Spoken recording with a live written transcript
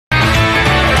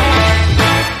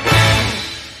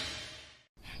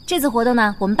这次活动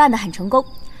呢，我们办得很成功。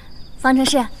方程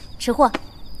式、吃货，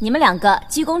你们2个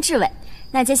居功至伟。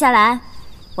那接下来，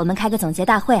我们开个总结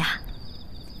大会啊。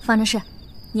方程式，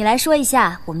你来说一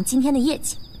下我们今天的业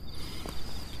绩。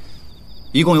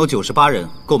一共有98人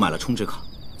购买了充值卡，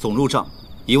总入账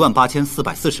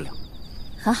18440两。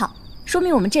很好，说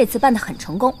明我们这次办得很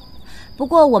成功。不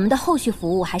过我们的后续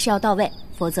服务还是要到位，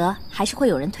否则还是会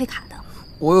有人退卡的。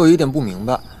我有一点不明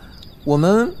白，我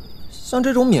们像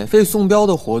这种免费送标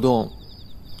的活动，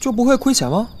就不会亏钱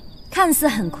吗？看似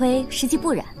很亏，实际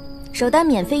不然。首单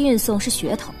免费运送是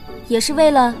噱头，也是为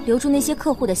了留住那些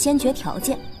客户的先决条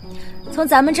件。从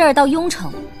咱们这儿到雍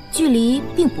城，距离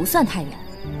并不算太远。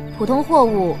普通货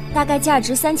物大概价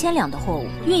值3000两的货物，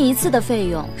运一次的费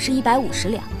用是150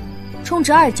两，充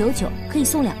值299可以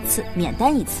送2次，免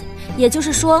单1次。也就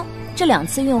是说，这2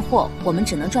次运货我们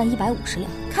只能赚150两，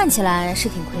看起来是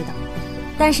挺亏的。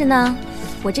但是呢，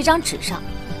我这张纸上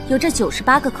有这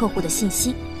98个客户的信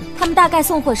息，他们大概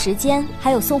送货时间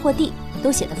还有送货地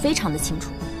都写得非常的清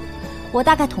楚。我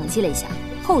大概统计了一下，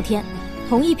后天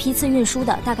同一批次运输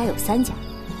的大概有3家，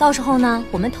到时候呢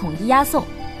我们统一押送。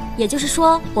也就是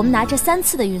说，我们拿这3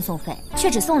次的运送费，却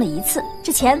只送了1次，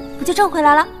这钱不就挣回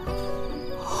来了？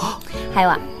还有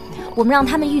啊，我们让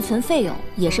他们预存费用，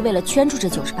也是为了圈住这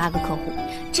98个客户，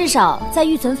至少在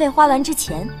预存费花完之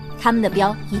前，他们的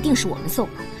标一定是我们送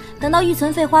的。等到预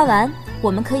存费花完，我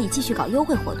们可以继续搞优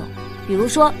惠活动，比如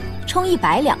说充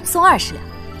100两送20两，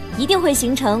一定会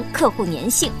形成客户粘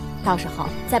性。到时候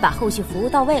再把后续服务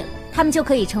到位了，他们就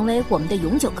可以成为我们的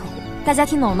永久客户。大家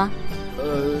听懂了吗？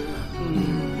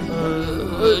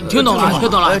听懂了，听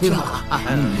懂了，听懂了，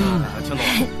听懂了。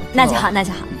那就好，那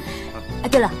就好。哎，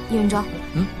对了，叶云洲，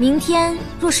明天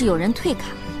若是有人退卡，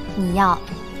你要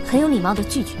很有礼貌的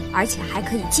拒绝，而且还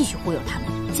可以继续忽悠他们，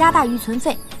加大预存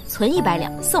费，存100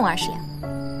两送20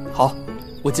两。好，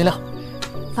我尽量。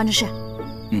方程式，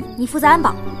你负责安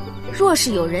保，若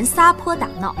是有人撒泼打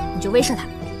闹，你就威慑他。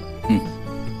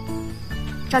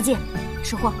赵记、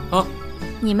吃货啊，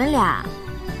你们俩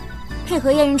配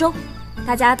合叶云洲，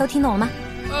大家都听懂了吗？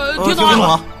听懂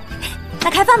了。那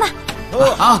开饭吧。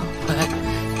好，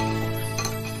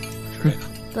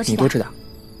多吃点。你多吃点。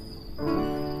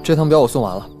这趟标我送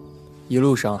完了，一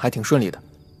路上还挺顺利的，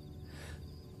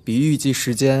比预计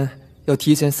时间要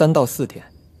提前3到4天。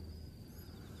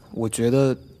我觉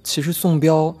得其实送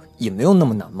标也没有那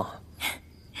么难嘛。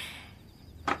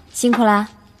辛苦啦，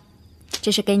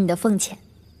这是给你的奉钱。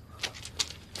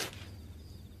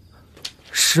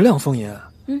10两俸银。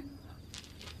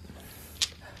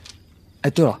哎，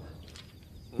对了，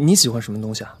你喜欢什么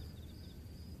东西啊？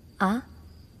啊？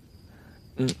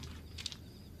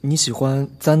你喜欢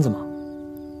簪子吗？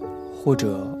或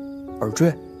者耳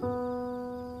坠、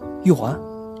玉环？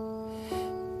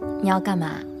你要干嘛？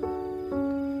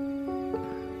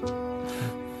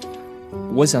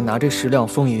我想拿这10两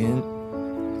俸银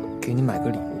给你买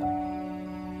个礼物。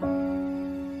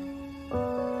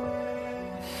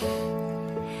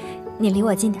你离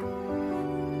我近点。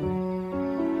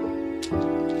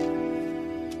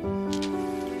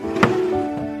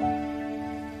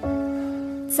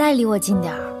再离我近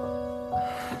点儿。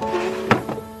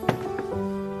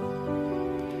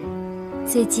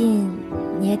最近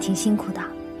你也挺辛苦的，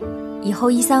以后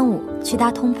135去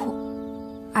搭通铺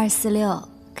，246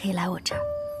可以来我这儿。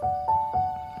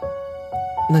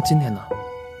那今天呢？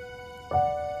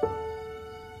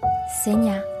随你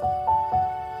啊。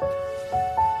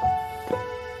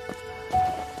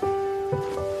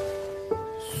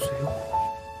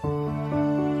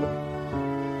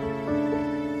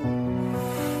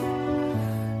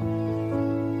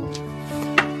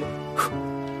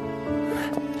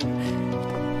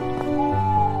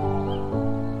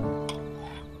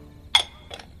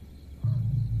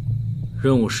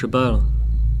任务失败了。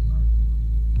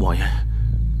王爷，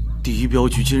第一镖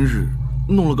局今日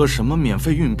弄了个什么免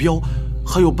费运镖，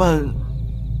还有办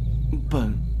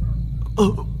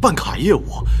卡业务。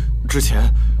之前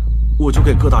我就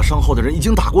给各大商号的人已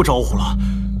经打过招呼了，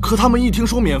可他们一听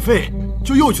说免费，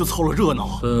就又去凑了热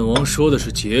闹。本王说的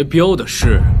是结镖的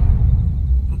事。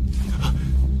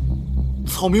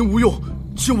草民无用，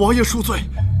请王爷恕罪。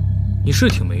你是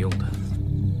挺没用的，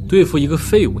对付一个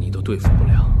废物你都对付不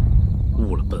了，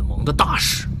误了本王的大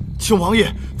事。请王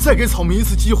爷再给草民一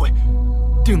次机会，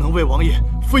定能为王爷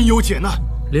分忧解难。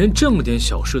连这么点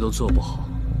小事都做不好，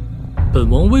本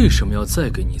王为什么要再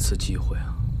给你一次机会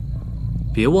啊？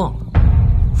别忘了，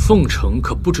凤城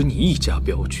可不止你一家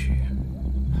镖局。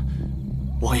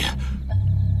王爷，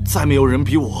再没有人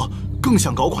比我更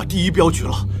想搞垮第一镖局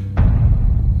了。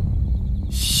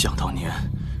想当年，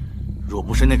若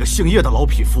不是那个姓叶的老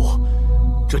匹夫，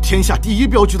这天下第一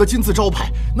镖局的金字招牌，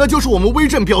那就是我们威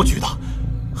震镖局的。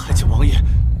还请王爷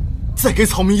再给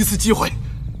草民一次机会。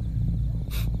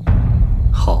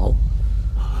好，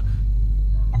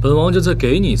本王就再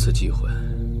给你一次机会。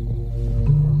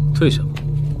退下吧。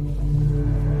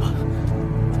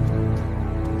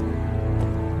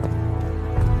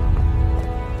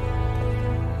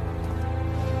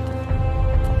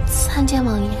参见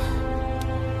王爷。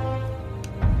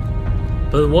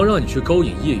本王让你去勾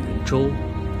引叶云舟，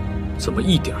怎么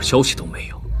一点消息都没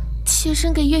有？妾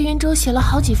身给叶云舟写了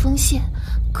好几封信，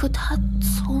可他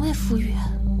从未赴约。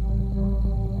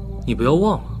你不要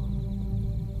忘了，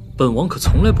本王可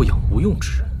从来不养无用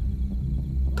之人。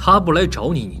他不来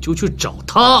找你，你就去找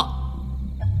他。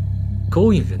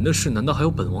勾引人的事，难道还要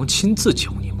本王亲自教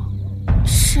你吗？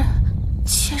是，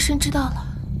妾身知道了。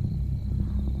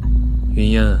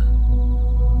云烟，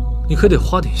你可得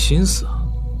花点心思啊！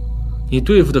你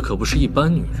对付的可不是一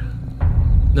般女人，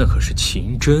那可是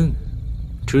秦真，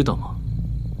知道吗？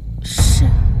是。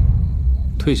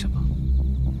退下吧。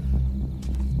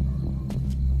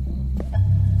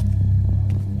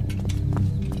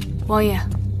王爷，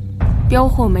镖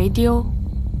货没丢，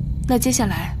那接下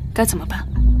来该怎么办？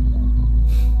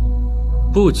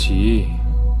不急，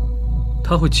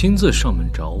他会亲自上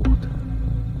门找我的。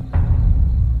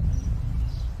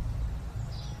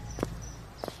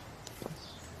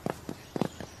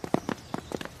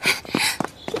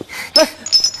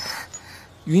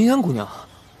云烟姑娘，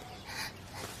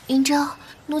云舟，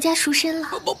奴家赎身了。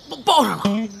报上了。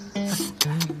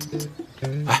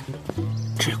哎，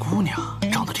这姑娘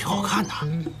长得挺好看的，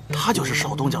她就是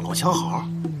少东家老相好。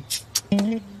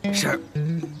是。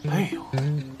哎呦，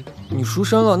你赎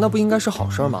身了，那不应该是好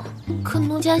事吗？可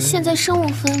奴家现在身无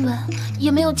分文，也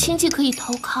没有亲戚可以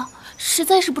投靠，实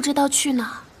在是不知道去哪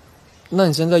儿。那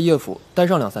你先在叶府待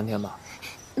上2、3天吧。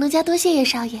奴家多谢叶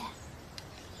少爷。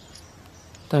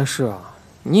但是啊，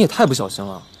你也太不小心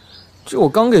了，这我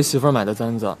刚给媳妇儿买的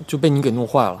簪子就被你给弄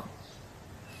坏了。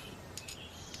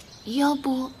要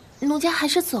不奴家还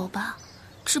是走吧，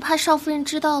只怕少夫人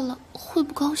知道了会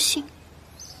不高兴。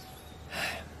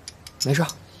没事，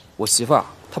我媳妇儿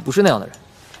她不是那样的人。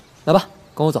来吧，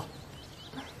跟我走。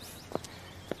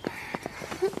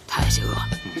太邪恶，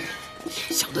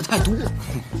想的太多。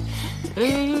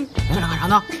哎，这来干啥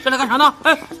呢？这来干啥呢？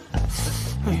哎，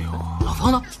哎呦，老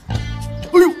方呢？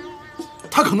哎呦，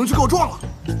他可能去告状了。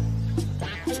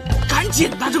赶紧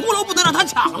的，这锅炉不能让他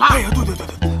抢了。哎呀，对，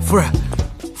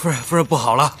夫人不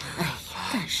好了！哎呀，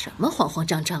干什么慌慌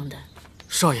张张的？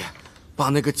少爷把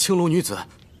那个青楼女子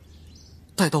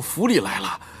带到府里来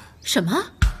了。什么？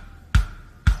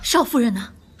少夫人呢？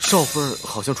少夫人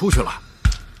好像出去了。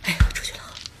哎呀，出去了！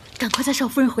赶快在少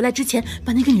夫人回来之前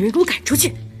把那个女人给我赶出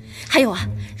去。还有啊，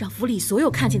让府里所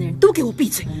有看见的人都给我闭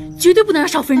嘴，绝对不能让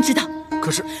少夫人知道。可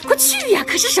是，快去呀！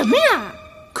可是什么呀？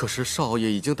可是少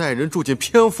爷已经带人住进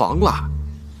偏房了。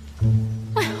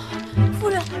哎呀，夫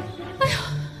人，哎呀，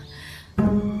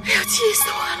气死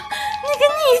我了！那个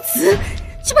逆子，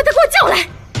去把他给我叫来！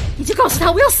你就告诉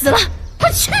他我要死了，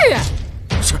快去！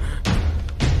是。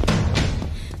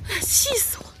气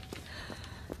死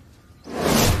我！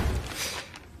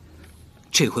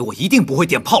这回我一定不会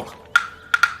点炮了。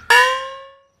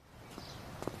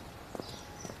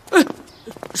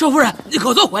少夫人，你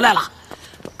可算回来了！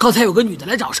刚才有个女的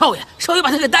来找少爷，少爷把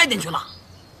她给带进去了。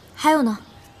还有呢？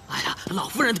哎呀，老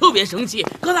夫人特别生气，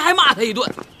刚才还骂她一顿，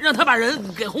让她把人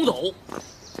给轰走。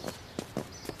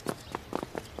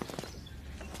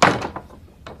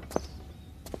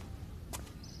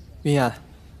云烟，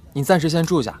你暂时先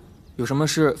住下，有什么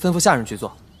事吩咐下人去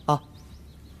做啊。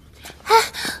哎，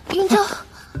云舟，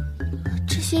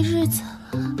这些日子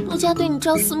奴家对你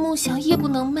朝思暮想，夜不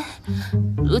能寐。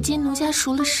如今奴家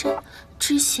赎了身，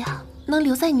只想能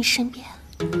留在你身边。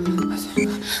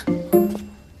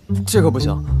这可不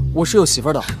行，我是有媳妇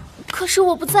儿的。可是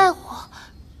我不在乎，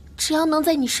只要能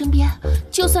在你身边，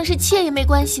就算是妾也没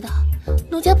关系的。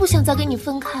奴家不想再跟你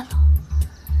分开了。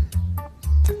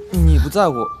你不在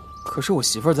乎，可是我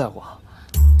媳妇儿在乎啊。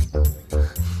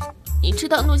你知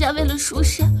道奴家为了赎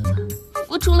身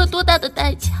付出了多大的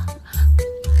代价？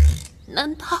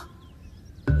难道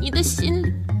你的心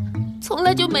里从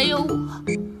来就没有我，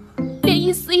连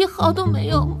一丝一毫都没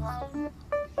有吗？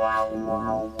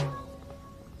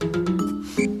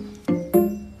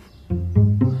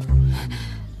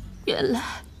原来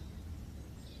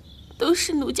都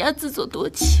是奴家自作多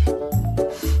情。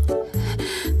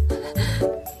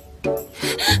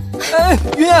哎，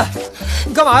云烟，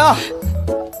你干嘛呀？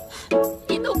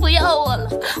你都不要我了，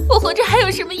我活着还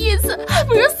有什么意思？还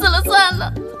不如死了算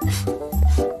了。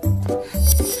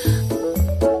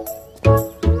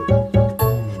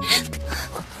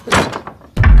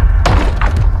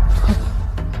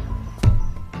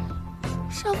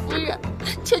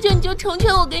成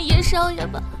全我跟叶少爷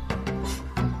吧。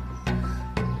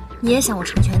你也想我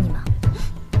成全你吗？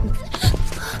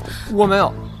我没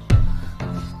有。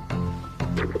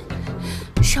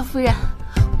少夫人，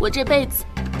我这辈子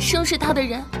生是他的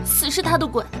人，死是他的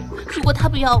鬼。如果他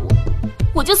不要我，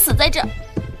我就死在这儿。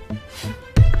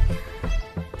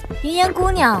云烟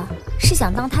姑娘是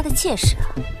想当他的妾室啊？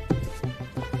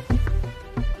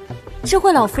知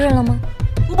会老夫人了吗？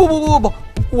不，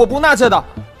我不纳妾的。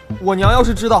我娘要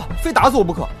是知道，非打死我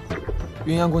不可。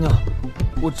云烟姑娘，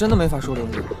我真的没法收留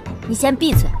你了。你先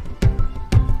闭嘴。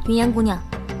云烟姑娘，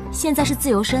现在是自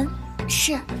由身。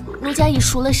是，奴家已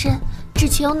赎了身，只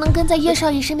求能跟在叶少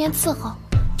爷身边伺候，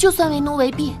就算为奴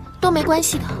为婢都没关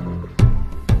系的。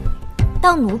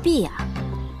当奴婢呀？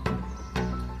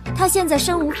他现在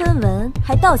身无分文，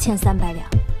还倒欠300两，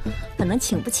可能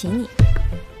请不起你。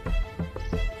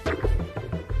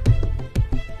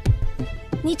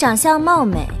你长相貌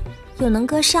美，又能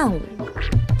歌善舞，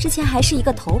之前还是一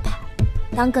个头牌，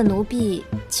当个奴婢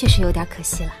确实有点可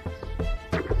惜了。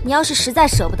你要是实在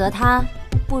舍不得他，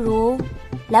不如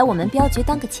来我们镖局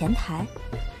当个前台。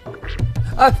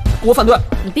哎，我反对。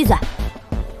你闭嘴。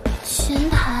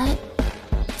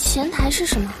前台是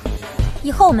什么？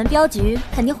以后我们镖局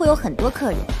肯定会有很多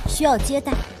客人需要接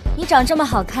待，你长这么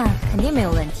好看，肯定没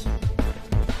有问题。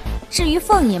至于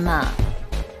俸银嘛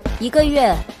，1个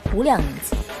月5两银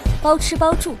子，包吃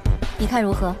包住，你看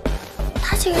如何？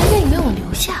他竟然愿意为我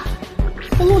留下，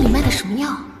葫芦里卖的什么药？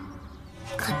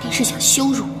肯定是想羞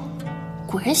辱我，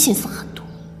果然心思狠毒。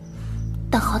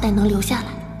但好歹能留下来，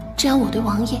这样我对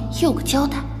王爷也有个交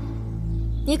代。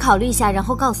你考虑一下，然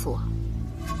后告诉我。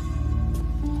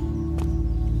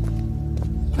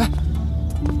哎，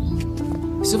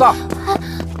媳妇儿。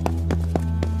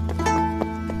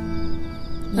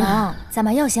娘，咱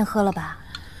把药先喝了吧。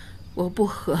我不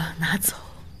喝，拿走。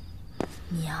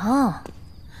娘，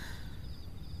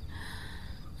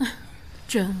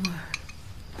真儿，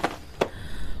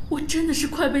我真的是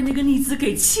快被那个逆子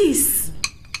给气死。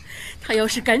他要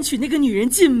是敢娶那个女人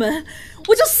进门，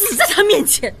我就死在他面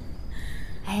前。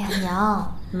哎呀，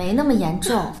娘，没那么严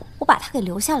重，我把他给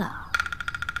留下了。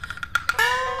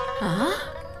啊？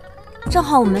正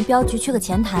好我们镖局缺个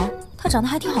前台，他长得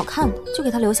还挺好看的，就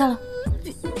给他留下了。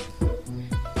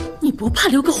你不怕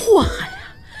留个祸害啊？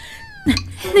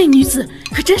那女子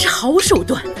可真是好手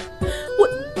段的。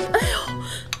哎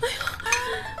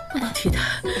呦，替她，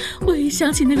我一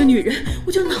想起那个女人，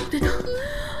我就脑袋疼。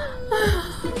哎呀，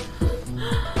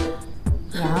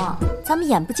娘，咱们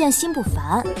眼不见心不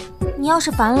烦，你要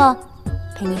是烦了，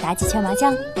陪你打几圈麻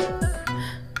将。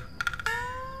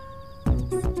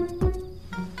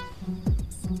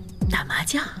打麻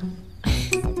将？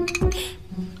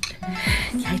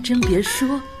你还真别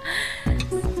说，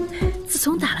自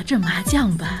从打了这麻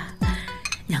将吧，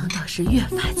娘倒是越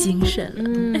发精神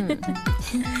了。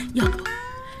要不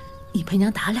你陪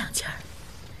娘打2圈，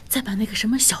再把那个什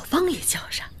么小芳也叫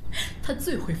上，她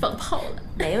最会放炮了。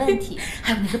没问题。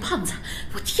还有那个胖子，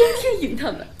我天天赢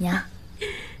他们。娘，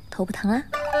头不疼啊？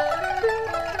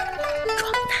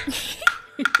装的。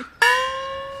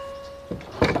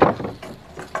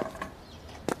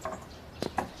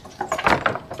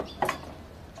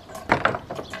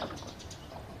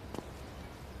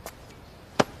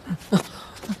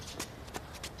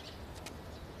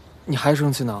你还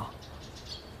生气呢？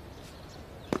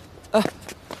哎，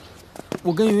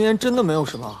我跟云烟真的没有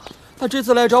什么，她这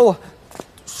次来找我，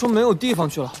说没有地方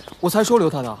去了，我才收留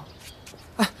她的。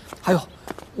哎，还有，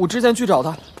我之前去找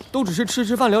她，都只是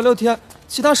吃饭聊聊天，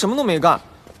其他什么都没干。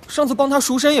上次帮她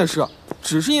赎身也是，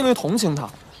只是因为同情她，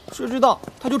谁知道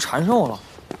她就缠上我了。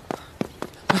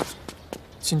哎，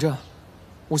秦真，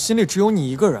我心里只有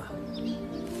你一个人。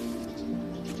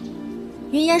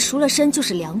云烟赎了身就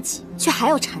是良机，却还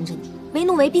要缠着你，为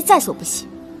奴为婢在所不惜。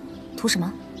图什么？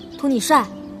图你帅？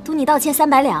图你倒欠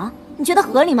300两？你觉得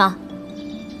合理吗？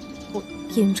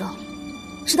叶云舟，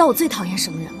知道我最讨厌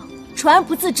什么人吗？蠢而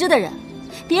不自知的人。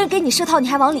别人给你设套，你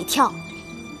还往里跳。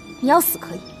你要死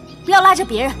可以，不要拉着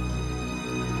别人。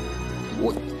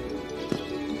我。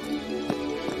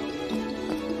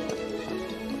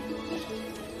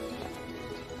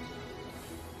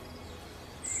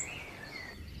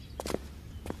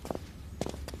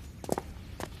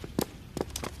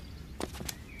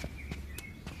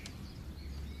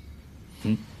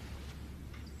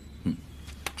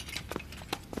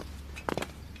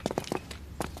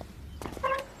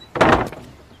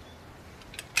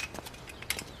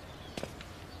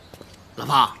老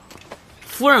婆，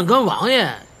夫人跟王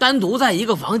爷单独在一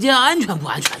个房间，安全不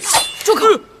安全呀？住口！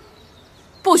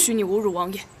不许你侮辱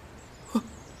王爷！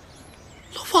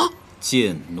老婆，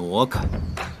剑挪开。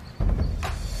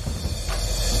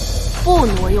不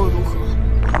挪又如何？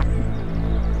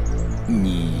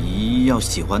你要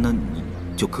喜欢的，你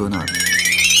就搁那里。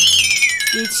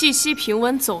你气息平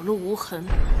稳，走路无痕，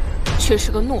却是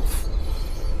个懦夫。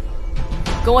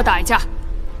跟我打一架。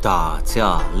打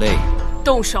架累。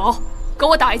动手，跟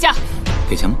我打一架。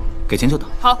给钱吗？给钱就打。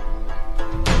好。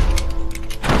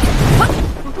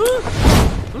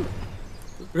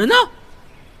人呢？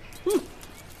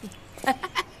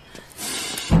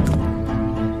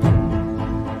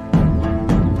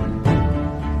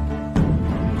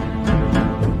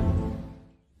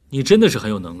你真的是很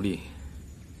有能力，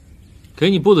给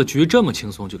你布的局这么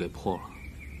轻松就给破了。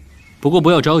不过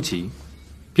不要着急，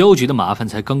镖局的麻烦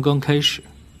才刚刚开始。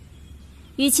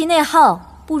与其内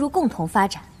耗，不如共同发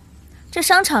展。这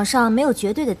商场上没有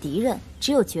绝对的敌人，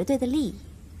只有绝对的利益。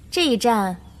这一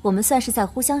战，我们算是在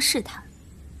互相试探。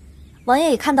王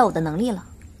爷也看到我的能力了。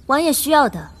王爷需要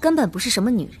的根本不是什么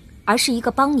女人，而是一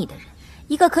个帮你的人，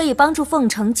一个可以帮助凤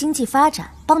城经济发展、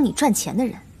帮你赚钱的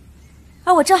人。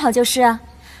而我正好就是啊。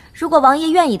如果王爷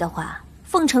愿意的话，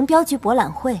凤城镖局博览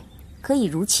会可以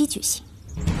如期举行。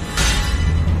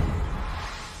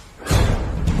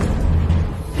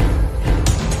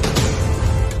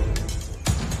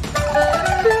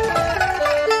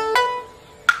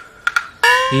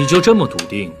你就这么笃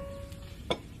定，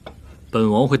本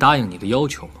王会答应你的要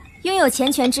求吗？拥有钱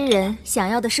权之人想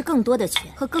要的是更多的权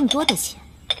和更多的钱，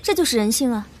这就是人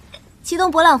性啊。启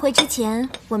动博览会之前，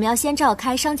我们要先召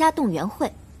开商家动员会。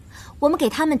我们给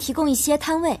他们提供一些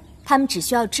摊位，他们只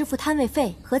需要支付摊位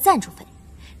费和赞助费，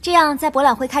这样在博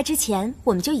览会开之前，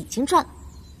我们就已经赚了。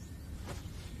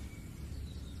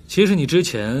其实你之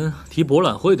前提博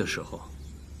览会的时候，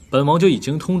本王就已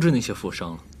经通知那些富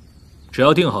商了，只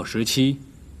要定好时期，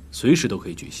随时都可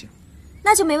以举行。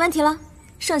那就没问题了，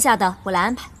剩下的我来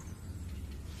安排。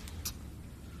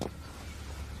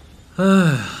哎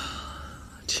呀，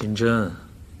秦真，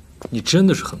你真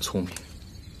的是很聪明。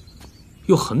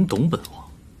又很懂本王，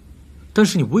但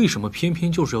是你为什么偏偏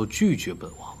就是要拒绝本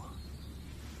王啊？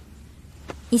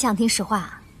你想听实话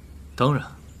啊？当然。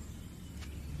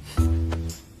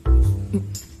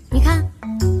你看，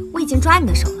我已经抓你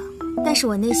的手了，但是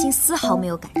我内心丝毫没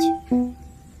有感觉。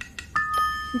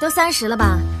你都30了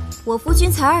吧？我夫君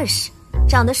才20，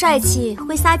长得帅气，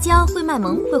会撒娇，会卖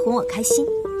萌，会哄我开心。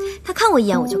他看我一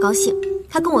眼我就高兴，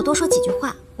他跟我多说几句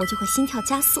话，我就会心跳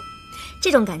加速。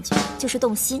这种感觉就是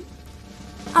动心。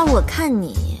而我看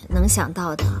你能想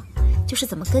到的，就是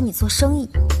怎么跟你做生意，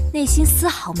内心丝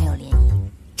毫没有涟漪，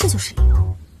这就是理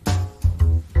由。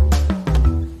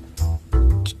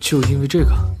就因为这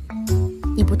个？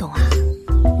你不懂啊？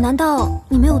难道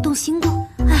你没有动心过？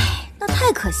哎，那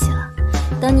太可惜了。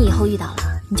等你以后遇到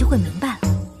了，你就会明白了。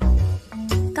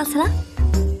告辞了。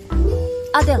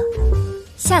啊，对了，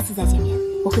下次再见面，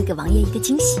我会给王爷一个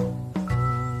惊喜。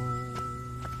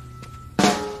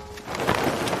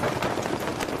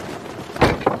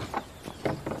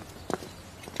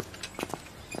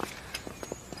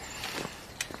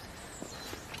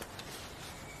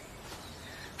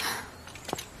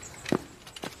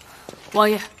王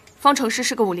爷，方程式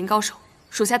是个武林高手，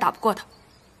属下打不过他。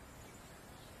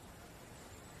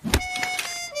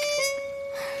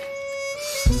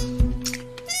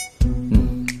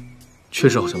确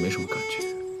实好像没什么感觉，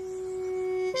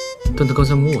但他刚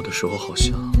才摸我的时候，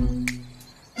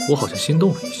我好像心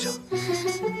动了一下。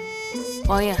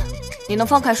王爷，你能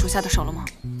放开属下的手了吗？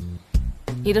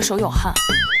你的手有汗。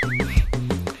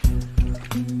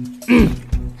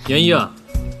严一啊，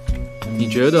你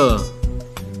觉得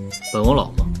本王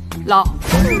老吗？老，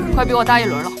快比我大1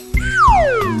轮了。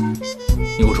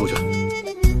你给我出去！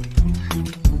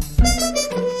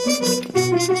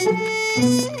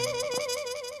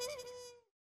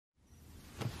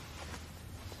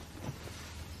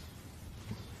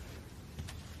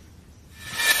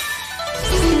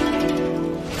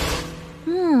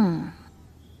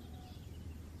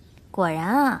果然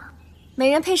啊，美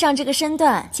人配上这个身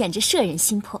段，简直摄人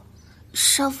心魄。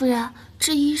少夫人，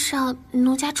这衣裳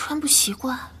奴家穿不习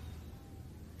惯。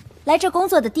来这工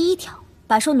作的第一条，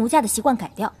把说奴家的习惯改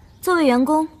掉。作为员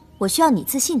工，我需要你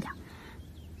自信点。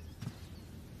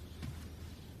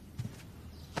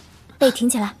背挺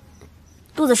起来，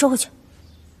肚子收回去，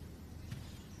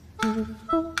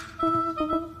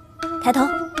抬头，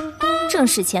正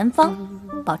视前方，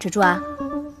保持住啊。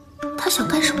他想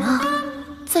干什么啊？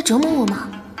在折磨我吗？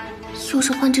又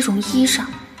是换这种衣裳，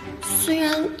虽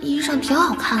然衣裳挺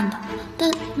好看的，但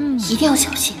一定要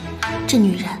小心。这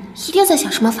女人一定在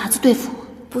想什么法子对付我。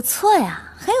不错呀，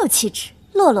很有气质，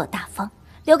落落大方。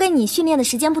留给你训练的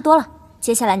时间不多了，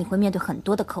接下来你会面对很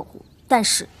多的客户，但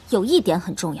是有一点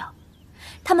很重要，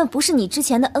他们不是你之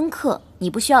前的恩客，你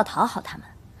不需要讨好他们。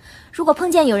如果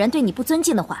碰见有人对你不尊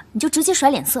敬的话，你就直接甩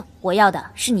脸色。我要的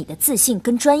是你的自信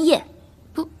跟专业。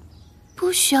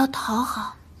不需要讨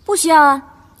好。不需要啊。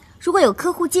如果有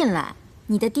客户进来，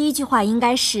你的第一句话应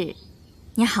该是：“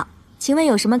你好，请问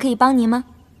有什么可以帮您吗？”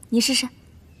你试试。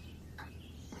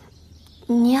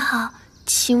你好，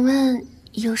请问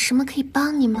有什么可以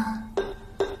帮你吗？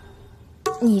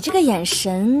你这个眼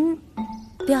神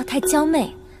不要太娇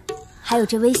媚，还有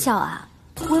这微笑啊，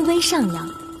微微上扬。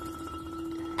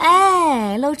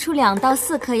哎，露出2到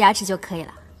4颗牙齿就可以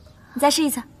了。你再试一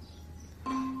次。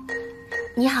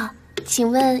你好，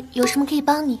请问有什么可以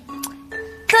帮你？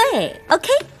对 ，OK，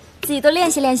 自己多练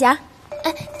习练习啊。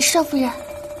哎，少夫人，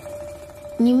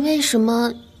你为什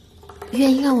么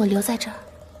愿意让我留在这儿？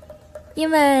因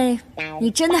为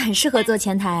你真的很适合做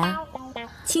前台啊，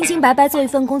清清白白做一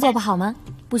份工作不好吗？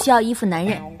不需要依附男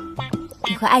人，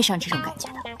你会爱上这种感觉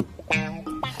的。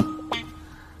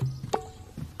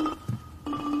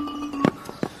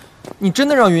你真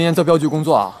的让云烟在镖局工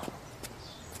作啊？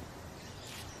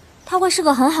他会是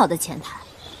个很好的前台。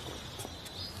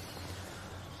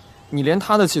你连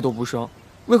他的气都不生，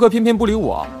为何偏偏不理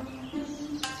我？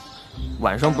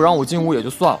晚上不让我进屋也就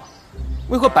算了，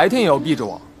为何白天也要避着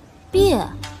我？避？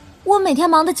我每天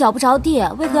忙得脚不着地，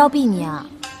为何要避你啊？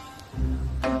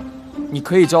你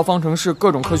可以教方程式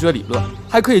各种科学理论，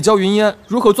还可以教云烟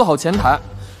如何做好前台，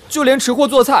就连吃货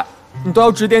做菜，你都要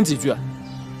指点几句。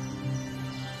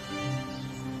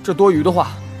这多余的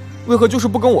话，为何就是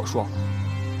不跟我说？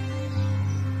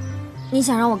你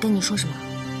想让我跟你说什么？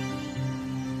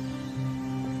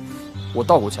我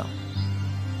道过歉。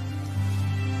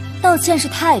道歉是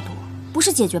态度，不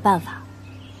是解决办法。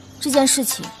这件事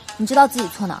情，你知道自己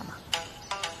错哪儿吗？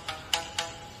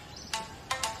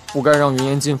不该让云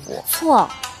烟进府。错，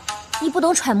你不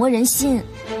懂揣摩人心。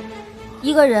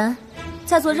一个人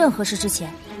在做任何事之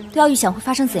前，都要预想会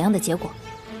发生怎样的结果。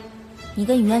你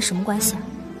跟云烟什么关系啊？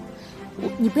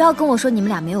你不要跟我说你们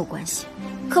俩没有关系。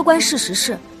客观事实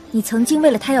是，你曾经为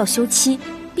了他要休妻，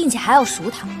并且还要赎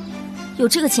他。有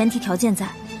这个前提条件在，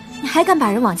你还敢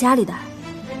把人往家里带？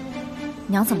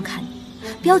娘怎么看你？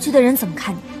镖局的人怎么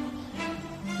看你？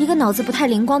一个脑子不太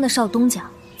灵光的少东家，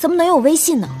怎么能有威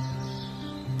信呢？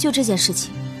就这件事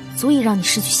情，足以让你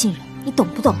失去信任，你懂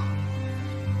不懂？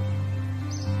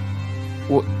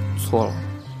我错了。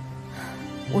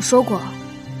我说过，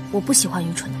我不喜欢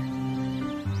愚蠢的人。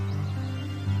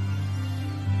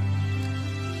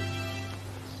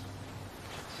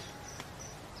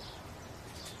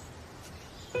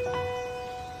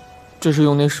这是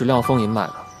用那10辆风银买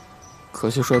的，可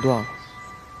惜摔断了。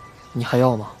你还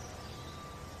要吗？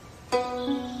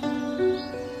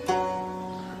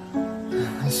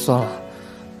算了，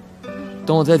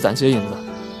等我再攒些银子，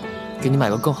给你买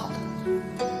个更好的。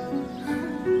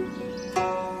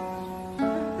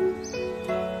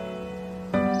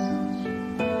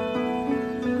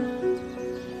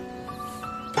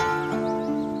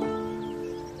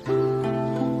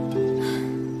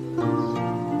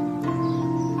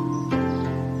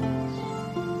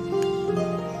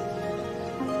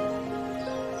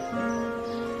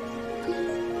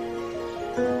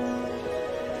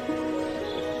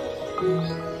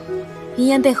云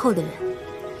烟背后的人，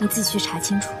你自己去查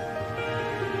清楚。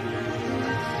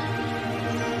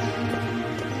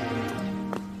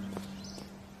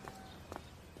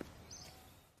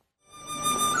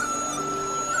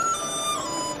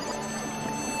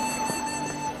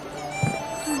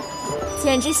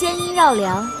简直仙音绕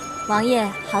梁，王爷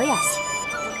好雅兴。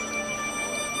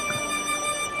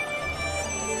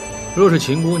若是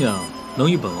秦姑娘能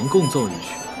与本王共奏一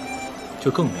曲，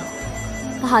就更妙了。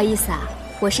不好意思啊，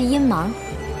我是阴盲，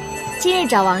今日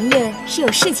找王爷是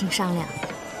有事情商量。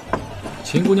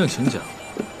秦姑娘请讲。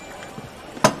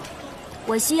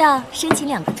我需要申请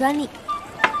2个专利。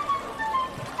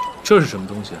这是什么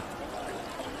东西啊？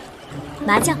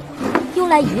麻将，用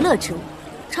来娱乐之物，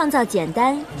创造简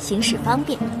单，行驶方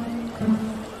便。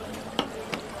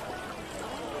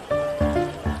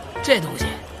这东西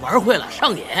玩会了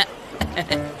上瘾。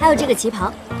还有这个旗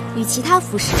袍，与其他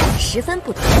服饰十分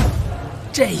不同。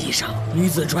这衣裳女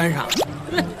子穿上，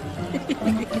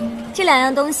这2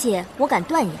样东西我敢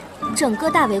断言，整个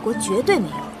大魏国绝对没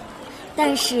有。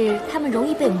但是它们容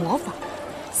易被模仿，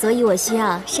所以我需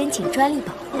要申请专利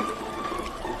保护。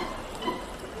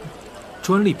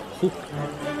专利保护？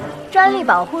专利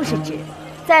保护是指，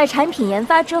在产品研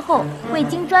发之后，未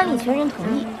经专利权人同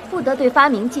意，不得对发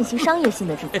明进行商业性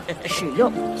的制作、使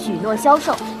用、许诺销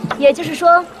售。也就是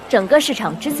说，整个市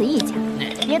场只此一家，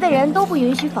别的人都不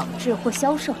允许仿制或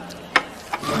销售。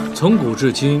从古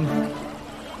至今，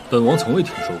本王从未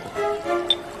听说过。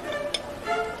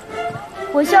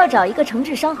我需要找一个承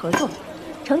制商合作，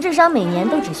承制商每年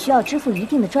都只需要支付一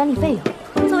定的专利费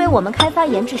用，作为我们开发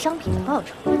研制商品的报酬。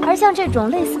而像这种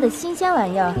类似的新鲜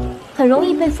玩意儿，很容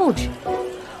易被复制，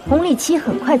红利期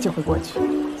很快就会过去，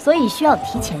所以需要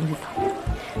提前预防，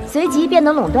随即便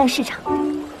能垄断市场，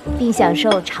并享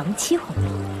受长期红利。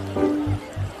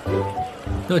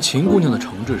那秦姑娘的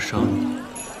承制商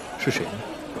是谁呢？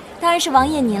当然是王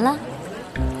爷您了。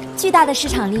巨大的市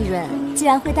场利润自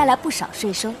然会带来不少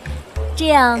税收，这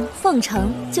样凤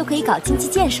城就可以搞经济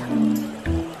建设。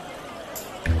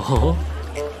哦，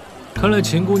看来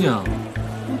秦姑娘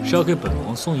是要给本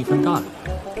王送一份大礼。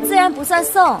自然不算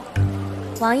送，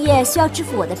王爷需要支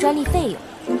付我的专利费用，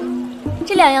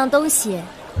这2样东西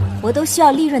我都需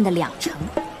要利润的2成。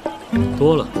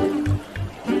多了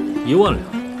，1万两，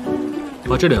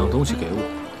把这2样东西给我。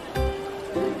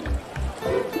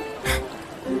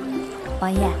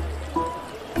王爷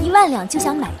，1万两就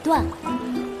想买断，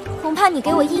恐怕你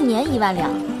给我1年1万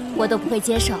两，我都不会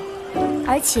接受。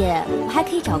而且我还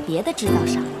可以找别的制造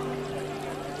商，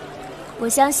我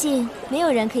相信没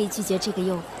有人可以拒绝这个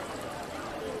诱惑。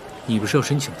你不是要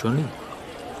申请专利吗？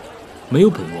没有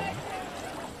本王，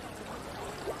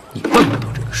你办不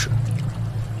到这个事。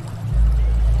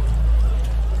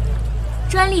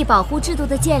专利保护制度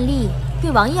的建立对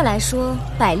王爷来说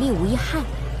百利无一害，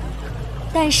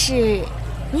但是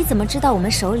你怎么知道我们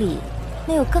手里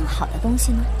没有更好的东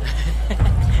西呢？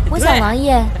我想王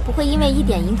爷不会因为一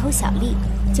点蝇头小利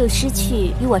就失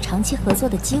去与我长期合作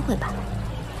的机会吧？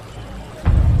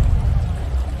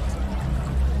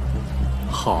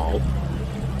好，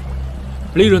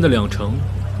利润的2成，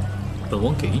本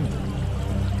王给你。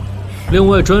另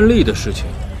外，专利的事情，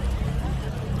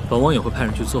本王也会派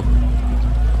人去做。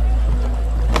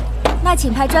那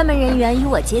请派专门人员与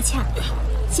我接洽，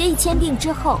协议签订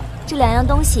之后，这2样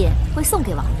东西会送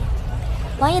给王爷。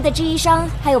王爷的制衣商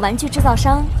还有玩具制造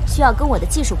商需要跟我的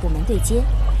技术部门对接，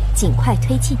尽快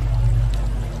推进。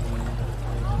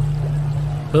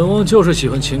本王就是喜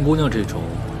欢秦姑娘这种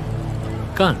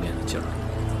干练的劲儿。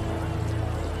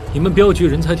你们镖局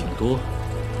人才挺多，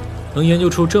能研究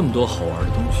出这么多好玩的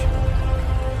东西。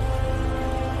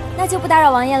那就不打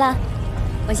扰王爷了，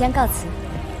我先告辞。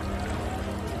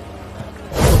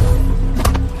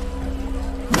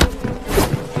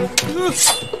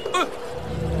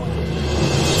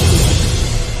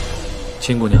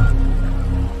秦姑娘，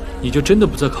你就真的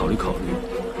不再考虑考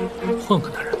虑，换个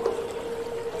男人吗？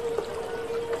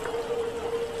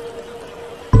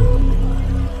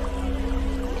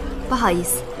不好意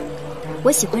思，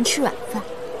我喜欢吃软饭。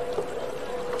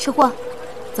吃货，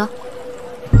走。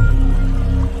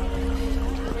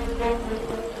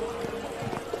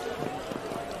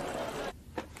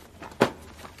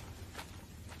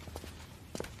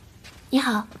你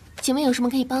好，请问有什么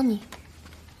可以帮你？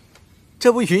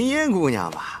这不云烟姑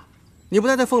娘吗？你不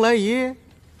待在凤来仪，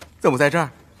怎么在这儿？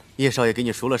叶少爷给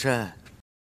你赎了身。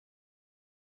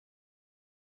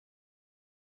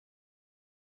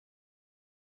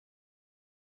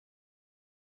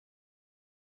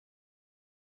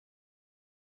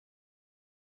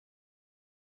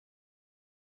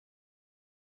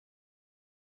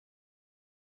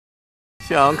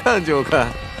想看就看，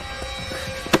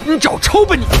你找抽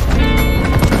吧你！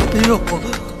哎呦，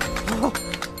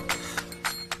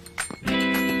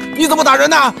你怎么打人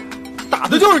呢？打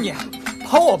的就是你，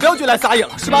跑我镖局来撒野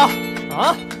了是吧？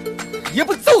啊！爷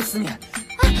不揍死你！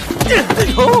你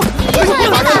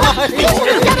打人了！是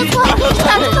人家的错，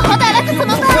打出个好歹来可怎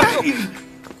么办？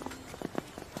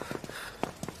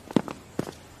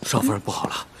少夫人不好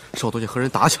了，少东家和人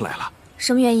打起来了。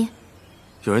什么原因？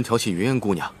有人调戏云烟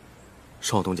姑娘。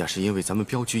少东家是因为咱们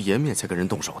镖局颜面才跟人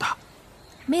动手的，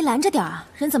没拦着点啊？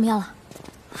人怎么样了？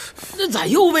那咋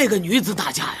又为个女子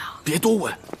打架呀？别多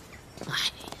问。哎，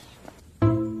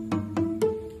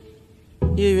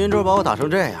叶云洲把我打成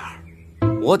这样，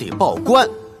我得报官。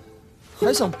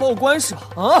还想报官是吧？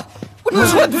啊！我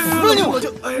劝死了你！我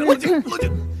就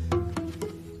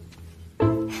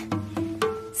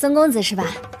孙公子是吧？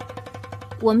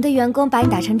我们的员工把你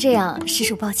打成这样，实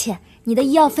属抱歉。你的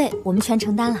医药费我们全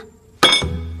承担了。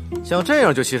像这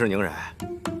样就息事宁人？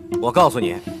我告诉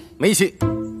你，没戏！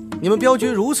你们镖局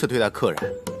如此对待客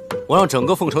人，我让整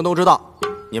个凤城都知道，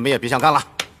你们也别想干了。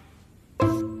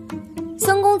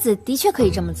孙公子的确可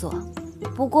以这么做，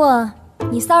不过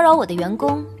你骚扰我的员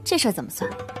工，这事儿怎么算？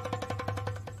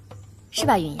是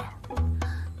吧，云烟？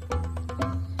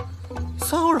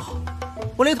骚扰？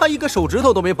我连他一个手指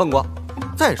头都没碰过。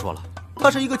再说了，他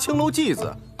是一个青楼妓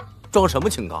子，装什么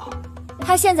清高？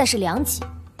他现在是2级，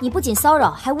你不仅骚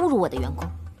扰，还侮辱我的员工，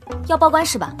要报官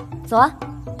是吧？走啊！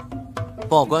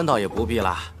报官倒也不必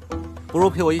了，不如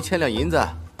赔我1000两银子，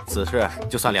此事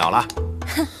就算了了。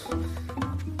哼，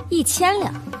 1000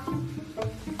两。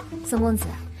孙公子，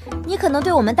你可能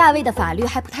对我们大魏的法律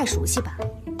还不太熟悉吧？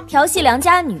调戏良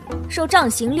家女，受杖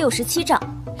刑67杖；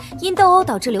因斗殴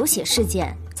导致流血事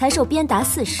件，才受鞭打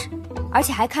40，而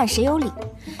且还看谁有理。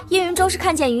叶云舟是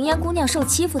看见云烟姑娘受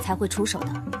欺负才会出手的，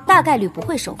大概率不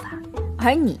会受罚。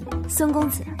而你，孙公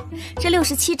子，这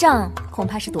67杖恐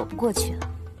怕是躲不过去了。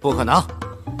不可能，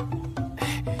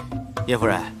叶夫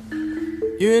人，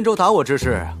云云舟打我之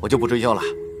事，我就不追究了，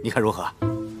你看如何？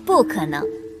不可能，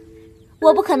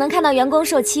我不可能看到员工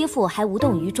受欺负还无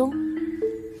动于衷。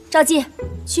赵记，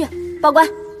去报官。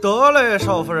得嘞，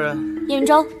少夫人。叶云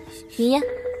舟、云烟，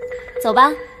走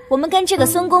吧，我们跟这个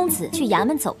孙公子去衙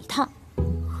门走一趟。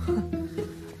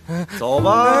走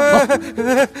吧。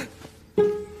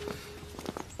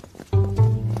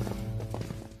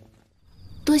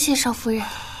多谢少夫人。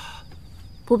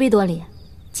不必多礼，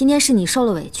今天是你受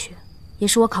了委屈，也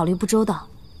是我考虑不周到，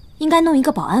应该弄一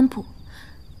个保安部。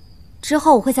之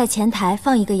后我会在前台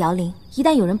放一个摇铃，一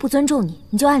旦有人不尊重你，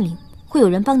你就按铃，会有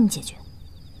人帮你解决。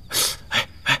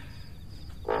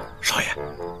少爷，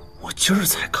我今儿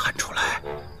才看出来，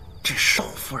这少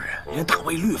夫人连大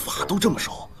魏律法都这么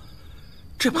熟，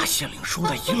这把县令说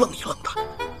的一愣一愣的，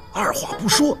二话不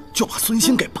说就把孙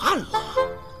兴给办了。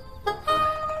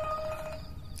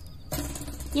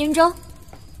叶云舟，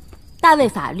大魏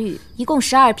法律一共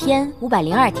12篇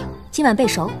502条，今晚背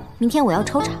熟，明天我要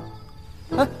抽查。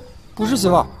哎，不是媳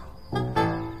妇儿，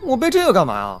我背这个干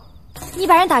嘛呀？你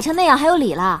把人打成那样还有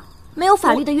理了？没有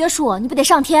法律的约束，你不得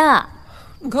上天啊？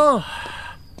你看，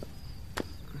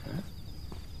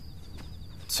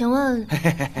请问，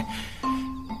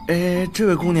这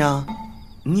位姑娘，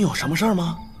你有什么事儿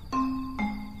吗？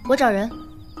我找人，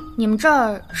你们这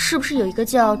儿是不是有一个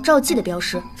叫赵记的镖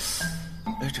师？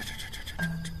这。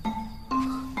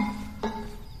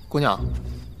姑娘，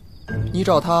你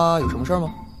找他有什么事儿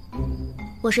吗？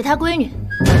我是他闺女。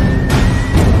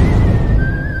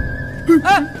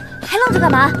哎，还愣着干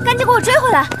嘛？赶紧给我追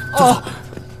回来！哦。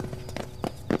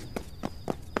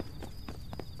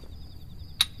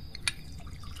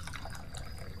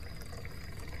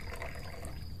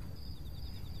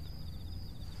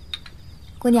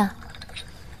姑娘，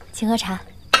请喝茶。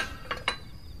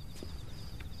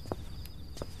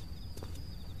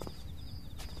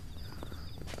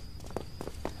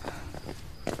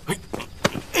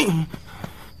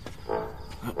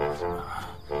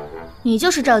你就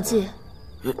是赵记。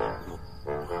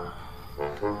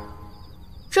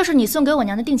这是你送给我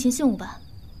娘的定情信物吧？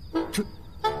这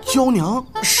娇娘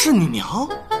是你娘？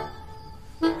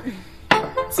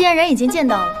既然人已经见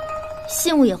到了，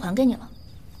信物也还给你了，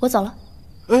我走了。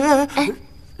哎，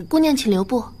姑娘请留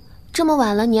步，这么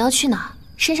晚了你要去哪儿？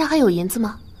身上还有银子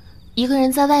吗？一个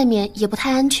人在外面也不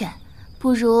太安全，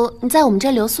不如你在我们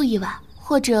这留宿一晚，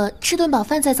或者吃顿饱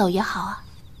饭再走也好啊。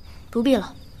不必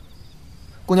了。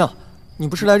姑娘，你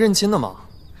不是来认亲的吗？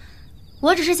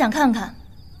我只是想看看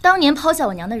当年抛下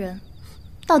我娘的人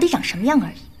到底长什么样而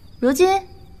已，如今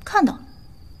看到了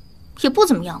也不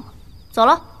怎么样了，走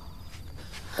了。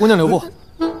姑娘留步，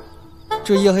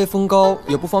这夜黑风高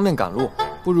也不方便赶路，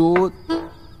不如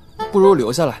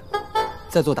留下来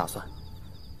再做打算。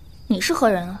你是何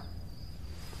人啊？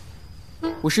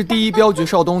我是第一镖局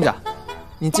少东家，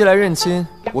你既来认亲，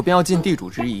我便要尽地主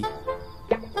之谊。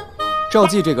赵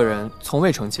记这个人从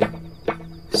未成亲，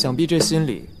想必这心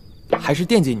里还是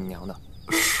惦记你娘的。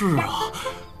是啊，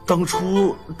当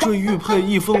初这玉佩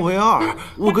一分为2，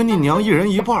我跟你娘一人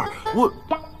一半，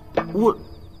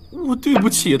我对不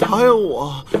起她呀，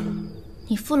我。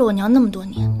你负了我娘那么多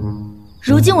年，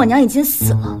如今我娘已经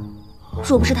死了，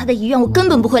若不是她的遗愿，我根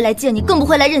本不会来见你，更不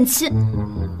会来认亲。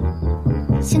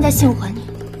现在信物还你，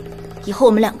以后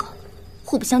我们两个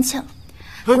互不相欠了。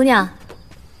姑娘，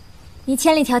你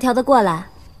千里迢迢的过来，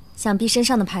想必身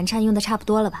上的盘缠用的差不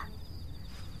多了吧？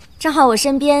正好我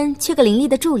身边缺个伶俐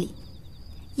的助理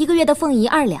，1个月的俸银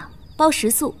2两，包食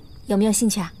宿，有没有兴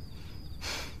趣啊？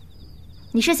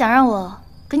你是想让我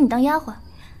跟你当丫鬟？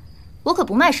我可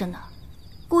不卖身的。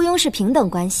雇佣是平等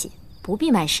关系，不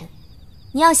必卖身。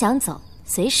你要想走，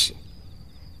随时。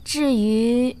至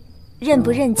于认不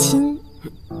认亲，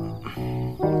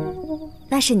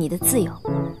那是你的自由。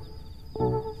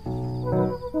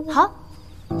好，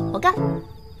我干。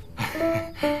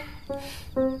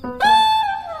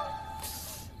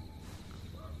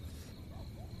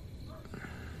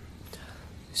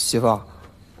媳妇儿，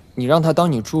你让他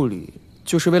当你助理，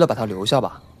就是为了把他留下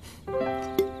吧？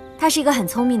他是一个很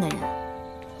聪明的人，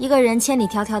一个人千里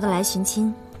迢迢的来寻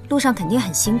亲，路上肯定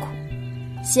很辛苦，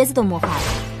鞋子都磨坏了。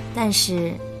但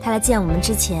是他来见我们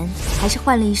之前，还是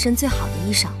换了一身最好的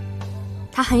衣裳。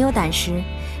他很有胆识，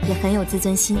也很有自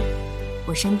尊心。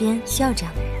我身边需要这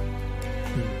样的人。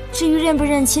至于认不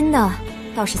认亲的，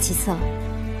倒是其次了。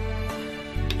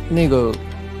那个，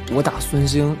我打孙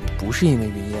兴不是因为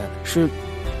云烟，是，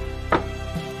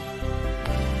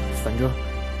反正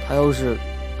他要是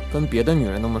跟别的女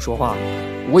人那么说话，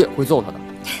我也会揍他的。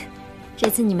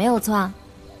这次你没有错啊。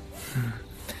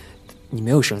你没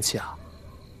有生气啊？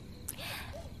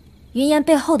云烟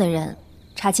背后的人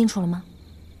查清楚了吗？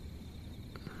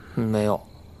没有，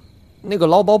那个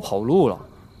捞包跑路了，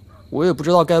我也不知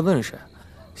道该问谁。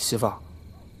媳妇儿，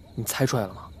你猜出来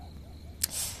了吗？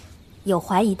有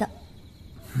怀疑的。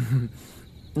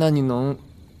那你能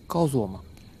告诉我吗？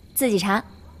自己查。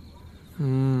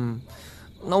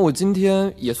那我今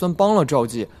天也算帮了赵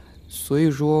记，所以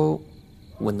说，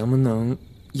我能不能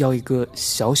要一个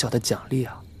小小的奖励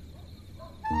啊？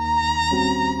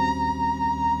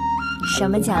什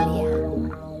么奖励啊？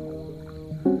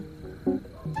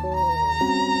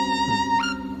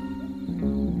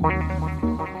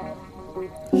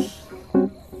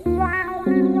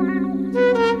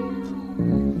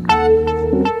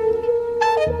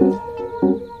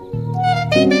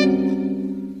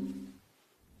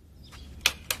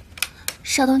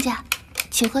少东家，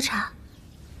请喝茶。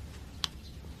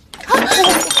奴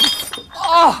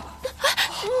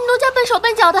家笨手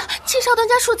笨脚的，请少东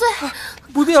家恕罪。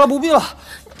不必了，不必了。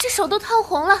这手都烫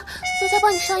红了，奴家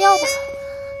帮你上药吧。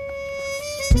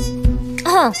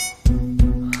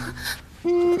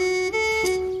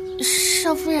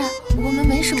少夫人，我们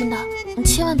没什么的，你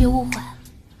千万别误会。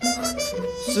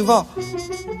媳妇儿，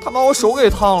他把我手给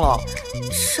烫了。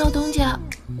少东家，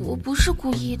我不是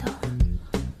故意的。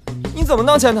你怎么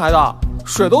当前台的？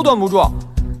水都端不住。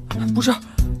不是，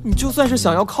你就算是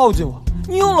想要靠近我，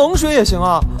你用冷水也行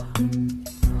啊。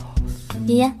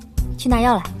妍妍，去拿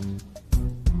药来。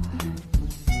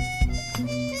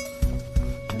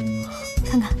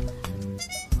看看，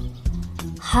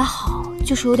还好，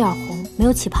就是有点红，没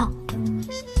有起泡。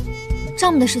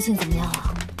账目的事情怎么样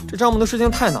了？这账目的事情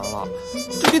太难了，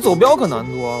这比走镖可难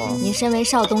多了。你身为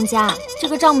少东家，这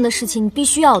个账目的事情你必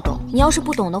须要懂。你要是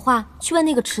不懂的话，去问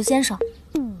那个池先生。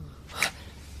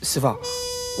媳妇儿，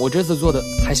我这次做的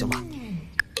还行吧？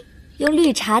用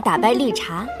绿茶打败绿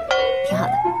茶，挺好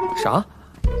的。啥？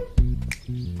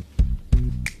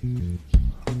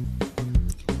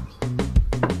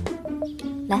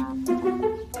来，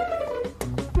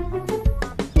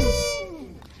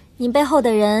你背后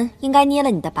的人应该捏了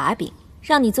你的把柄，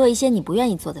让你做一些你不愿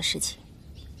意做的事情。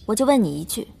我就问你一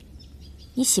句，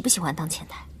你喜不喜欢当前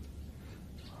台？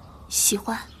喜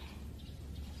欢。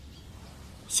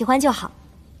喜欢就好。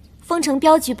丰城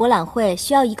镖局博览会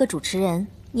需要一个主持人，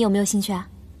你有没有兴趣啊？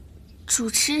主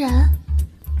持人？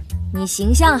你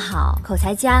形象好，口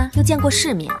才佳，又见过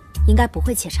世面，应该不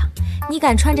会怯场。你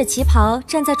敢穿着旗袍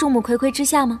站在众目睽睽之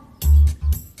下吗？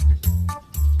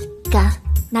敢。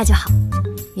那就好。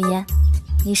云烟，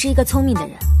你是一个聪明的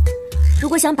人，如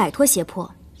果想摆脱胁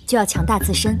迫，就要强大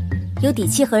自身，有底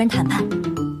气和人谈判。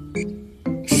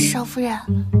少夫人，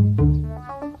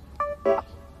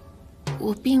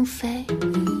我并非……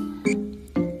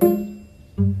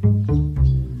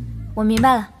我明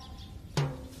白了，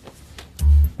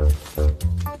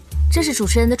这是主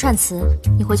持人的串词，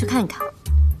你回去看一看。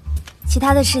其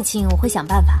他的事情我会想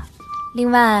办法。另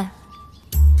外，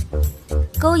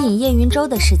勾引叶云舟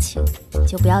的事情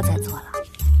就不要再做了，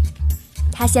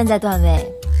他现在段位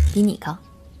比你高。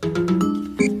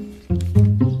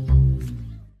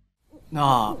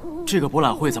那这个博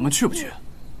览会咱们去不去？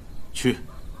去，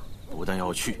不但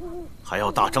要去，还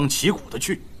要大张旗鼓的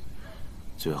去，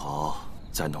最好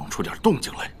再弄出点动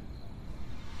静来。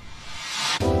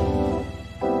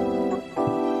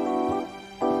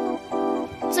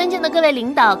尊敬的各位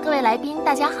领导、各位来宾，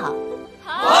大家好。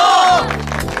好。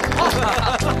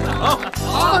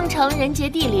凤城人杰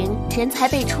地灵，人才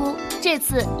辈出。这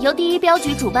次由第一镖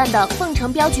局主办的凤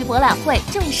城镖局博览会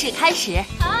正式开始。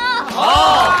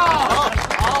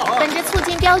本着促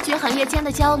进镖局行业间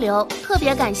的交流，特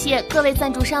别感谢各位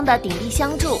赞助商的鼎力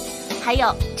相助，还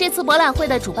有这次博览会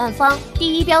的主办方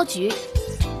第一镖局。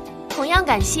同样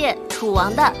感谢楚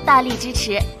王的大力支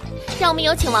持。让我们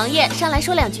有请王爷上来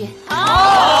说两句。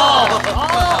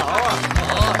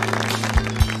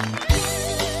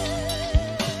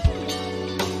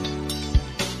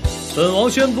本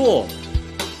王宣布，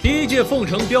第一届凤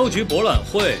城镖局博览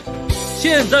会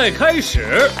现在开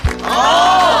始。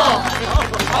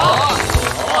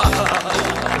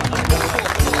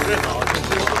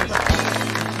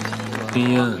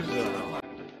冰烟，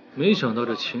没想到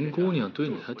这秦姑娘对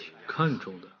你还挺看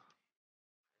重的，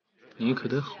你可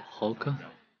得好好干，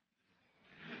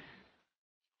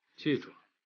记住。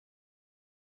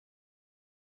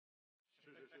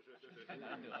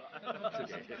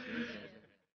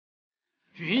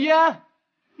云烟，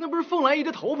那不是凤来仪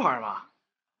的头牌吗？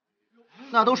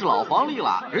那都是老黄历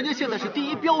了，人家现在是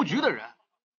第一镖局的人。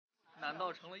难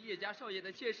道成了叶家少爷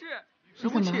的妾室？什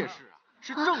么妾室啊？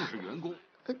是正式员工。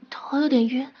头有点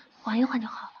晕，缓一缓就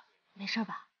好了，没事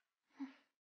吧？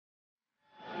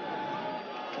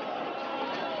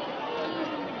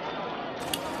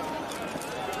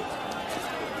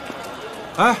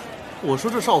哎，我说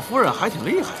这少夫人还挺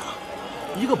厉害啊，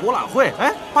一个博览会，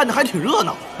哎，办的还挺热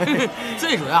闹。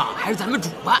最主要还是咱们主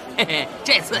办，嘿嘿，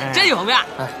这次真有面。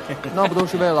哎，那不都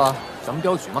是为了咱们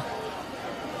镖局吗？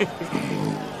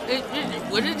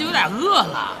我这就有点饿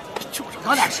了，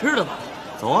搞点吃的吧。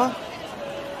走啊！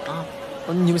啊，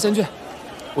你们先去，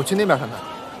我去那边看看。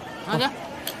好的。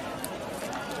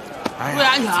哎，注意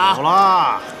安全啊！走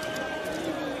了。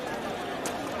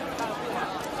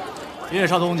叶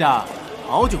少东家，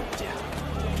好久不见。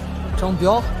张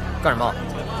彪，干什么？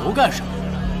不干什么。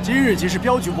今日即是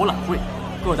镖局博览会，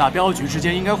各大镖局之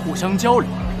间应该互相交流，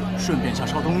顺便向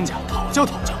少东家讨教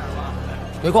讨教。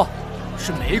没空。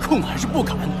是没空还是不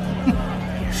敢？哼，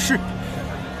也是。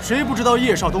谁不知道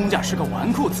叶少东家是个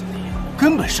纨绔子弟，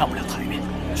根本上不了台面，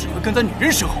只会跟在女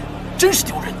人身后，真是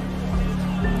丢人。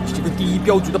你这个第一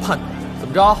镖局的叛徒，怎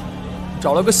么着？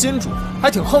找了个新主，还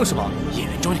挺横是吗？叶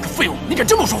元洲，你个废物，你敢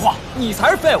这么说话？你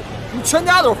才是废物，你全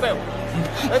家都是废物。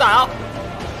来打呀！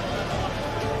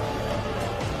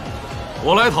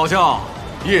我来讨教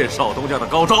叶少东家的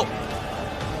高招。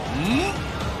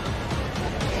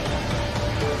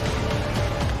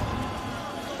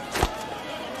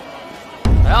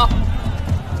来啊！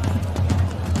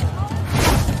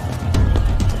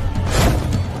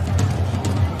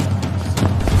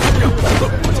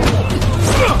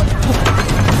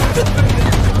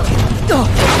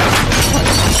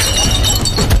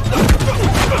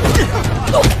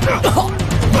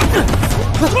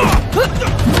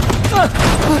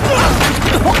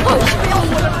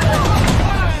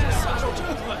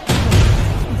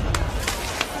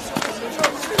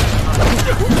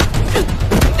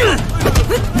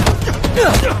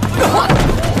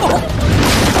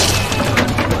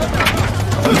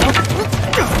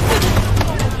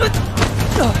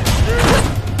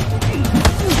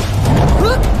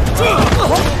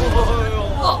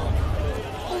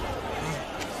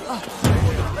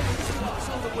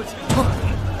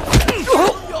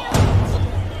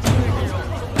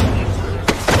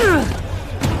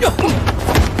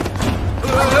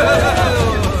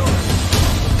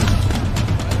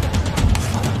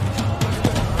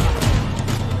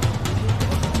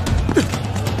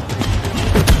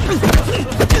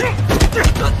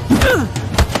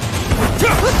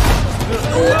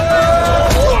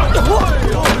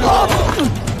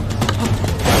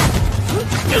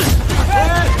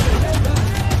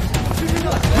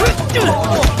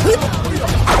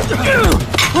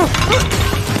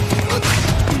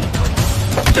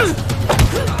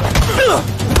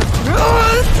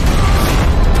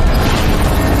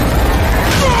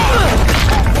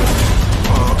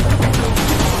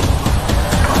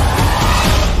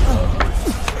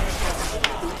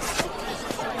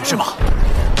是吧？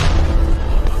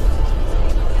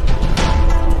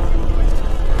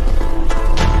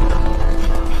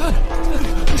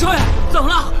少爷，怎么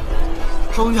了？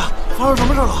少东家，发生什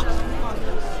么事了？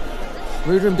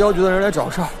围镇镖局的人来找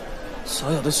事儿，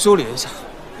想要他修理一下。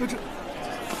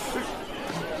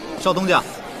少东家，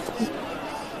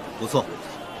不错，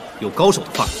有高手的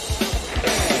范儿。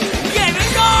叶元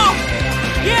璋，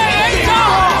叶元璋，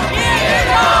叶元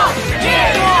璋，叶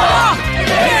元璋，叶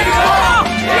元璋，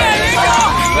叶元璋！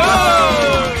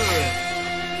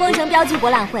丰城镖局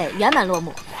博览会圆满落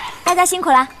幕，大家辛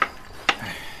苦啦！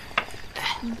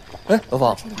哎，老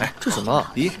鸨，哎，这什么？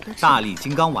咦，大力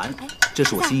金刚丸，这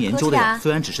是我新研究的药，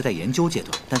虽然只是在研究阶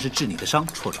段，但是治你的伤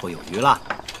绰绰有余了。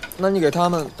那你给他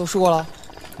们都试过了？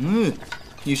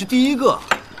你是第一个。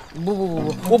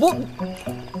不，我不。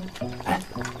哎，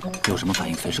有什么反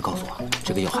应随时告诉我，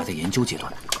这个药还在研究阶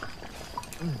段呢。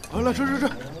来吃。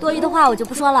多余的话我就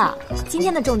不说了，今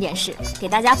天的重点是给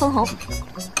大家分红。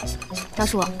赵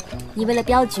叔，你为了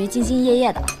镖局兢兢业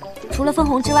业的，除了分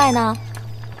红之外呢，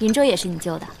云州也是你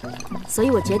救的，所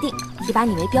以我决定提拔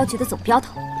你为镖局的总镖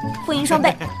头，富银双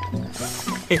倍。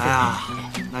哎呀，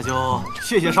那就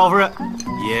谢谢少夫人，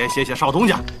也谢谢少东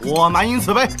家，我满饮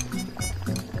此杯。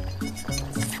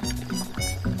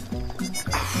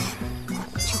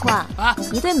曲焕啊，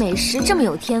你对美食这么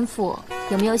有天赋，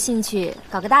有没有兴趣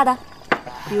搞个大的？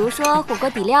比如说火锅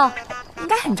底料，应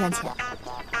该很赚钱。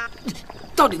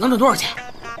到底能挣多少钱？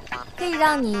可以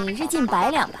让你日进100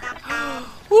两吧。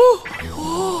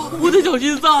我的小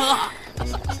心脏啊！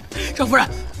少夫人，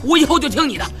我以后就听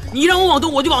你的，你让我往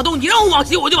东我就往东，你让我往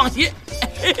西我就往西。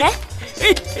来，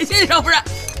谢谢少夫人。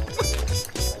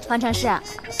方程式，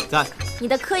在。你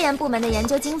的科研部门的研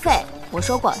究经费，我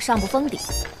说过上不封顶。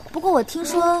不过我听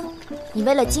说，你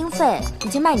为了经费已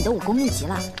经卖你的武功秘籍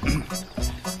了。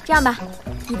这样吧，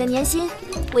你的年薪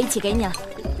我一起给你了。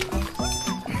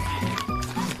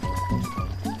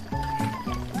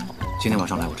今天晚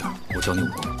上来我这儿，我教你武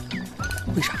功。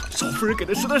为啥？少夫人给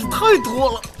的实在是太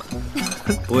多了。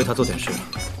不为他做点事，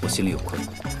我心里有愧。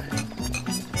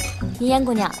云烟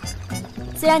姑娘，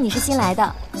虽然你是新来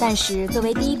的，但是作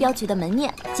为第一镖局的门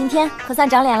面，今天可算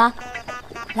长脸了。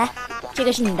来，这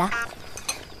个是你的。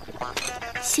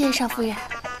谢谢少夫人。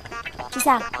之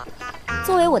夏，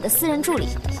作为我的私人助理，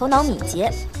头脑敏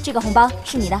捷，这个红包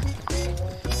是你的。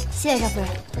谢谢少夫人。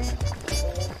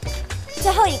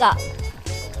最后一个，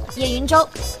叶云舟，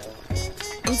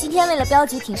你今天为了镖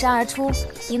局挺身而出，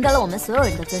赢得了我们所有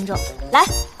人的尊重。来，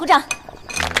鼓掌。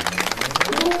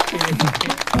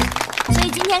所以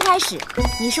今天开始，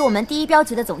你是我们第一镖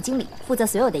局的总经理，负责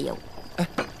所有的业务。哎，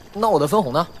那我的分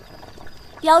红呢？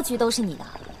镖局都是你的，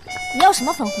你要什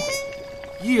么分红？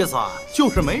意思就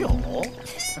是没有。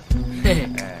嘿嘿，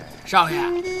少爷，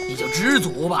你就知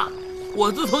足吧。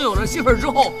我自从有了媳妇儿之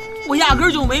后，我压根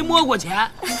儿就没摸过钱。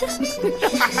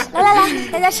来来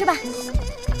来，大家吃吧。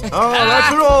来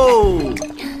吃肉。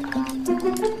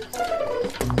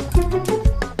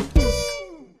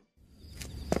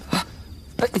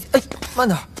哎，慢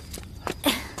点。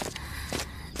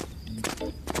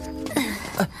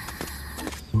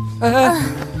哎，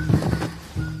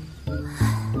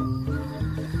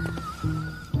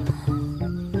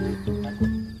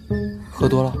喝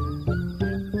多了。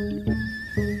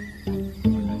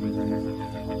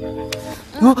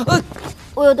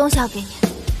我有东西要给你。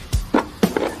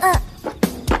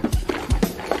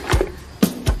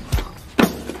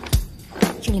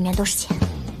这里面都是钱，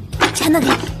全都给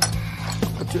你。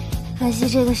可惜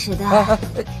这个时代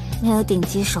没有顶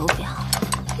级手表，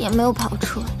也没有跑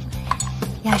车。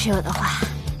要是有的话，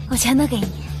我全都给你。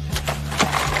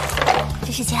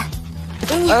这是钱，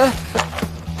给你，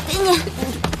给你。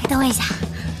等我一下，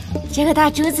这个大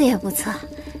珠子也不错，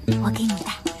我给你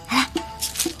戴。来，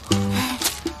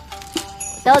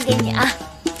都给你啊。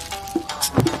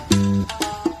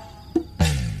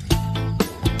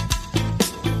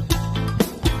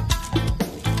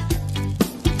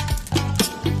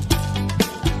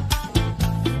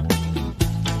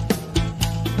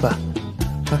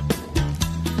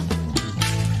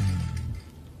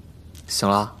醒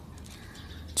了？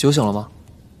酒醒了吗？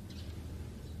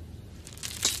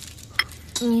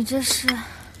你这是？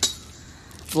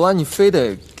昨晚你非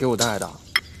得给我带的，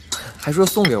还说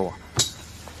送给我。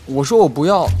我说我不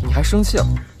要，你还生气了。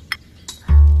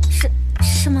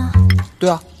是吗？对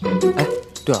啊。哎，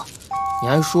对了，你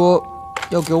还说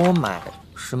要给我买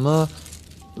什么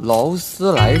劳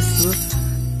斯莱斯，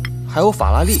还有法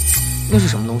拉利，那是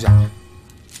什么东西啊？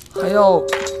还要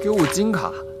给我金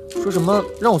卡。说什么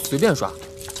让我随便刷，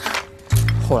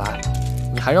后来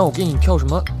你还让我给你跳什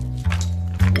么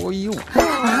脱衣舞，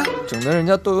整得人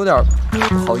家都有点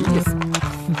不好意思。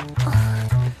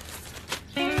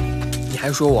你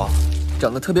还说我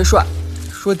长得特别帅，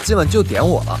说今晚就点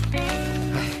我了，哎，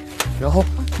然后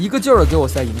一个劲儿的给我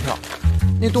塞银票，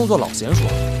那动作老娴熟。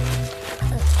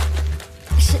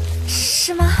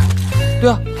是吗？对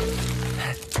啊，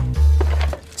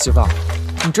媳妇儿，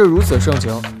你这如此盛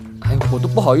情。哎，我都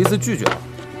不好意思拒绝了。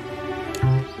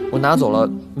我拿走了，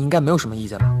你应该没有什么意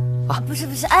见吧？啊，不是，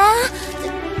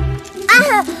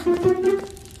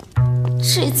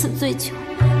这次醉酒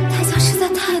代价实在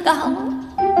太大了。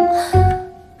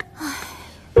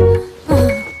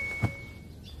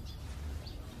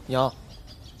娘，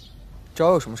找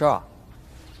我有什么事儿啊？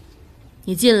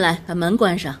你进来，把门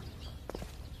关上。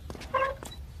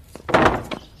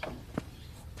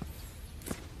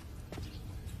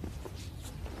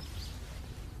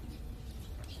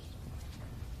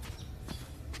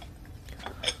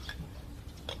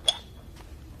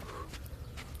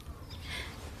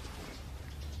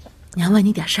娘问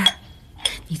你点事儿，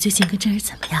你最近跟真儿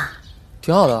怎么样？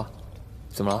挺好的，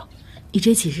怎么了？一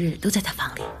直几日都在他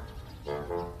房里。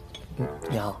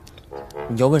娘，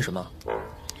你要问什么？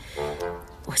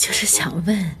我就是想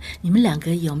问你们两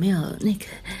个有没有那个，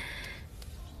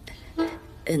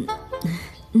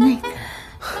那个。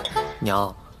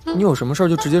娘，你有什么事儿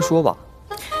就直接说吧。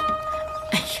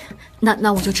哎呀，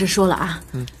那我就直说了啊。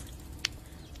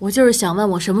我就是想问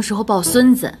我什么时候抱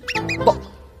孙子。抱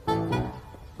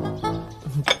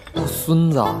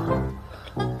孙子啊！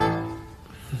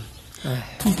哎，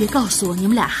你别告诉我你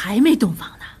们俩还没洞房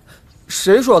呢。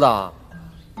谁说的？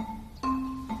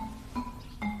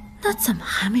那怎么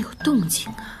还没有动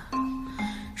静啊？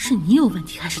是是你有问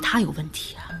题还是他有问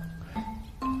题啊？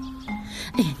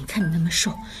哎呀，你看你那么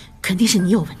瘦，肯定是你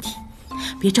有问题。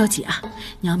别着急啊，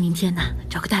娘明天呢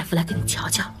找个大夫来给你瞧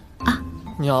瞧啊。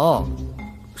娘，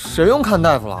谁用看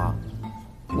大夫了？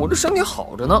我这身体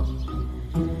好着呢。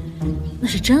那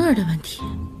是真儿的问题，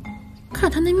看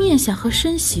他那面相和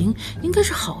身形，应该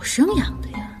是好生养的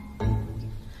呀。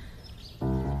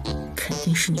肯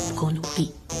定是你不够努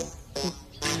力。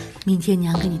明天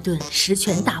娘给你炖十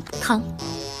全大补汤，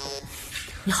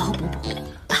你好好补补。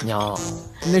娘，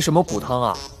那什么补汤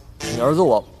啊？你儿子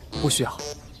我不需要。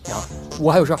娘，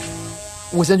我还有事儿，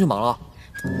我先去忙了。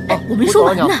哎，我没说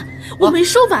完呢，我没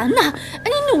说完呢。哎，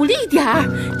你努力点儿，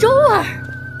周儿。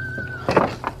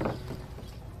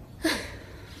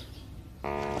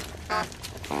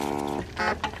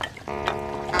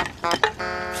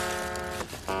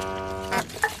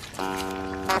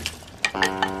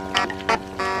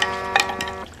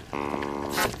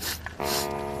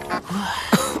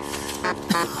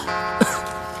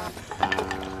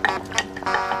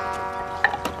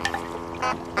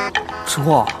吃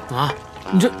货啊，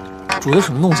你这煮的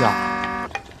什么东西啊？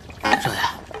少爷，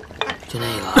就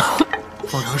那个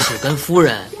方程式跟夫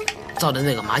人造的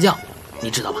那个麻将，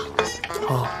你知道吧？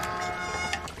啊，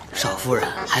少夫人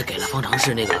还给了方程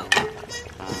式那个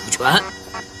股权，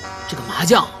这个麻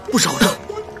将不少挣，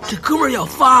这哥们儿要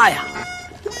发呀。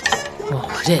我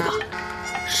这个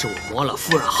是我磨了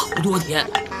夫人好多天，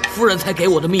夫人才给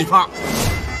我的秘方，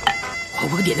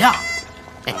我给点亮。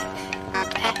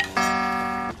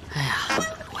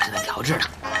调制的，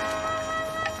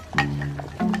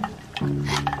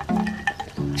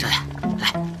少爷，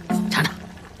来尝尝。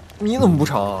你怎么不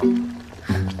尝啊？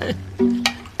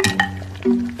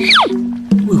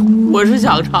我是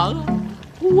想尝啊，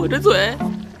我这嘴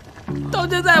到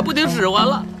现在不听使唤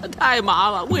了，太麻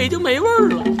了，我已经没味儿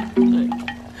了。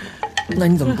那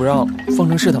你怎么不让方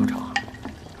程式他们尝啊？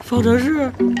方程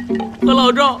式和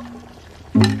老赵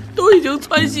都已经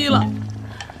窜稀了。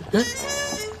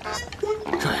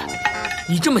少爷。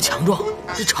你这么强壮，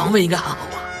这肠胃应该很好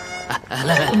吧？哎，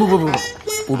来，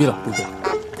不必了。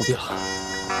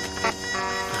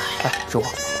哎，师傅，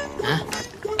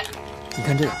你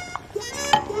看这个，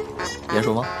眼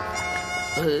熟吗？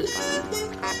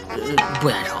不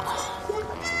眼熟。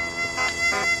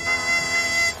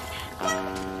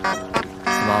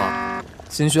怎么，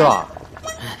心虚了？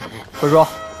快说，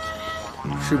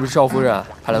是不是少夫人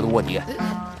派来的卧底？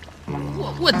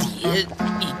卧底？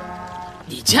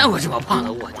你见过这么胖的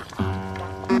卧底吗？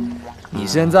你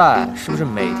现在是不是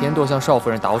每天都向少夫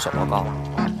人打我小报告？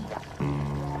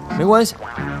没关系，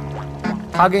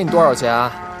他给你多少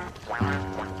钱，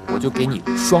我就给你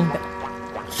双倍。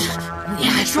你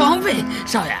还双倍？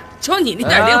少爷，就你那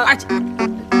点零花钱，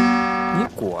你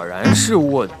果然是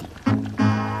卧底。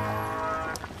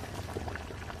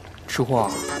吃货，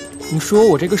你说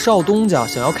我这个少东家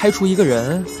想要开除一个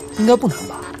人，应该不难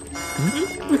吧？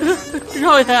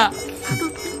少爷。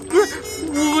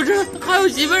我这还有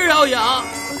媳妇儿要养，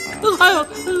还有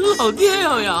老爹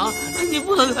要养，你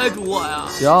不能开除我呀！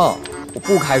行，我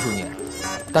不开除你，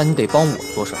但你得帮我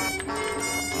做事儿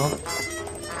啊！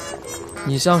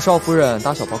你向少夫人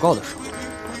打小报告的时候，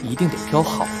一定得挑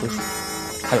好的书。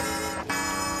还有，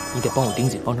你得帮我盯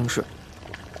紧方程式，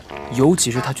尤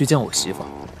其是他去见我媳妇儿，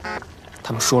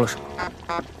他们说了什么，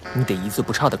你得一字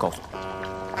不差的告诉我，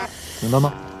明白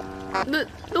吗？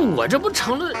那我这不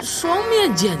成了双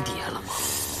面间谍了吗？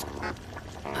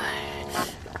哎，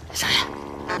少爷，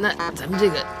那咱们这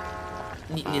个，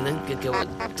你能给我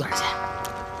多少钱？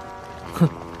哼！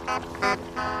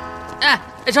哎，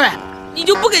少爷，你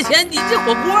就不给钱，你这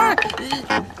火锅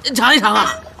尝一尝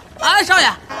啊！啊，少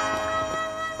爷。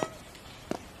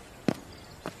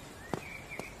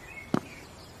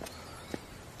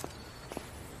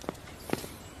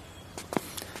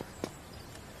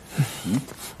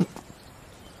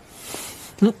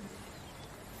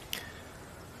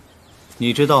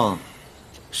你知道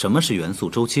什么是元素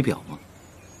周期表吗？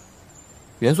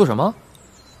元素什么？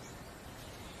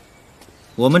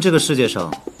我们这个世界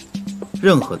上，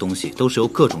任何东西都是由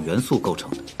各种元素构成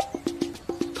的，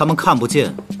它们看不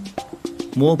见、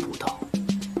摸不到，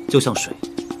就像水。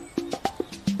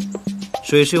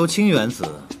水是由氢原子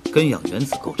跟氧原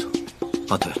子构成。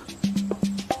哦，对了，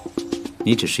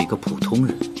你只是一个普通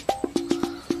人。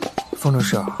方程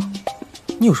式啊，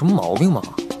你有什么毛病吗？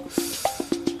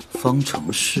方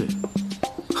程式，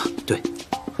对，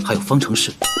还有方程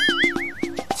式。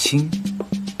氢、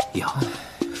氧，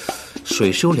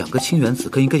水是由2个氢原子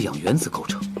跟1个氧原子构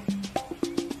成。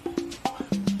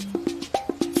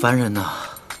凡人呐，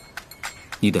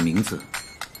你的名字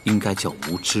应该叫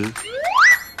无知。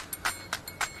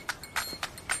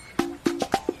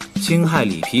侵害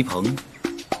李皮棚，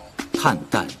碳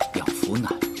氮养腐奶，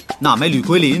钠镁铝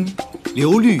硅磷，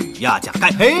硫氯亚钾钙。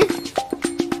嘿，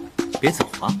别走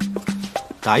啊，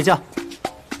打一架。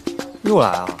又来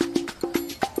啊！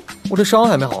我这伤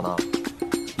还没好呢。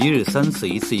1日3次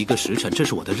，1次1个时辰，这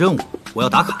是我的任务，我要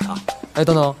打卡的。哎，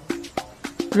等等，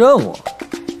任务？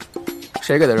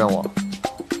谁给的任务？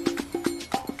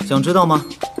想知道吗？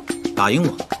打赢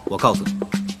我，我告诉你。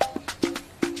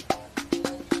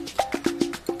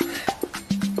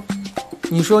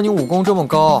你说你武功这么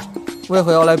高，为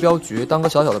何要来镖局当个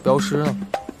小小的镖师呢？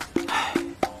唉，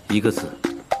一个字，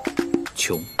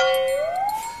穷。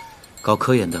搞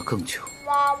科研的更穷。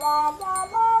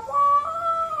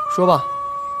说吧，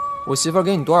我媳妇儿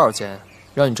给你多少钱，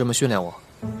让你这么训练我？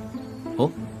哦，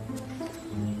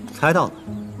猜到了。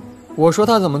我说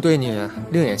她怎么对你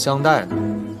另眼相待呢？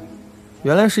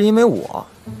原来是因为我。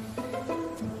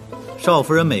少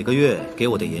夫人每个月给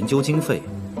我的研究经费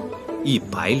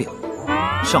100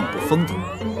两，上不封顶。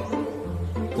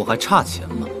我还差钱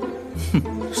吗？哼！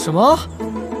什么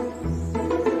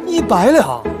？100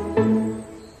两？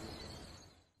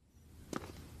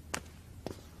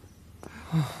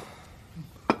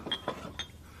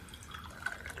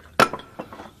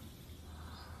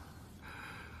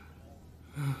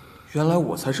原来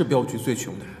我才是镖局最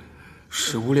穷的人，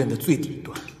食物链的最底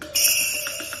端。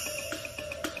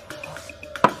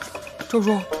赵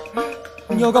叔，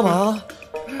你要干嘛啊？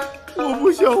我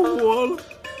不想活了，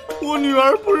我女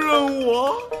儿不认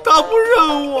我，她不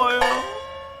认我呀。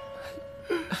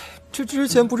这之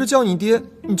前不是叫你爹，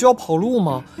你就要跑路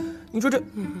吗？你说这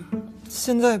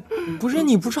现在不认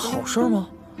你不是好事吗？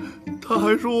她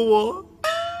还说我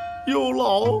又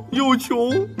老又穷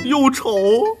又丑，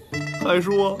还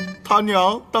说他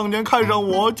娘当年看上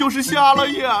我就是瞎了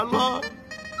眼了。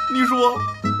你说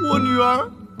我女儿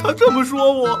她这么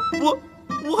说我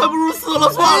还不如死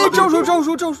了算了。赵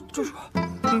叔，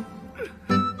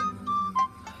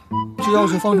这药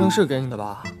是方程式给你的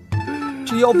吧？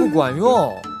这药不管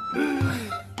用。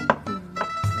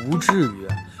不至于，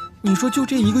你说就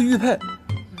这一个玉佩，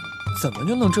怎么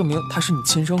就能证明她是你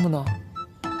亲生的呢？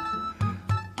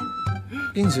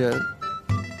并且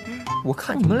我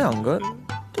看你们两个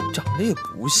这长得也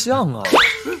不像啊。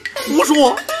胡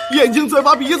说，眼睛嘴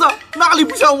巴鼻子哪里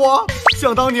不像我？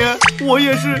想当年我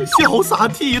也是潇洒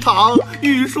倜傥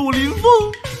玉树临风。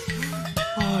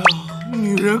哎呀，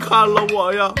女人看了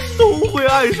我呀都会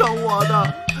爱上我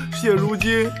的。现如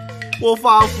今我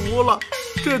发福了，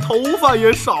这头发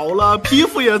也少了，皮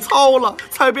肤也糙了，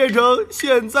才变成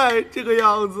现在这个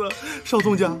样子。少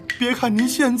东家，别看您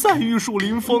现在玉树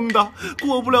临风的，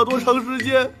过不了多长时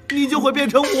间你就会变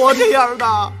成我这样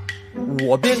的。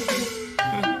我变？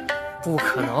不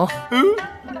可能。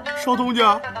少东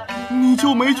家，你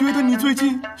就没觉得你最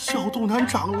近小肚腩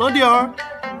长了点儿，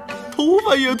头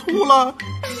发也秃了，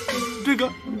这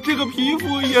个皮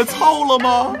肤也糙了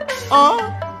吗？啊？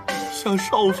像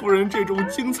少夫人这种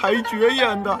惊才绝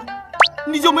艳的，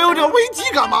你就没有点危机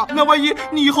感吗？那万一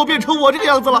你以后变成我这个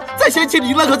样子了，再嫌弃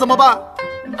你了可怎么办？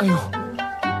哎呦，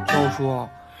赵叔，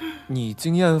你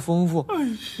经验丰富，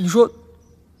你说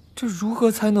这如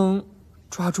何才能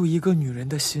抓住一个女人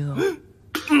的心啊？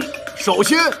首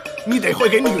先你得会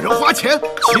给女人花钱，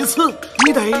其次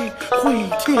你得会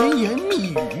甜言蜜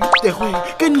语，得会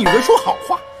跟女人说好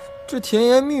话。这甜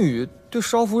言蜜语对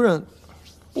少夫人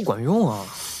不管用啊。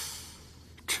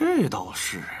这倒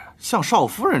是，像少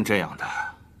夫人这样的，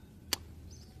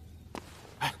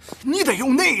你得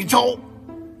用那一招，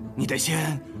你得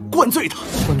先灌醉她，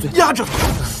压着她，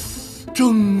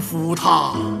征服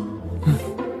她。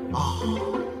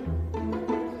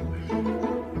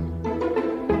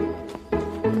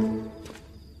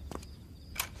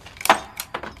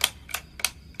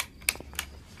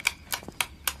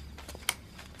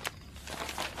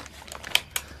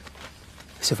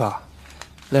媳妇儿，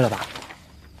累了吧？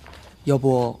要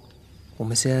不我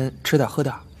们先吃点喝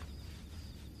点。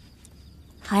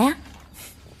好呀。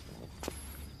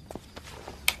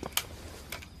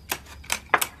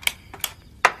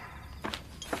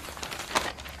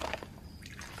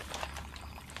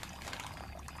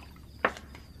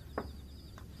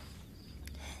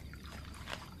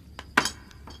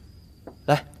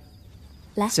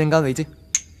来，先干为敬。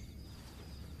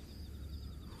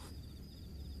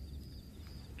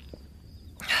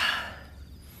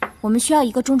我们需要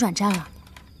一个中转站了。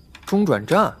中转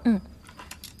站？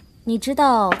你知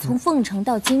道从凤城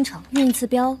到京城运一次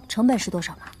镖成本是多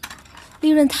少吗？利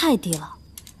润太低了。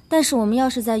但是我们要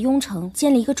是在雍城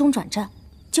建立一个中转站，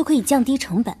就可以降低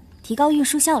成本，提高运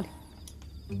输效率。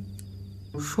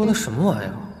说的什么玩意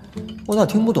儿？我咋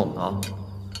听不懂呢？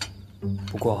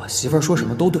不过媳妇儿说什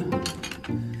么都对。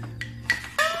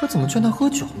可怎么劝他喝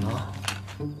酒呢？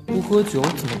不喝酒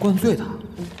怎么灌醉他？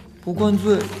不灌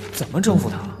醉怎么征服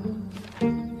他？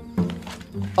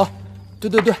哦，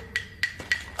对，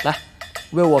来，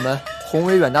为我们宏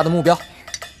伟远大的目标，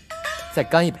再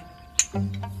干一杯。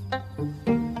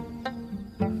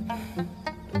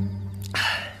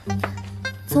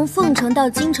从凤城到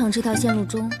京城这条线路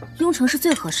中，雍城是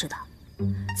最合适的。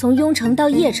从雍城到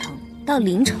邺城到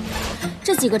临城，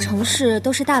这几个城市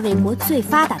都是大魏国最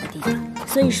发达的地方，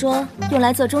所以说用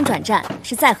来做中转站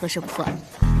是再合适不过了。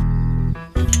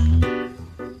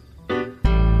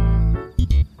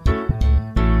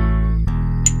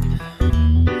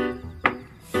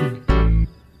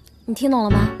你听懂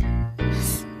了吗？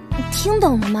你听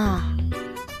懂了吗？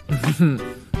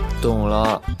懂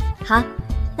了。好，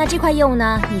那这块业务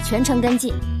呢，你全程跟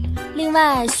进。另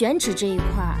外，选址这一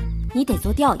块你得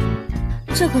做调研，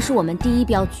这可是我们第一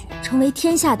镖局成为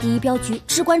天下第一镖局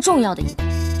至关重要的一步，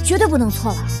绝对不能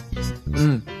错了。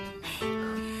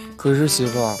可是媳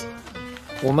妇儿，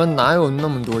我们哪有那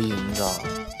么多银子？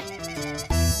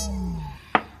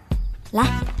来，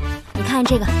你看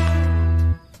这个。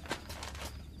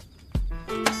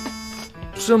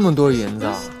这么多银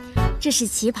子？这是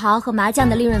旗袍和麻将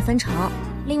的利润分成，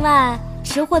另外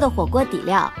吃货的火锅底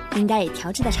料应该也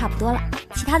调制的差不多了，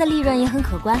其他的利润也很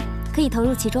可观，可以投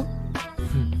入其中。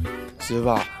媳妇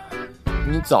儿，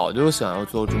你早就想要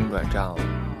做中转站了。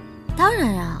当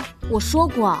然呀，我说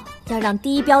过要让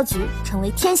第一镖局成为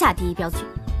天下第一镖局，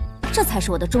这才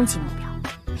是我的终极目标。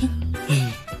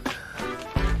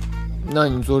那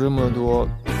你做这么多，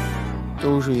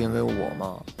都是因为我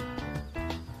吗？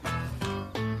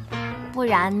不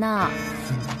然呢？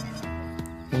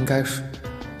应该是，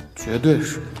绝对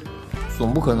是，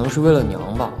总不可能是为了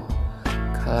娘吧？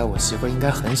看来我媳妇应该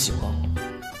很喜欢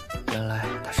我，原来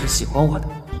她是喜欢我的。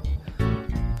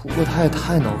不过她也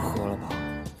太能喝了吧？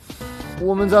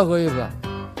我们再喝一杯。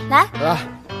来。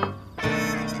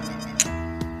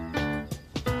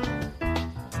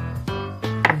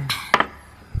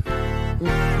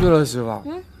对了，媳妇儿，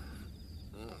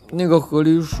那个和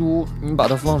离书你把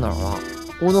它放哪儿了？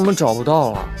我怎么找不到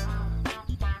了？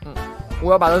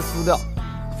我要把它撕掉！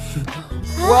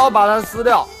我要把它撕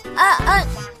掉！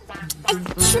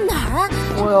去哪儿啊？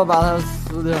我要把它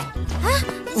撕掉！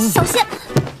小心！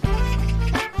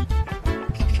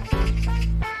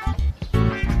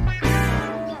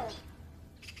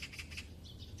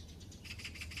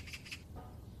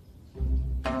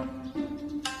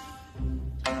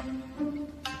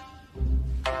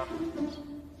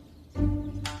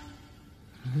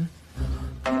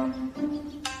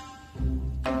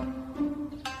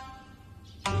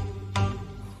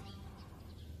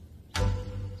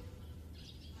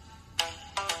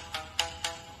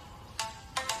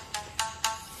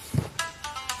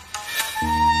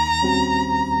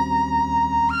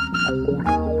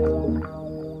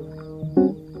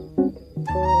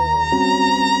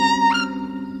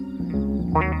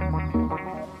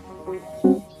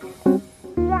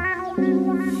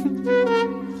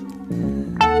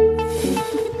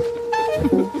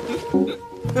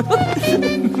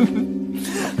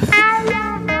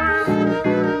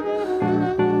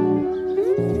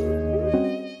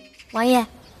王爷，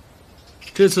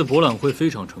这次博览会非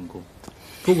常成功，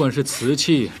不管是瓷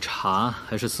器、茶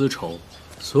还是丝绸，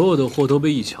所有的货都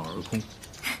被一抢而空。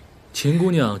秦姑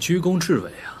娘居功至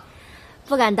伟啊！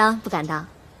不敢当，不敢当。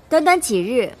短短几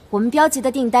日，我们镖局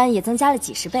的订单也增加了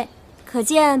几10倍，可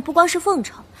见不光是凤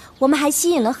城，我们还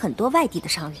吸引了很多外地的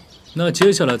商人。那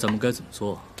接下来咱们该怎么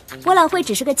做？博览会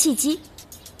只是个契机，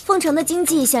凤城的经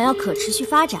济想要可持续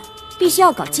发展，必须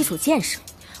要搞基础建设。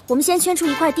我们先圈出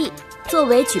一块地，作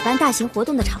为举办大型活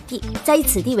动的场地，再以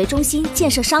此地为中心建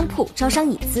设商铺，招商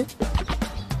引资。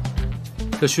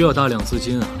这需要大量资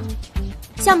金啊！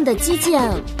项目的基建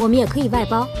我们也可以外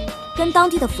包，跟当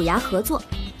地的府衙合作，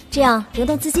这样流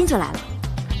动资金就来了。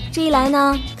这一来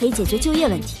呢，可以解决就业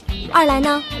问题；二来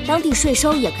呢，当地税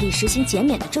收也可以实行减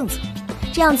免的政策，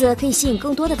这样子可以吸引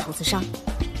更多的投资商。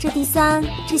这第三，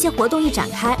这些活动一展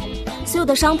开，所有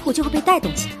的商铺就会被带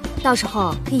动起来，到时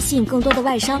候可以吸引更多的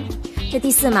外商。这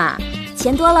第四嘛，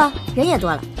钱多了，人也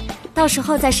多了，到时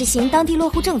候再实行当地落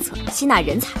户政策，吸纳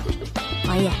人才。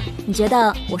王爷，你觉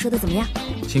得我说的怎么样？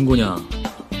秦姑娘，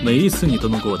每一次你都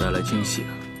能给我带来惊喜啊！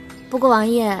不过王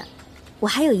爷，我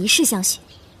还有一事相许。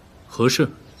何事？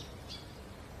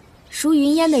赎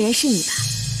云烟的人是你吧？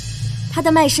他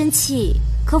的卖身契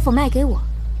可否卖给我？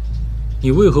你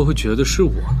为何会觉得是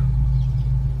我呢？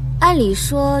按理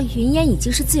说云烟已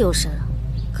经是自由身了，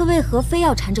可为何非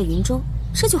要缠着云中？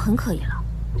这就很可疑了。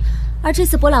而这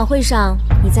次博览会上，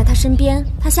你在他身边，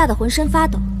他吓得浑身发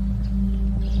抖。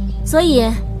所以，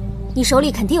你手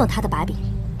里肯定有他的把柄，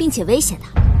并且威胁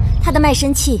他，他的卖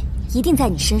身契一定在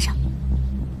你身上。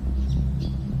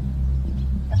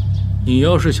你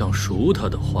要是想赎他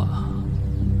的话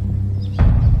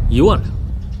，1万两。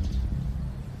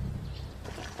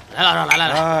来了，来，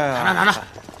尝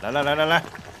尝，来，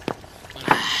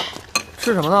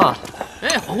吃什么呢？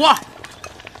哎，火锅。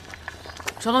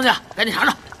小东家，赶紧尝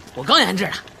尝，我刚研制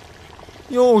的。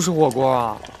又是火锅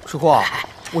啊！吃货，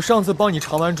我上次帮你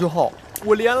尝完之后，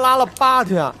我连拉了8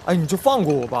天，哎，你就放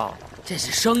过我吧。这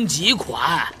是升级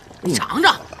款，你尝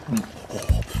尝。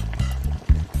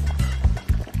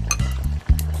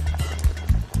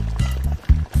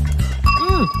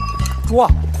猪，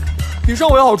比上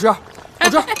回好吃，好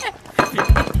吃。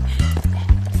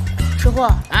吃货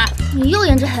啊，你又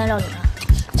研制黑暗料理了？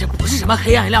这不是什么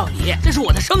黑暗料理，这是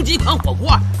我的升级款火锅，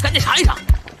赶紧尝一尝。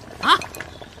啊？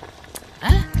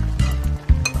哎，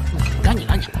赶紧。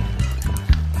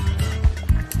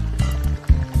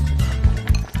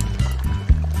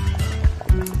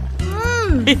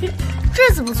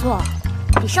这次不错，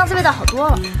比上次味道好多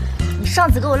了。你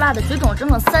上次给我辣的嘴肿了整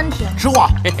整3天。吃货，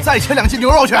再切2斤牛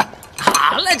肉去。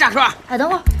好嘞，炸叔。哎，等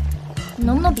会儿，你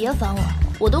能不能别烦我？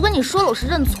我都跟你说了，我是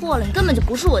认错了，你根本就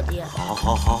不是我爹。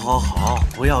好，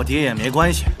不要爹也没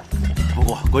关系。不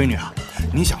过闺女啊，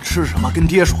你想吃什么跟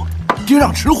爹说，爹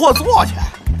让吃货做去。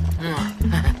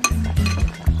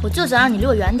我就想让你离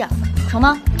我远点，成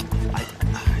吗？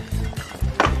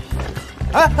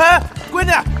哎，闺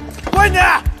女。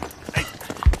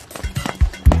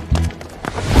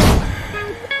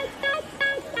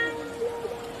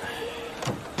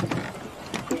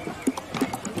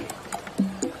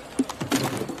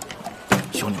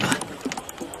兄弟们，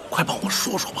快帮我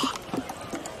说说吧。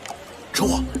吃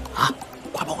货啊，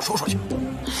快帮我说去。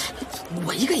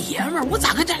我一个爷们儿，我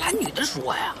咋跟这俩女的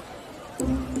说呀？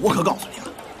我可告诉你了，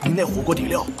你那火锅底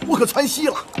料我可窜稀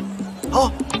了，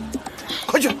啊，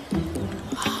快去。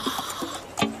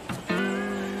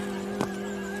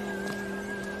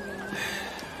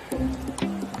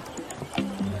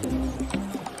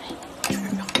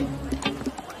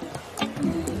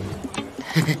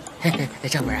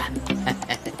丈夫人，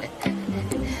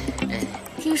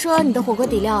听说你的火锅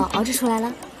底料熬制出来了？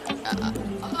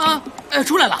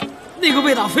出来了，那个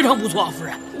味道非常不错，夫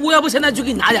人。我要不现在就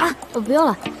给你拿点？不用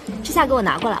了，这下给我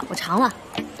拿过来，我尝了，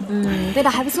味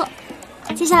道还不错。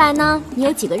接下来呢，你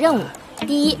有几个任务。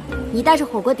第一，你带着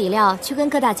火锅底料去跟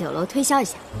各大酒楼推销一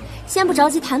下，先不着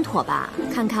急谈妥吧，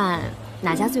看看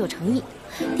哪家最有诚意。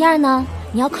第二呢，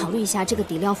你要考虑一下这个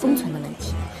底料封存的问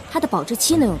题。它的保质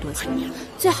期能有多久？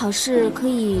最好是可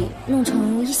以弄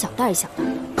成一小袋一小袋的，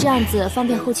这样子方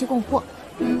便后期供货。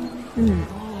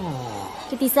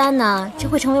这第三呢，这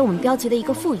会成为我们镖局的一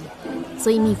个副业，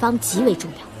所以秘方极为重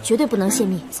要，绝对不能泄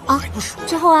密啊！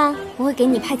之后啊，我会给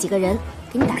你派几个人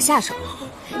给你打下手，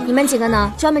你们几个呢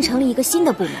专门成立一个新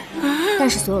的部门，但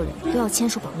是所有人都要签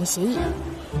署保密协议。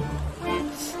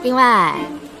另外，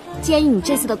鉴于你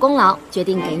这次的功劳，决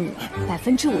定给你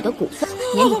5%的股份，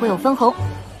年底会有分红。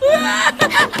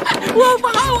我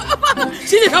发！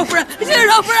谢谢少夫人，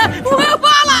我要发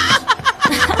了！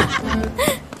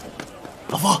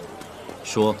老夫，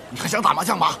说，你还想打麻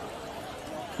将吗？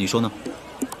你说呢？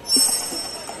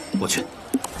我去。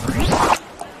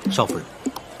少夫人，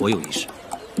我有一事。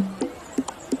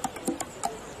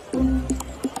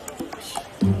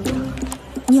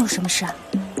你有什么事啊？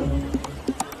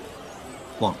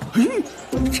忘了。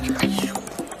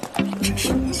真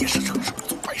是你也是成事不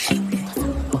足败事有余。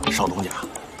少东家，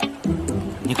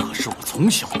你可是我从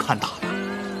小看大的，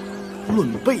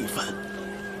论辈分，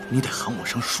你得喊我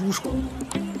声叔叔。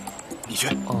你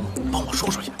去，帮我说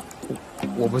去。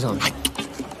我不想去。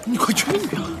你快去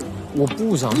呀！我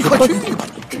不想去。你快去吧！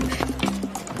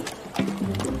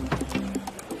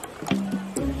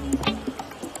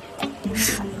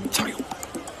是，加油！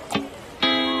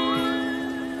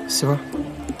媳妇儿，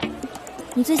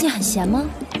你最近很闲吗？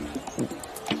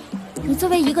你作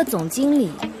为一个总经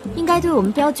理，应该对我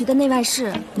们镖局的内外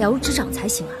事了如指掌才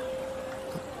行啊。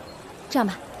这样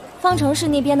吧，方程式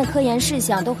那边的科研事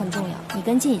项都很重要，你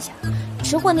跟进一下。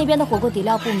吃货那边的火锅底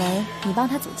料部门，你帮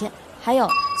他组建。还有，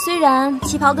虽然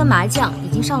旗袍跟麻将已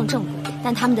经上了正轨，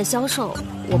但他们的销售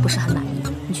我不是很满意，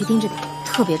你去盯着点，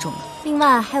特别重要。另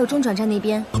外，还有中转站那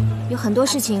边，有很多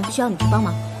事情需要你去帮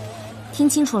忙，听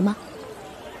清楚了吗？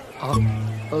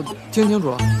听清楚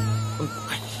了。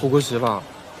不过媳妇儿，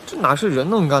这哪是人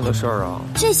能干的事儿啊？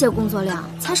这些工作量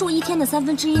才是我1天的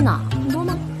1/3呢，很多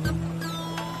吗？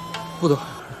不多。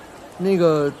那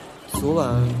个，昨晚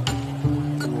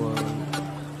我……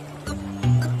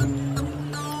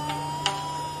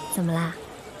怎么啦？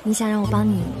你想让我帮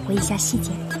你回忆一下细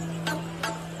节？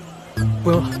不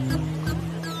用了，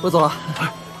我走了。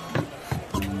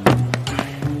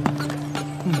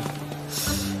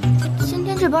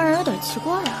这帮人有点奇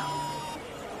怪啊。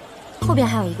后边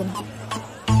还有一个呢。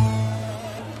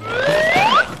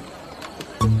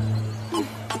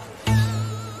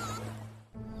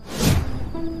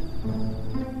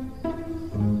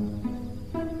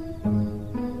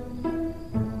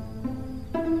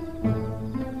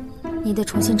你得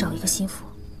重新找一个心腹，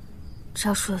只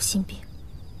要说有心病，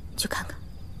去看看。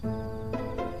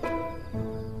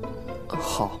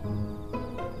好。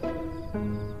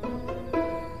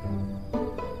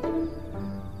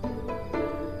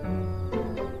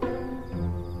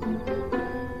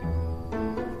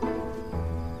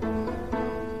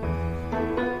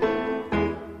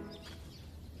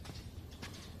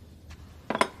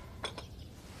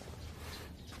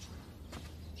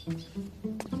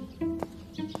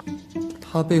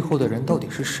他背后的人到底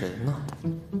是谁呢？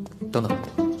等等，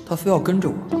他非要跟着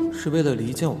我，是为了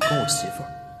离间我跟我媳妇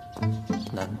儿？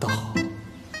难道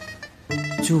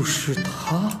就是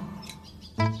他？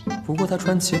不过他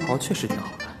穿旗袍确实挺好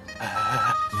看。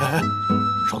哎，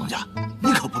少东家，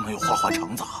你可不能有花花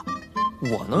肠子啊！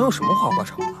我能有什么花花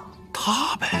肠子？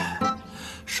他呗，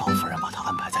少夫人把他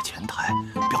安排在前台，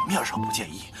表面上不介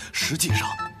意，实际上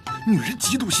女人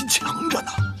嫉妒心强着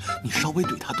呢。你稍微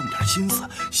对她动点心思，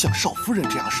像少夫人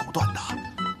这样手段的，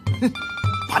哼，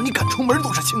把你赶出门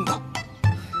都是轻的。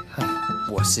哎，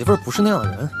我媳妇儿不是那样的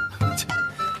人。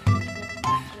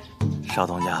少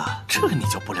东家，这你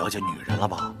就不了解女人了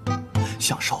吧？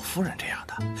像少夫人这样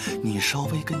的，你稍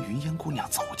微跟云烟姑娘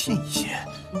走近一些，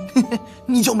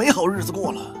你就没好日子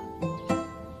过了。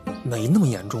没那么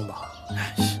严重吧？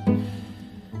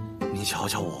你瞧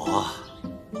瞧我，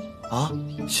啊，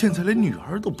现在连女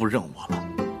儿都不认我了，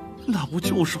那不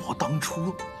就是我当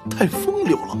初太风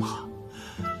流了吗？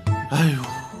哎呦，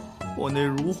我那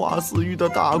如花似玉的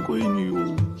大闺女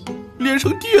哦，连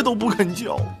声爹都不肯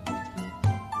叫。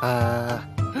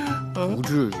不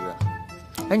至于。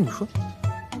哎，你说，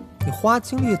你花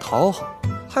精力讨好，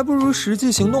还不如实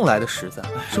际行动来的实在，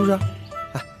是不是？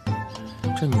哎，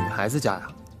这女孩子家呀，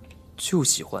就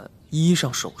喜欢衣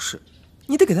裳首饰，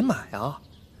你得给她买啊。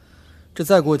这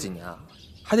再过几年啊，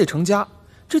还得成家，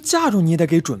这嫁妆你也得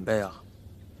给准备啊。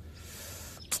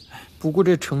不过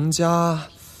这成家，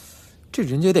这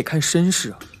人家也得看身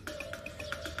世啊。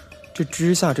这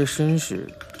之下这身世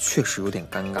确实有点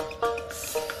尴尬。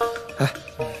哎，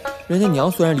人家娘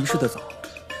虽然离世的早，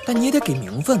但你也得给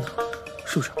名分啊，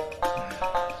是不是？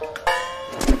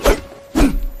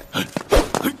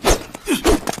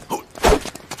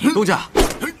东家，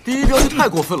第一镖局太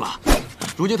过分了。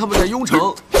如今他们在雍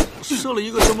城设了一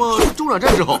个什么中转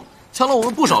站之后，抢了我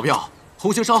们不少镖。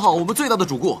红星商号我们最大的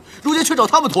主顾，如今却找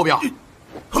他们脱镖。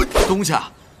东家，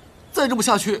再这么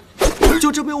下去，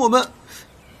就证明我们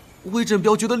威震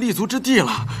镖局的立足之地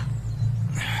了。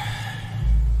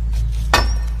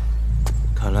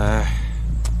看来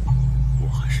我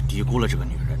还是低估了这个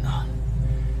女人呢。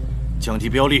降低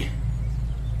镖力，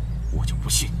我就不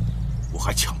信我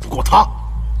还抢不过她。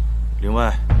另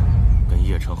外，跟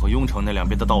邺城和雍城那两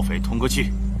边的盗匪通个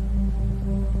气，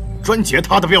专劫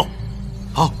他的镖。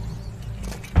好。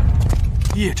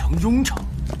邺城、雍城，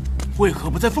为何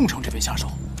不在凤城这边下手？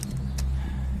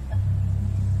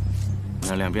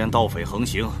那两边盗匪横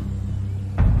行，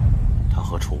他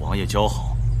和楚王爷交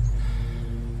好。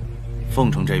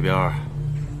凤城这边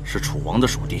是楚王的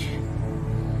属地，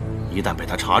一旦被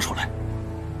他查出来，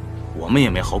我们也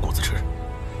没好果子吃，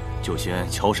就先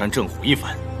敲山震虎一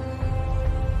番。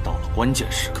到了关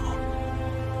键时刻，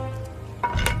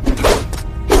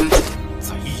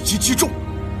再一击击中。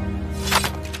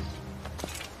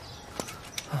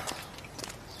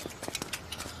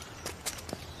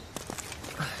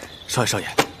少爷，少爷，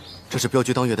这是镖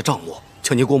局当月的账目，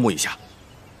请您过目一下。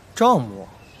账目？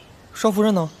少夫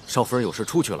人呢？少夫人有事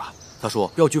出去了。她说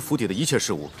镖局府邸的一切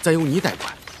事务再由你代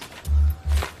管。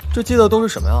这记的都是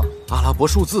什么呀？阿拉伯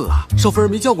数字啊，少夫人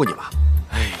没教过你吗？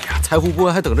哎呀，财务部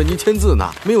门还等着您签字呢，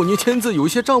没有您签字，有一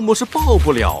些账目是报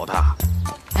不了的。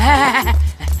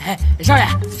少爷，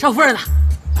少夫人呢？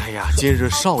哎呀，今日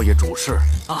少爷主事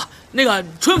啊。那个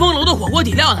春风楼的火锅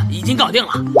底料呢，已经搞定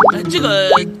了。这个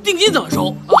定金怎么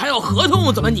收？还有合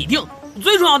同怎么拟定？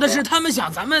最重要的是，他们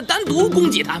想咱们单独供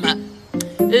给他们。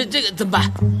这个怎么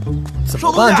办？怎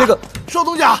么办？这个少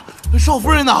东家，少夫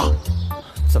人呢？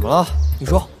怎么了？你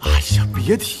说。哎呀，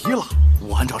别提了。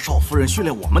我按照少夫人训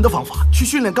练我们的方法去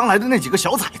训练刚来的那几个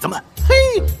小崽子们，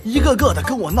嘿，一个个的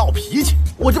跟我闹脾气，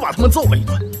我就把他们揍了一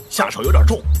顿。下手有点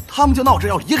重，他们就闹着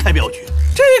要离开镖局，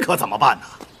这可怎么办呢？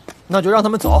那就让他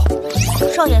们走。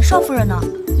少爷，少夫人呢？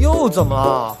又怎么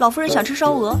了？老夫人想吃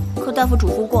烧鹅，可大夫嘱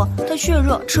咐过，她血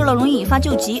热，吃了容易引发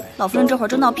旧疾。老夫人这会儿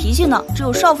正闹脾气呢，只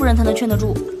有少夫人才能劝得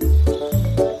住。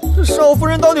这少夫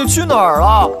人到底去哪儿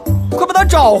了？快把她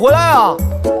找回来啊！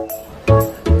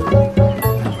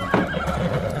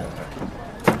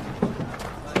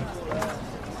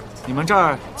你们这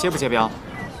儿接不接镖？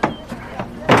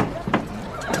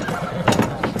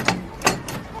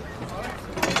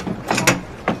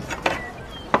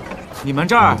你们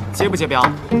这儿接不接镖？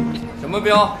什么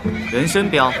镖？人参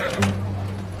镖。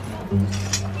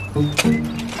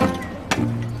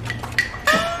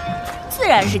自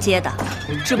然是接的，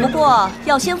只不过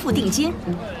要先付定金。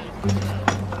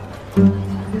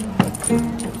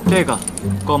这个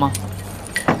够吗？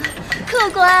客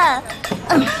官，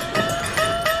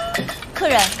客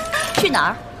人去哪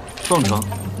儿？凤城。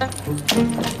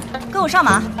跟我上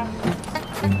马。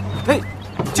哎，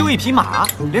就一匹马，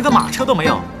连个马车都没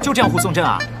有，就这样护送朕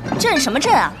啊？朕什么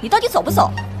朕啊？你到底走不走？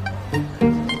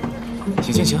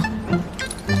行。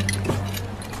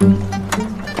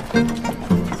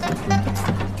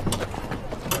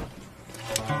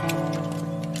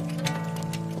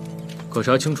可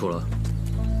查清楚了，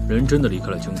人真的离开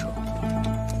了京城。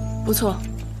不错，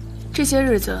这些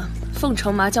日子凤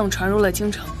城麻将传入了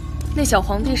京城，那小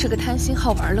皇帝是个贪心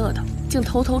好玩乐的，竟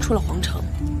偷出了皇城，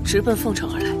直奔凤城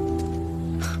而来。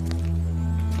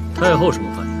太后什么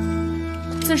反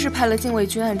应？自是派了禁卫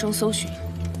军暗中搜寻，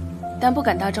但不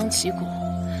敢大张旗鼓。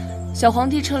小皇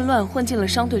帝趁乱混进了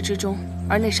商队之中，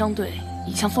而那商队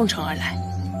已向凤城而来。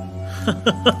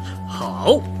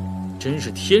好，真是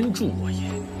天助我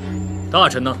也！大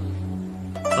臣呢？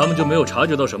他们就没有察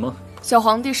觉到什么？小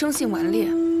皇帝生性顽劣，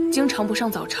经常不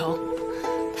上早朝。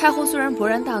太后虽然勃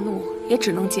然大怒，也只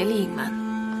能竭力隐瞒。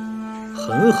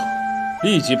很好，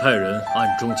立即派人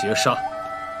暗中截杀。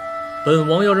本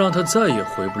王要让他再也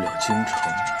回不了京城。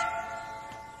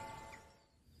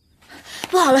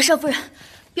不好了，少夫人，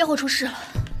镖货出事了。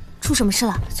出什么事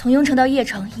了？从雍城到邺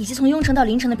城，以及从雍城到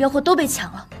临城的镖货都被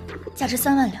抢了，价值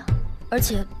3万两，而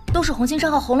且都是红星商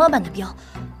号洪老板的镖。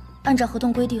按照合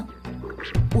同规定，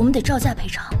我们得照价赔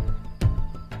偿。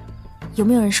有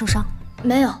没有人受伤？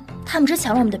没有，他们只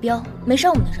抢了我们的镖，没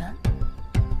伤我们的人。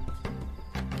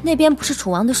那边不是楚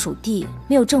王的属地，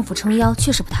没有政府撑腰，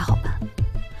确实不太好办。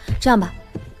这样吧，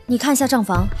你看一下账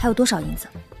房还有多少银子，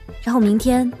然后明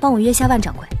天帮我约下万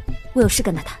掌柜，我有事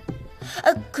跟他谈。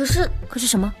可是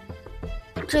什么？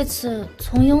这次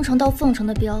从雍城到凤城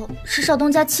的镖是少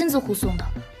东家亲自护送的，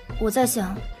我在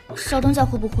想，少东家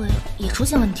会不会也出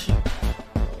现问题？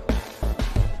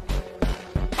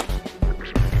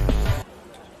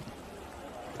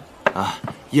啊，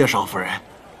叶少夫人，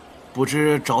不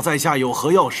知找在下有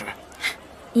何要事？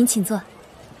您请坐。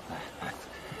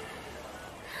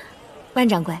万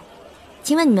掌柜，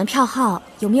请问你们票号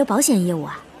有没有保险业务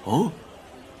啊？哦，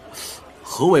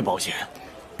何为保险？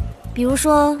比如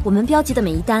说，我们标记的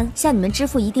每一单向你们支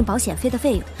付一定保险费的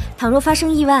费用，倘若发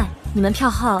生意外，你们票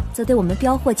号则对我们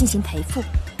标货进行赔付。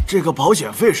这个保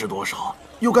险费是多少？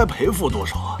又该赔付多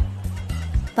少啊？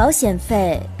保险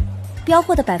费，标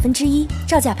货的1%，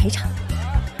照价赔偿。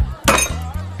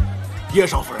叶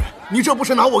少夫人，你这不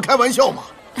是拿我开玩笑吗？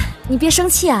你别生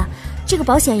气啊！这个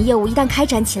保险业务一旦开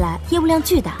展起来，业务量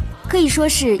巨大，可以说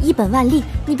是一本万利。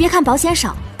你别看保险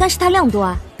少，但是它量多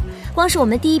啊。光是我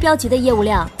们第一镖局的业务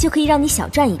量就可以让你小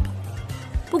赚一笔。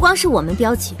不光是我们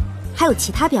镖局，还有其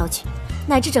他镖局，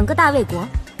乃至整个大魏国。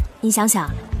你想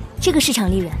想，这个市场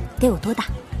利润得有多大？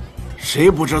谁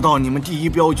不知道你们第一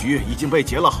镖局已经被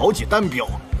劫了好几单镖？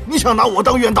你想拿我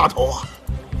当冤大头啊？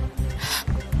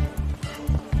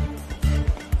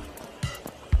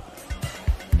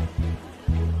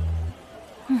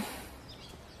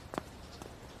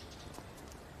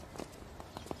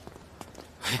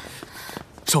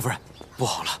少夫人，不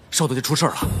好了，少东家出事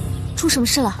了！出什么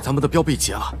事了？咱们的镖被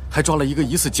劫了，还抓了一个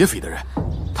疑似劫匪的人，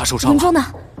他受伤了。云中呢？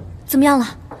怎么样了？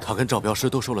他跟赵镖师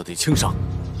都受了点轻伤。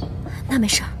那没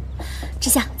事儿。知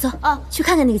夏，走啊，去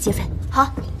看看那个劫匪。好。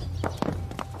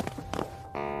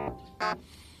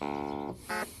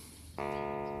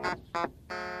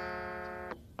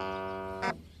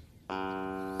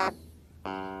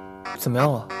怎么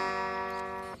样了？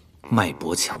脉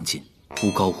搏强劲。忽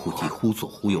高忽低，忽左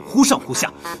忽右，忽上忽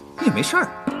下，你也没事儿。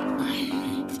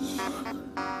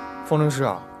方程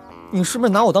师，你是不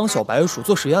是拿我当小白鼠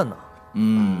做实验呢？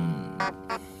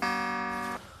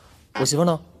我媳妇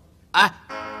呢？哎，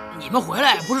你们回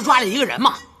来不是抓了一个人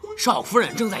吗？少夫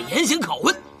人正在严刑拷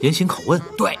问。严刑拷问？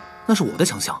对，那是我的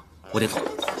强项，我得走。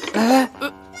哎，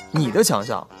你的强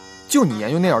项，就你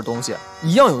研究那点东西，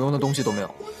一样有用的东西都没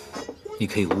有。你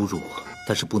可以侮辱我，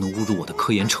但是不能侮辱我的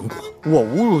科研成果。我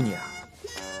侮辱你？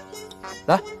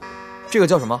来，这个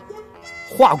叫什么？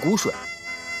化骨水。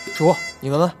师傅，你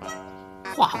闻闻。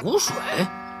化骨水？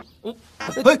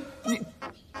哎，你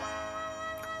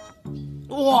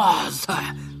哇塞，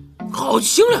好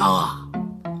清凉啊！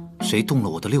谁动了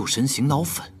我的六神醒脑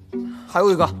粉？还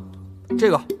有一个，这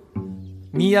个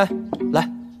迷烟，来，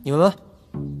你闻闻。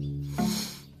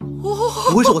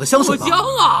不会是我的香水吧？好香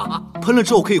啊！喷了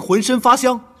之后可以浑身发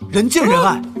香，人见人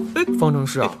爱。方程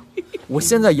式啊，我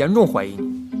现在严重怀疑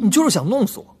你就是想弄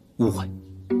死我。误会，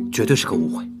绝对是个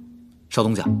误会。少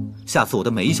东家，下次我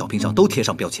的每一小瓶上都贴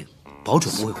上标签，保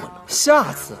准不会混了。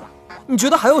下次？你觉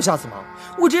得还有下次吗？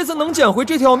我这次能捡回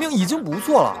这条命已经不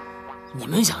错了。你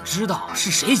们想知道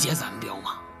是谁劫咱们镖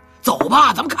吗？走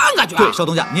吧，咱们看看去。对，少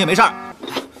东家，你也没事儿。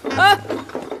哎，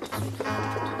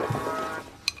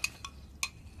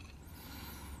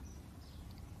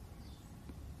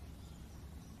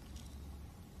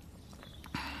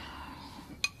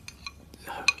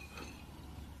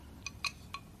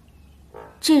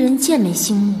这人剑眉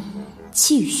星目，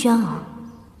气宇轩昂，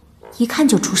一看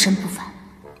就出身不凡，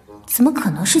怎么可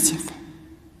能是劫匪？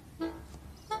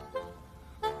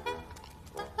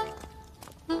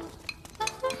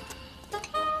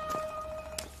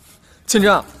秦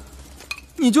真，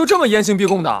你就这么严刑逼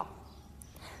供的？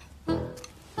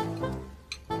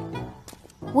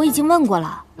我已经问过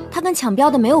了，他跟抢镖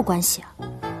的没有关系。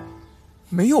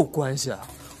没有关系？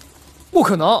不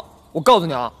可能！我告诉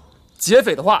你啊，劫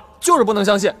匪的话就是不能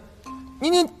相信。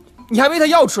你还喂他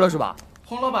药吃了是吧？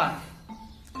洪老板，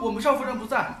我们少夫人不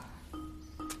在。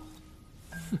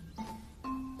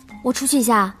我出去一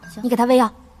下，你给他喂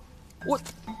药。我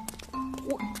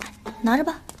拿着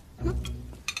吧。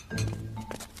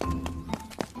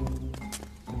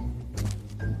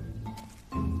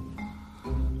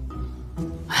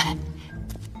哎，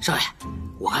少爷，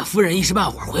我看夫人一时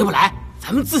半会儿回不来，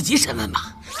咱们自己审问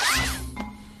吧。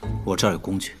我这儿有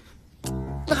工具。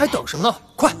那还等什么呢？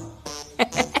快！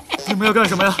你们要干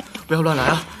什么呀？不要乱来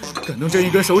啊！敢动这一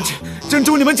根手指，真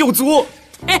诛你们9族！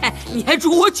你还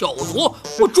诛我9族，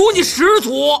我诛你10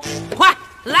族！快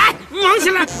来，忙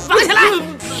起来，绑起来！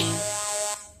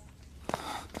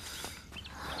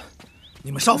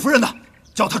你们少夫人呢？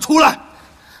叫她出来！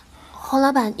洪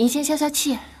老板，您先消消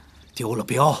气。丢了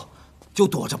镖，就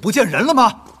躲着不见人了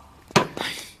吗？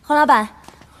洪老板，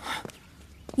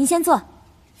您先坐。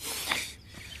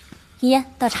一言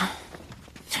倒茶。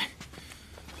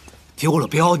丢了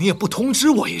镖，你也不通知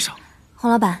我一声。洪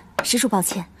老板，实属抱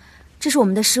歉，这是我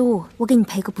们的失误，我给你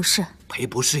赔个不是。赔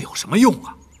不是有什么用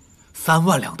啊？3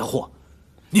万两的货，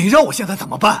你让我现在怎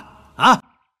么办啊？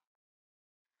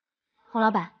洪老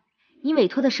板，你委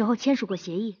托的时候签署过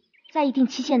协议，在一定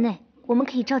期限内，我们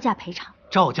可以照价赔偿。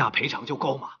照价赔偿就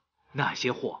够吗？那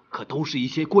些货可都是一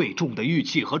些贵重的玉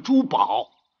器和珠宝，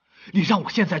你让我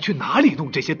现在去哪里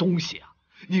弄这些东西啊？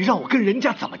你让我跟人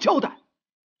家怎么交代？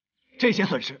这些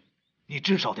损失，你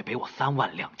至少得赔我3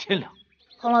万2千两。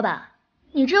洪老板，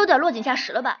你这有点落井下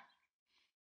石了吧？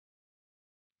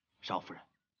少夫人，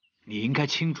你应该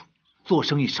清楚，做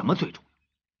生意什么最重要？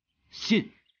信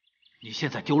誉。你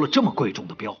现在丢了这么贵重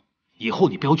的镖，以后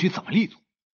你镖局怎么立足？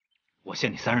我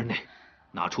限你3日内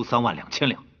拿出3万2千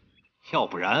两，要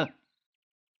不然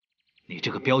你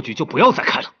这个镖局就不要再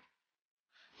开了。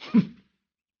哼！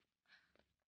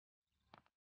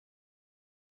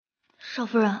少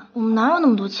夫人，我们哪有那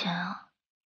么多钱啊？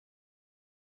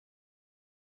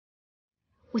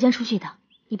我先出去一趟，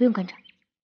你不用跟着。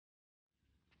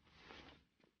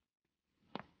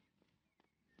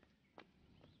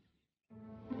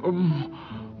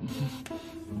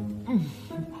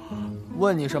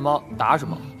问你什么答什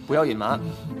么，不要隐瞒。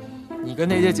你跟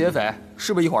那些劫匪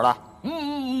是不是一伙的？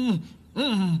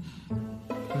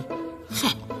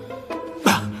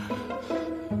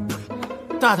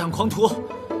大胆狂徒！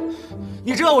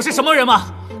你知道我是什么人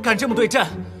吗？敢这么对阵，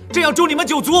这样诛你们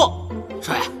9族！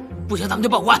少爷，不行咱们就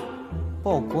报官。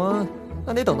报官？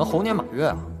那得等到猴年马月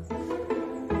啊！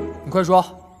你快说，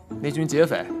那群劫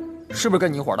匪是不是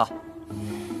跟你一伙的？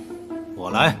我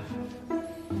来。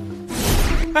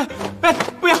不要！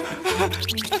不要！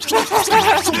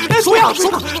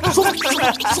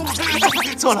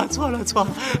错了！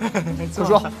快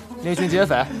说，那群劫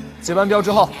匪劫完镖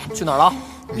之后去哪儿了？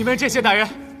你们这些歹人，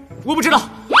我不知道。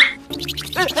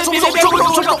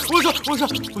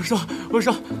我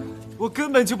说，我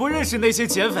根本就不认识那些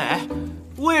劫匪，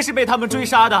我也是被他们追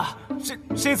杀的。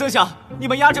谁曾想你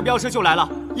们押着镖车就来了，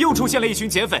又出现了一群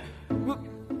劫匪，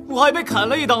我还被砍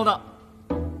了一刀呢。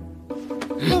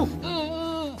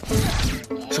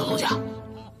少东家，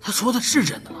他说的是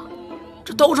真的吗？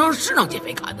这刀伤是让劫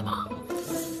匪砍的吗？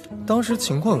当时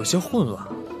情况有些混乱，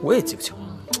我也记不清了。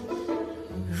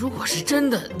如果是真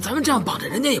的，咱们这样绑着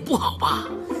人家也不好吧？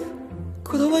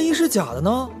可他万一是假的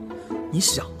呢？你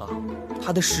想啊，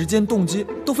他的时间动机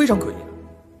都非常可疑。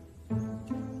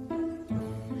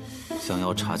想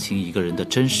要查清一个人的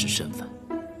真实身份，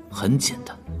很简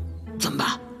单。怎么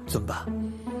办？怎么办？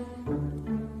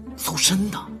搜身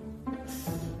的。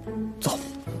走。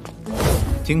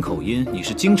听口音，你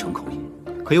是京城口音，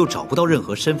可又找不到任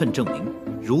何身份证明，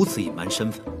如此隐瞒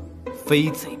身份，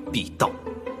非贼必盗。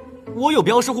我有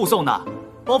镖师护送的，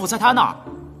包袱在他那儿。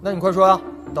那你快说呀，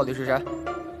到底是谁？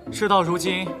事到如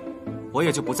今，我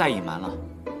也就不再隐瞒了。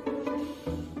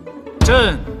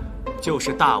朕就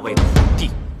是大魏的皇帝。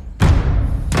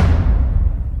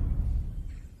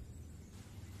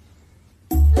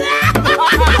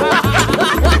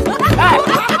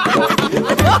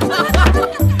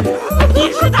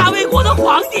你是大魏国的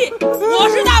皇帝，我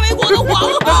是大魏国的皇后。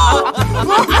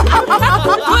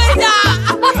对的。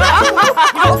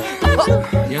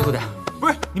严肃点。不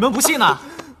是你们不信呢？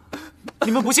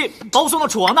你们不信，把我送到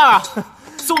楚王那儿啊！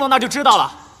送到那儿就知道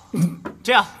了。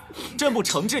这样，朕不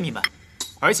惩治你们，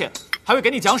而且还会给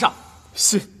你奖赏。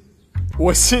信，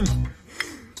我信你，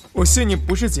我信你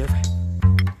不是劫匪，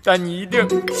但你一定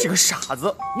是个傻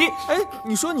子。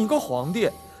你说你一个皇帝，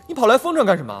你跑来封城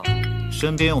干什么？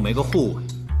身边又没个护卫，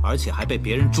而且还被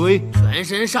别人追，全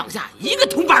身上下一个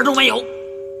同伴都没有。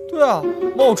对啊，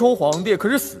冒充皇帝可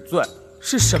是死罪。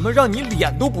是什么让你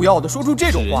脸都不要的说出这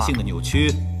种话？是人性的扭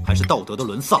曲，还是道德的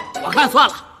沦丧？我看算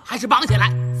了，还是绑起来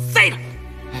塞他。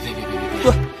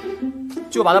对，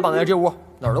就把他绑在这屋，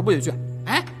哪儿都不许去。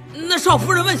哎，那少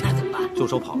夫人问起来怎么办？就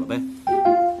说跑了呗。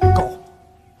狗。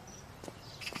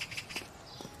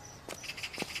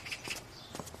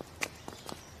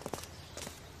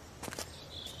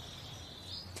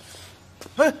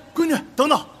哎，闺女，等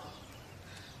等！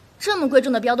这么贵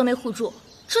重的镖都没护住，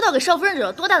知道给少夫人惹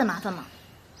了多大的麻烦吗？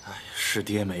哎，是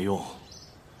爹没用。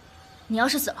你要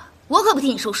是死了，我可不替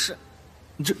你收尸。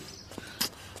这，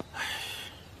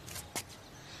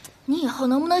你以后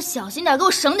能不能小心点，给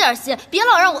我省点心，别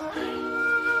老让我……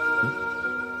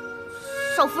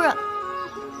少夫人，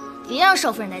别让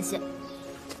少夫人担心。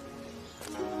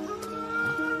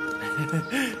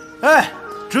哎，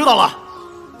知道了。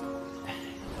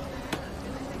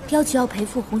镖局要赔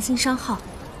付红星商号，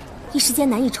一时间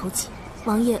难以筹集，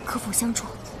王爷可否相助？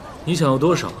你想要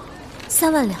多少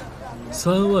？3万两。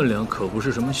3万两可不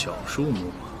是什么小数目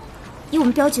啊！以我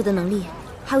们镖局的能力，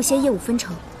还有些业务分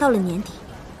成，到了年底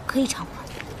可以偿还。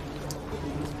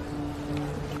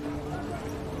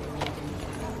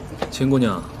秦姑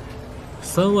娘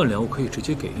，3万两我可以直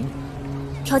接给你。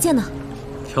条件呢？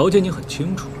条件你很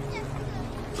清楚，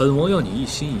本王要你一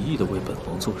心一意的为本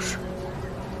王做事。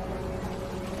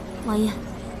王爷，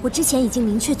我之前已经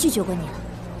明确拒绝过你了。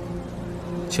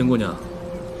秦姑娘，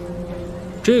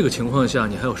这个情况下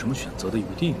你还有什么选择的余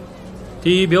地吗？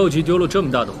第一镖局丢了这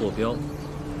么大的货镖，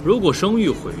如果声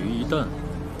誉毁于一旦，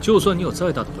就算你有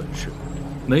再大的本事，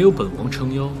没有本王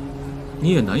撑腰，你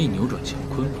也难以扭转乾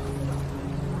坤了。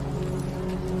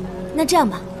那这样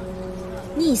吧，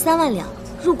你以3万两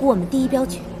入股我们第一镖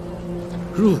局。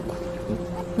入股？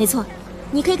没错，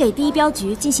你可以给第一镖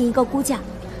局进行一个估价，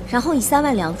然后以3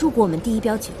万两入股我们第一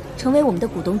镖局，成为我们的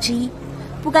股东之一，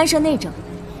不干涉内政，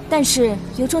但是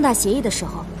有重大协议的时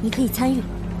候你可以参与。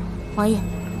王爷，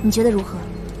你觉得如何？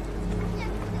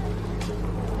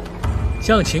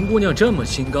像秦姑娘这么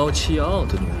心高气傲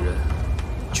的女人，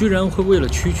居然会为了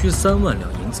区3万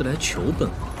两银子来求本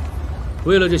王，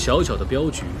为了这小小的镖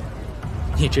局，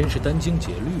你真是殚精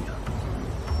竭虑啊！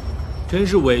真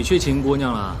是委屈秦姑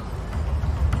娘了。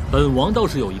本王倒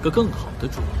是有一个更好的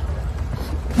主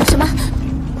意。什么？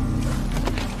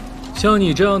像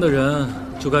你这样的人，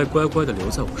就该乖乖的留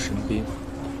在我身边。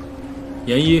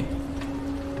严一，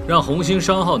让红星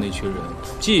商号那群人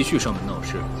继续上门闹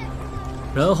事，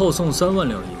然后送3万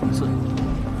两银子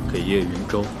给叶云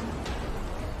舟。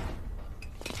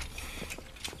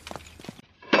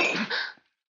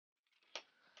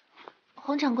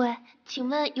洪掌柜，请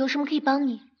问有什么可以帮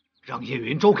你？让叶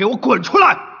云舟给我滚出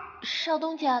来！少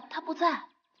东家他不在。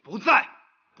不在，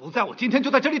不在，我今天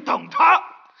就在这里等他。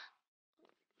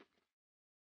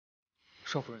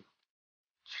少夫人，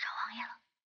去找王爷了。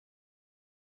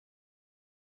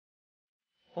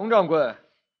洪掌柜，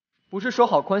不是说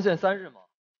好宽限3日吗？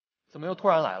怎么又突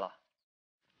然来了？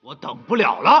我等不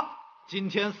了了，今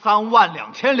天3万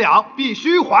2千两必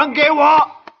须还给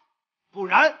我，不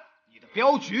然你的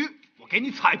镖局我给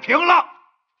你踩平了。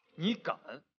你敢？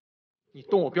你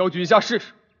动我镖局一下试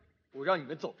试，我让你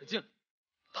们走着进来，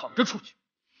躺着出去。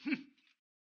哼！我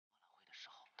的时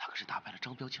候，他可是打败了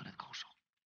张彪请来的高手。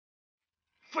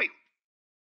废物！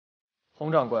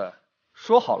洪掌柜，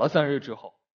说好了3日之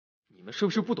后，你们是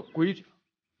不是不懂规矩？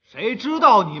谁知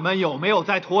道你们有没有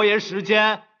在拖延时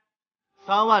间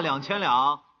？3万2千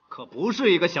两可不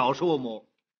是一个小数目，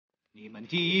你们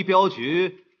第一镖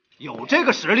局有这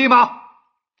个实力吗？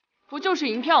不就是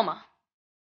银票吗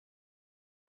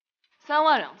？3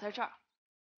万两在这儿。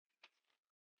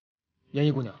严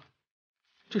姨姑娘，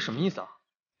这什么意思啊？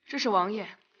这是王爷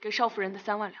给少夫人的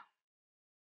3万两。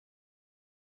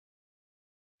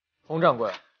洪掌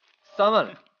柜，3万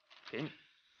两，给你。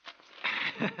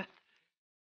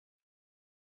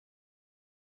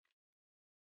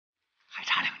还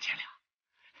差2000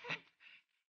两。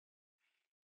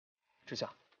知下，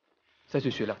再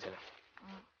去取2000两。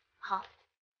好，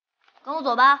跟我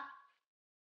走吧。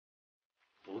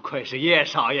不愧是叶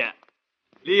少爷，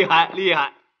厉害厉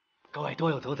害！各位多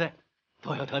有得罪，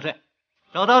多有得罪。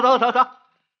走走走走走。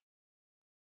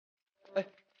哎，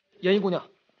严姨姑娘，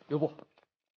留步。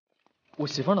我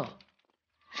媳妇呢？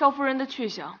少夫人的去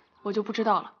向我就不知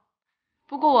道了。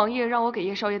不过王爷让我给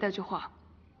叶少爷带句话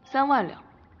，3万两，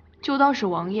就当是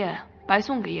王爷白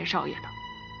送给叶少爷的，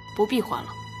不必还了。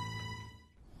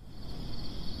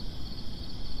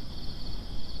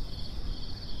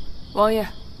王爷，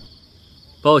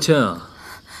抱歉啊，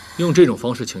用这种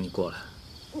方式请你过来。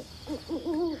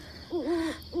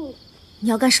你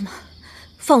要干什么？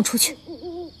放我出去！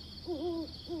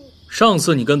上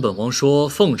次你跟本王说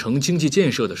凤城经济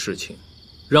建设的事情，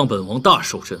让本王大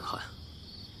受震撼。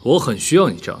我很需要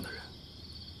你这样的人，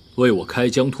为我开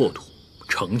疆拓土，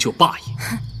成就霸业。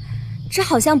这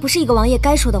好像不是一个王爷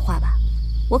该说的话吧？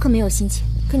我可没有心情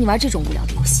跟你玩这种无聊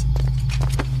的游戏。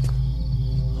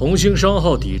红星商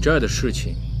号抵债的事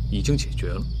情已经解决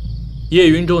了，叶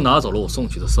云洲拿走了我送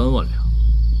去的3万两。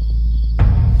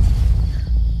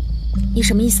你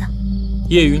什么意思啊？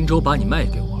叶云洲把你卖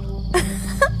给我了。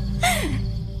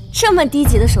这么低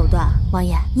级的手段，王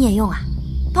爷你也用啊？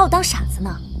把我当傻子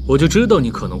呢？我就知道你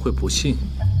可能会不信，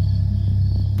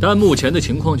但目前的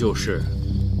情况就是，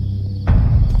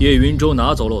叶云洲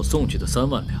拿走了我送去的3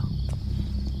万两，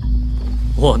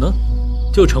我呢，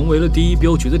就成为了第一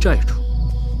镖局的债主。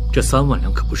这3万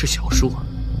两可不是小数啊，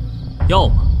要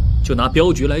么就拿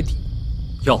镖局来抵，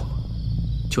要么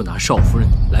就拿少夫人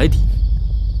来抵。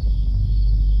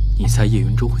你猜叶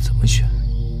云洲会怎么选？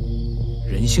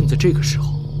人性在这个时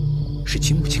候是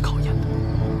经不起考验的。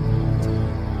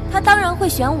他当然会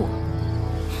选我。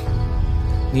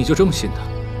你就这么信他？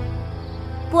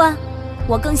不啊，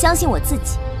我更相信我自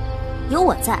己。有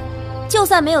我在，就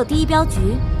算没有第一镖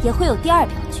局，也会有第2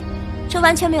镖局，这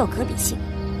完全没有可比性。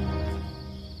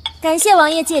感谢王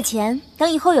爷借钱，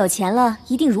等以后有钱了，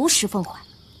一定如实奉还。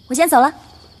我先走了。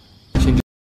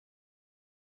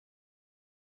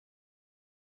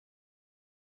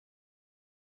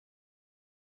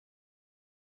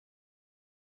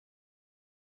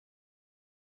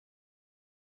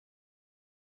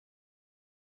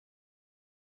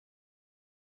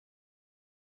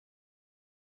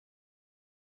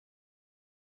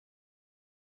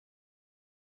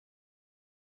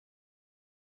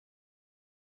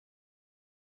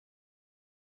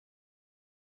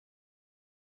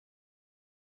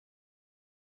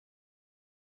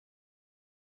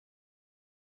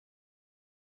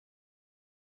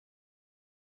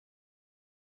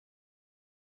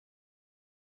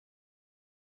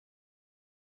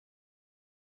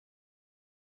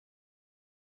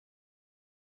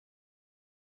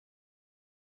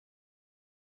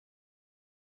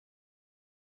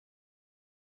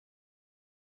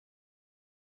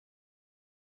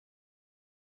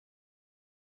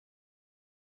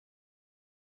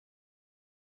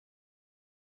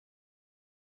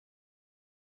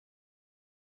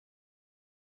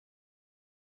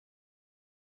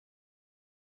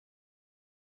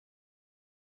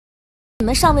你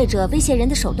们上位者威胁人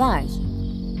的手段而已，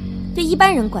对一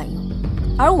般人管用，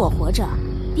而我活着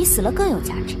比死了更有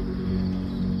价值。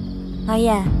王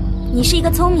爷，你是一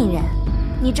个聪明人，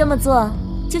你这么做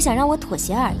就想让我妥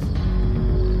协而已。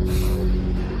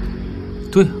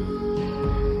对啊，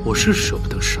我是舍不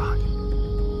得杀你，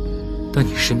但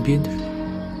你身边的人，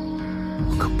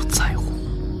我可不在乎。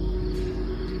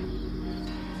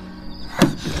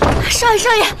少爷，少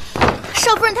爷，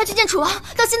少夫人她去见楚王，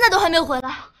到现在都还没有回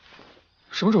来。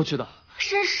什么时候去的？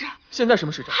申时。现在什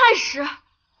么时辰？亥时。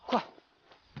快，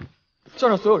叫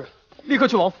上所有人，立刻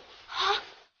去王府。啊！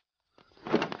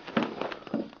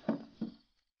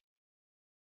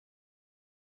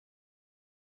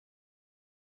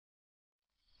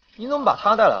你怎么把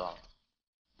他带来了？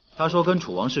他说跟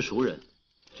楚王是熟人，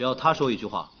只要他说一句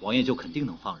话，王爷就肯定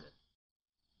能放人。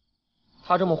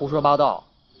他这么胡说八道，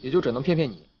也就只能骗骗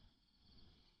你。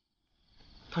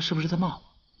他是不是在骂我？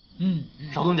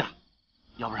少东家，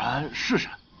要不然试试，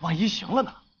万一行了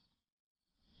呢？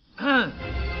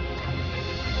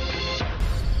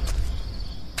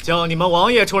叫你们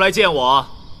王爷出来见我，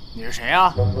你是谁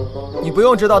呀？你不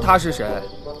用知道他是谁，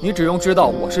你只用知道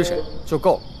我是谁就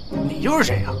够了。你又是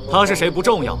谁呀？他是谁不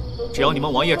重要，只要你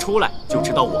们王爷出来，就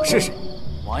知道我是谁。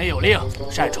王爷有令，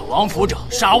擅闯王府者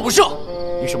杀无赦。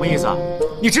你什么意思啊？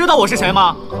你知道我是谁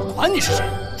吗？管你是谁，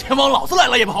天王老子来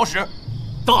了也不好使。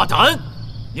大胆！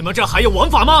你们这还有王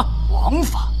法吗？王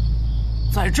法，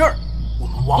在这儿，我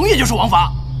们王爷就是王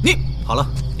法。你好了，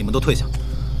你们都退下，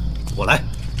我来。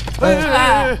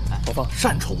我放。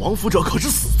擅闯王府者可是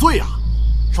死罪啊！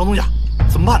少东家，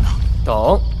怎么办呢？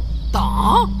等。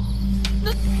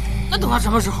那等到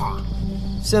什么时候啊？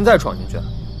现在闯进去，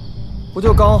不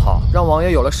就刚好让王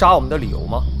爷有了杀我们的理由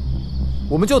吗？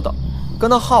我们就等，跟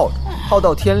他耗着，耗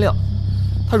到天亮。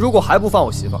他如果还不放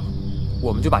我媳妇儿，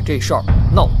我们就把这事儿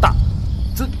闹大。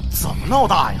这怎么闹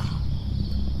大呀？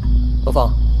何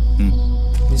芳，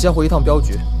你先回一趟镖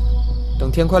局，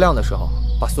等天快亮的时候，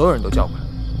把所有人都叫过来。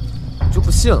我就不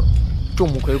信了，众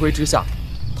目睽睽之下，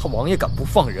他王爷敢不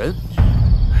放人？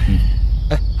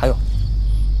哎，还有，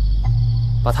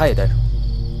把他也带上。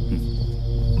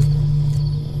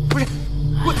不是，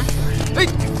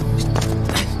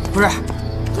不是，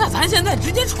那咱现在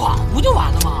直接闯不就完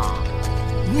了吗？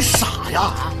你傻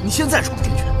呀！你现在闯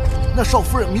进去，那少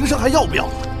夫人名声还要不要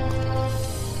了？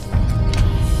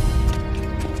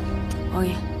王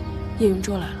爷，叶云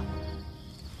舟来了。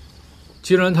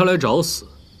既然他来找死，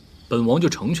本王就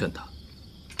成全他。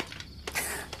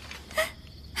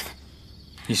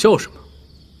你笑什么？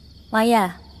王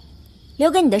爷，留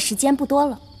给你的时间不多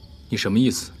了。你什么意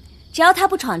思？只要他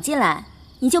不闯进来，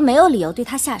你就没有理由对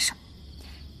他下手。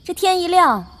这天一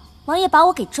亮，王爷把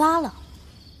我给抓了。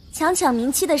强抢名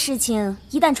气的事情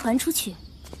一旦传出去，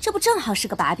这不正好是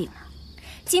个把柄吗？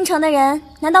京城的人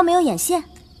难道没有眼线？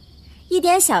一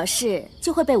点小事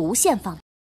就会被无限放大。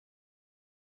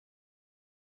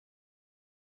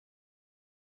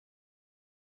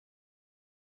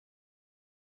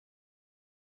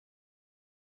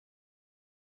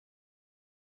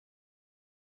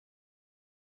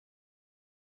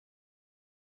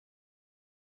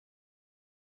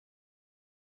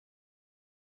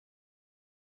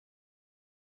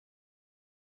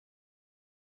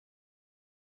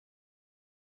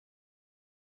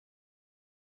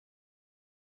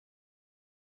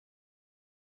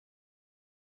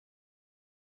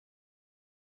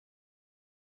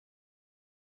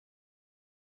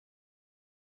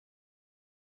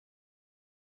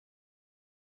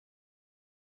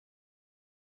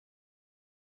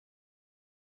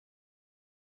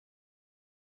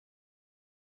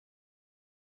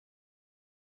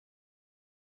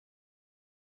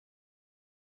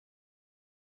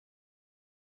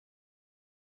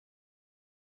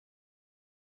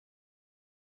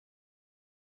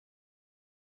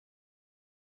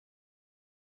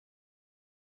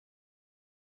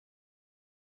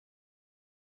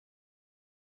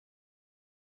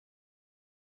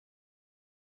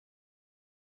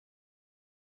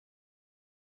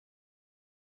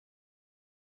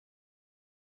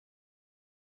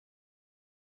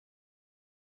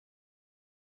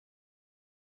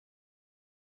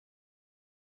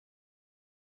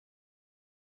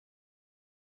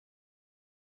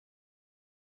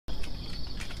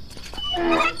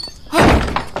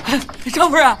少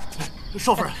夫人，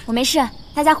少夫人，我没事，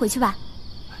大家回去吧。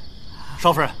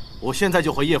少夫人，我现在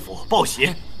就回叶府报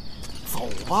喜。走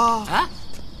吧。啊，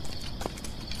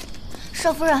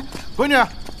少夫人，闺女，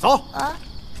走。啊，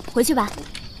回去吧。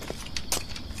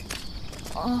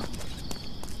哦。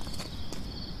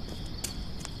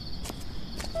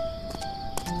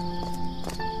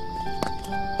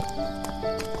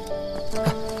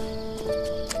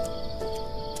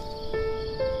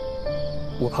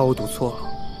我怕我赌错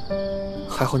了，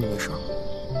还好你没事。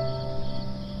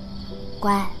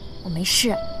乖，我没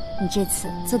事，你这次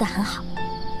做得很好。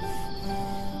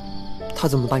他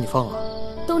怎么把你放了？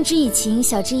动之以情，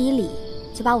晓之以理，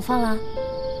就把我放了。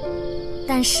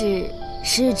但是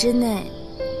10日之内，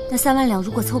那3万两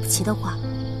如果凑不齐的话，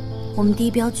我们第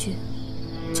一镖局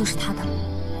就是他的了。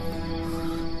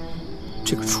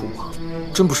这个楚王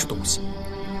真不是东西。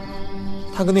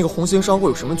他跟那个红星商会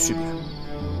有什么区别？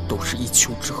都是一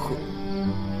丘之貉。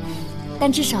但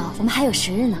至少我们还有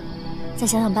10日呢，再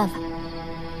想想办法。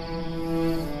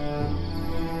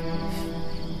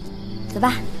走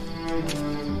吧。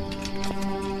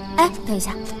哎，等一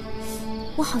下，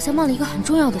我好像忘了一个很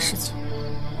重要的事情，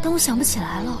但我想不起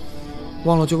来了。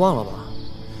忘了就忘了吧，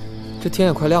这天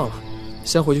也快亮了，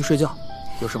先回去睡觉。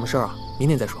有什么事儿啊，明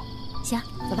天再说。行，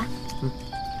走吧。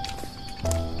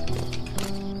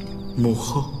母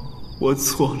后，我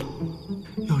错了。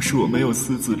要是我没有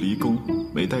私自离宫，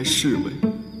没带侍卫，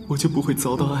我就不会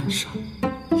遭到暗杀。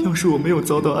要是我没有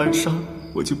遭到暗杀，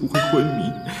我就不会昏迷；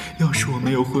要是我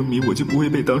没有昏迷，我就不会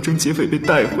被当成劫匪被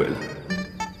带回来，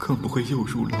更不会诱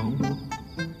入狼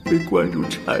窝，被关入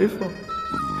柴房。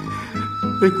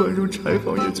被关入柴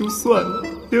房也就算了，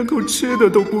连口吃的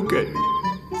都不给，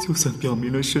就算表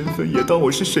明了身份，也当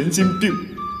我是神经病。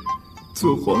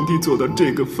做皇帝做到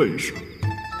这个份上，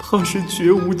怕是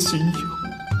绝无仅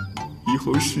有。以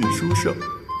后史书上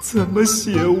怎么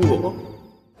写我？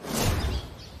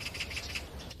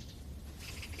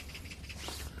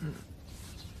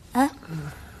哎，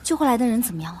救回来的人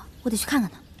怎么样了？我得去看看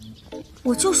他。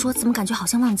我就说，怎么感觉好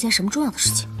像忘了件什么重要的事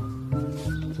情？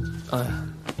哎，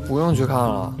不用去看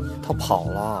了，他跑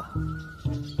了。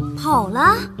跑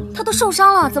了？他都受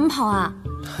伤了，怎么跑啊？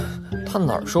他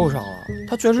哪儿受伤了？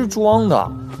他全是装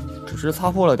的，只是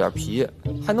擦破了点皮，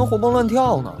还能活蹦乱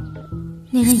跳呢。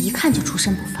那人一看就出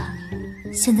身不凡，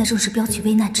现在正是镖局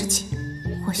危难之际，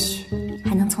或许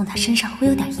还能从他身上忽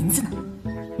悠点银子呢。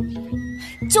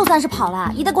就算是跑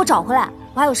了，也得给我找回来，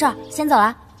我还有事儿，先走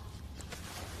了。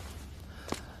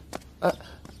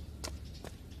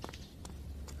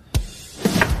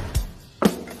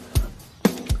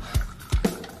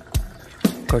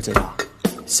哥儿姐姐，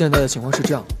现在的情况是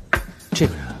这样，这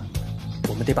个人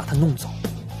我们得把他弄走。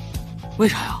为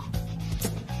啥呀？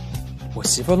我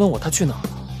媳妇问我他去哪儿了，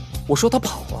我说他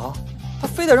跑了，他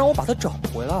非得让我把他找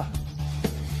回来。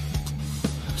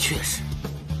确实，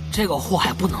这个祸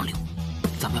害不能留，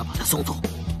咱们要把他送走。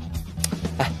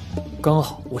哎，刚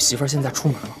好我媳妇现在出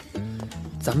门了，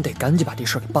咱们得赶紧把这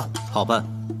事儿给办了。好办，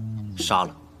杀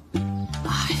了。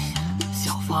哎呀，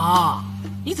小芳，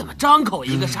你怎么张口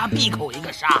一个杀，闭口一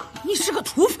个杀？你是个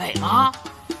土匪吗？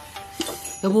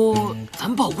要不咱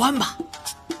们报官吧？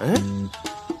哎，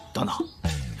等等，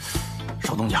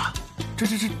少东家，这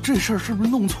事儿是不是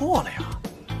弄错了呀？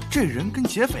这人跟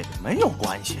劫匪没有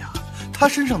关系啊，他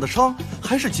身上的伤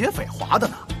还是劫匪划的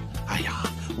呢。哎呀，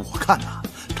我看呐，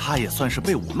他也算是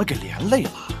被我们给连累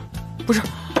了。不是，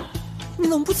你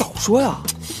怎么不早说呀？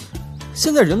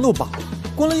现在人都绑了，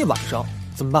关了一晚上，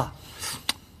怎么办？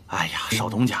哎呀，少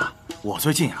东家，我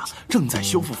最近啊正在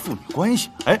修复父女关系。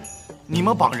哎，你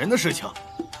们绑人的事情，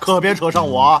可别扯上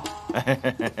我啊！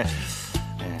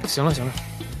行了，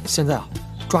现在啊，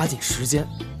抓紧时间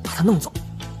把他弄走，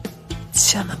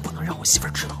千万不能让我媳妇儿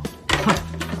知道。哼，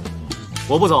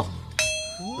我不走。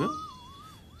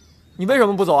你为什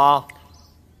么不走啊？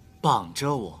绑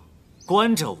着我，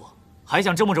关着我，还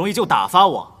想这么容易就打发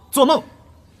我？做梦！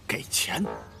给钱，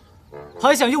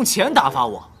还想用钱打发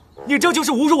我？你这就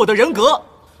是侮辱我的人格！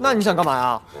那你想干嘛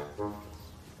呀？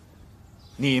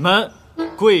你们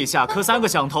跪下磕3个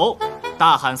响头，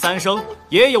大喊3声“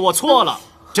爷爷，我错了”，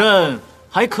朕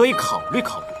还可以考虑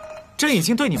考虑。朕已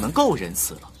经对你们够仁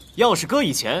慈了，要是搁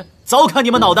以前，早砍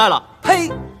你们脑袋了。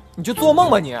呸！你就做梦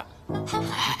吧你！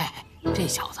哎，这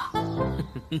小子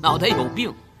脑袋有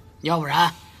病，要不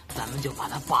然咱们就把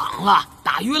他绑了、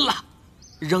打晕了，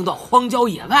扔到荒郊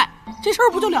野外，这事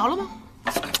儿不就了了吗？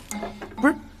不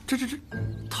是，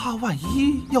他万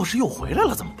一要是又回来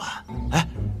了怎么办？哎，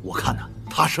我看呢，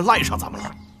他是赖上咱们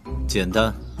了。简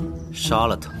单，杀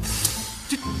了他。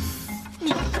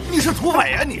你是土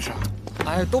匪啊？你是？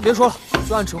哎，都别说了，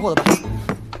就按迟后的办。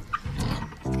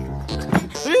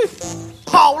哎，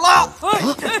跑了！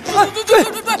追！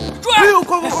哎呦，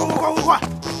快！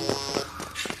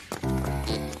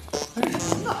哎，人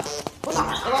呢？跑哪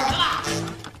儿去了？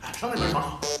哎，上那边找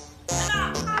找。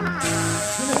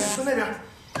去那边。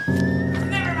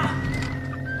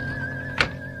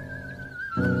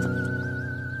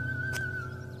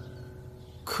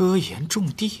科研种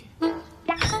地。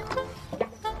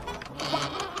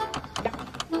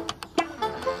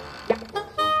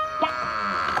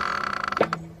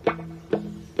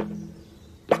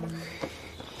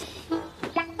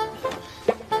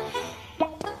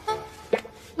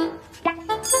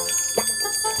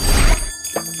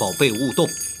宝贝勿动。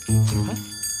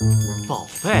宝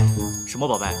贝？什么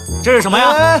宝贝？这是什么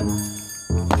呀？哎，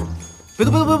别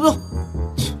动！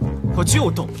我就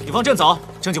动，你放朕走，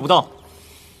朕就不动。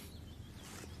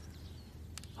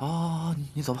啊，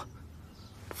你走吧。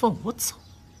放我走？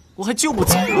我还就不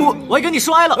走，我还跟你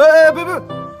摔了。哎，别，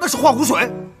那是化骨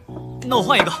水。那我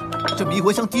换一个。这迷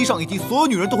魂香滴上一滴，所有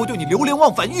女人都会对你流连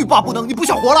忘返，欲罢不能，你不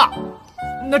想活了？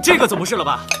那这个总不是了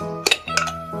吧？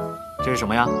这是什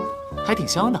么呀？还挺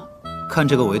香的。看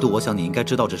这个维度，我想你应该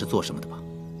知道这是做什么的吧？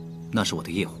那是我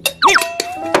的夜壶。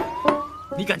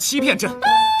你敢欺骗朕，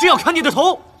朕要砍你的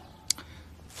头！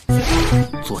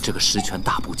做这个十全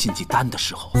大补禁忌丹的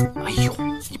时候，哎呦，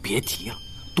你别提了，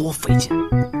多费劲！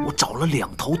我找了2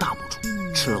头大母猪，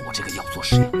吃了我这个药做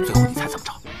实验，最后你猜怎么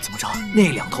着？怎么着？那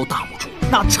2头大母猪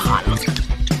那产了。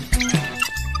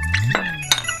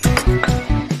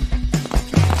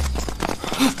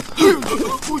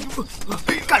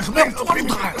不要抓住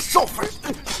他呀，少夫人！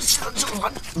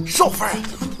少夫人！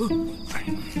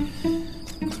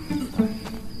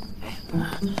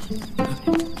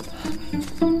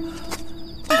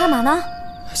你干嘛呢？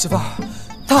媳妇儿，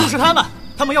就是他们，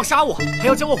他们要杀我，还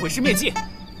要将我毁尸灭迹。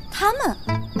他们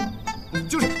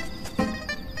就是，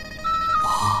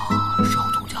哇，少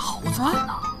东家好惨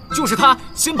呐！就是他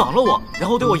先绑了我，然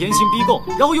后对我严刑逼供，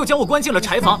然后又将我关进了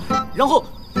柴房，然后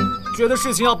觉得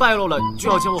事情要败露了，就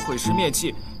要将我毁尸灭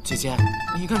迹。姐姐，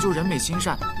你一看就人美心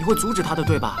善，你会阻止他的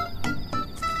对吧？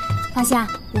放心啊，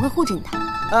我会护着你的。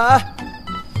哎，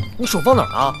你手放哪儿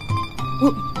呢？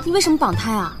你为什么绑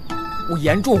他呀？我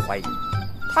严重怀疑，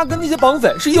他跟那些绑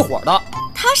匪是一伙的。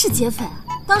他是劫匪，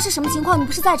当时什么情况你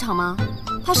不是在场吗？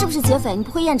他是不是劫匪，你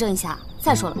不会验证一下？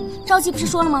再说了，赵姬不是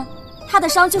说了吗？他的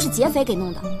伤就是劫匪给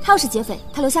弄的，他要是劫匪，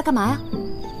他留下干嘛呀？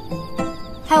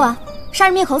还有啊，杀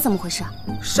人灭口怎么回事啊？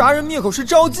杀人灭口是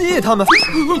赵姬他们，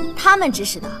他们指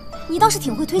使的，你倒是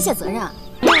挺会推卸责任啊。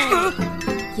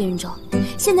叶云舟，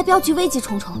现在镖局危机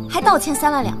重重，还倒欠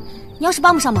3万两，你要是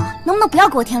帮不上忙，能不能不要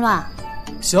给我添乱啊？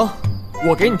行，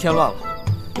我给你添乱了，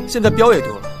现在镖也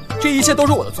丢了，这一切都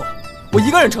是我的错，我一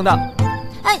个人承担。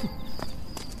哎，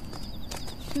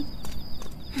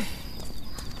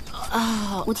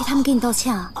我替他们给你道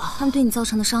歉啊，他们对你造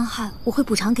成的伤害，我会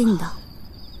补偿给你的。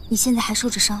你现在还受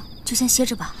着伤，就先歇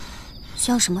着吧，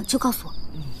需要什么就告诉我。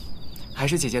还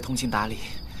是姐姐通情达理。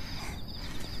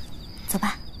走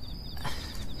吧。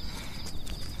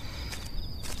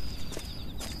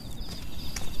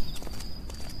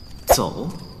走？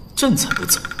朕才不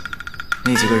走！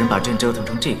那几个人把朕折腾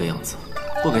成这个样子，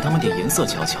不给他们点颜色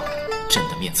瞧瞧，朕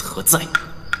的面子何在？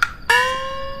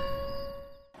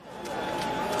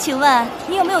请问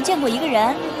你有没有见过一个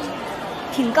人，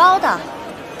挺高的，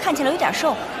看起来有点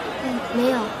瘦？没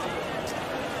有。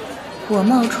我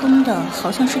冒充的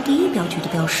好像是第一镖局的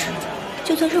镖师，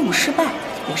就算任务失败，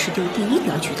也是对第一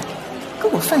镖局的，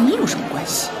跟我范一有什么关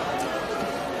系？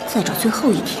再找最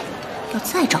后一天，要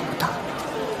再找不到，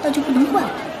那就不能怪我。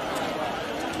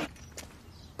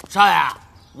少爷，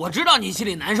我知道你心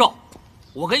里难受，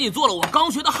我给你做了我刚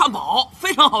学的汉堡，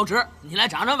非常好吃，你来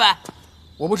尝尝呗。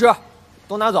我不吃，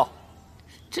都拿走。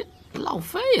这浪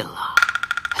费了。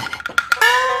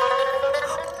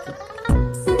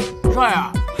少爷，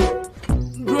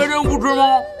确定不吃吗？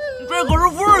这可是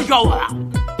夫人教我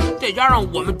的，再加上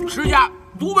我们持家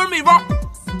独门秘方，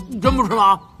你真不吃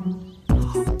吗？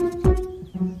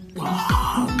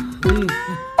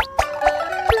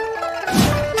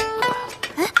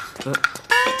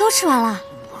都吃完了。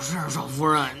不是少夫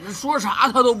人，说啥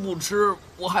他都不吃，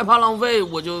我害怕浪费，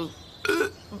我就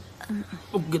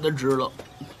不给他吃了。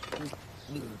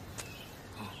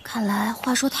看来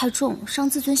话说太重，伤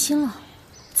自尊心了，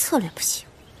策略不行，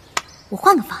我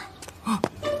换个方案。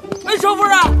哎，少夫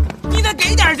人，你再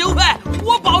给点行费，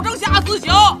我保证下次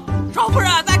行。少夫人，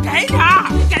再给点，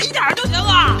给点就行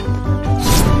啊。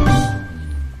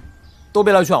都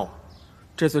别来劝我，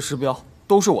这次失镖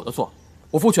都是我的错，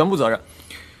我负全部责任。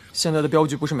现在的镖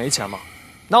局不是没钱吗？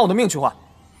拿我的命去换。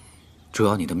主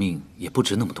要你的命也不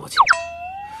值那么多钱。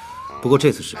不过这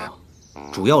次失镖，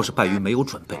主要是败于没有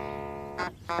准备。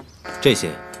这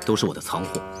些都是我的藏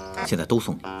货，现在都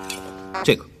送你。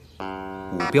这个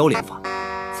五镖连发，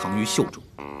藏于袖中，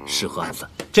适合暗算；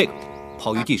这个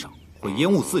抛于地上，会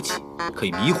烟雾四起，可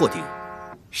以迷惑敌人，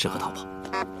适合逃跑。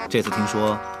这次听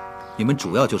说你们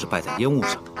主要就是败在烟雾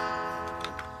上。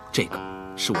这个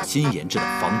是我新研制的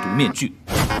防毒面具，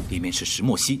里面是石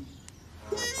墨烯，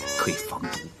可以防毒。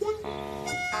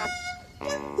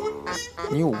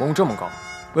你武功这么高，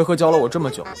为何教了我这么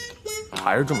久，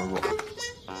还是这么弱？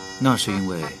那是因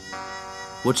为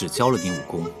我只教了你武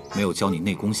功，没有教你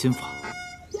内功心法。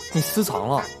你私藏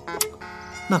了？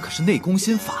那可是内功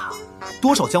心法，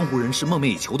多少江湖人士梦寐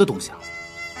以求的东西啊！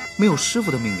没有师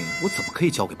傅的命令，我怎么可以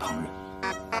交给旁人？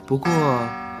不过，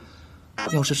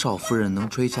要是少夫人能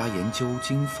追加研究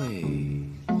经费，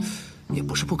也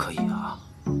不是不可以啊。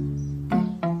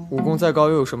武功再高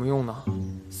又有什么用呢？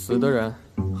死的人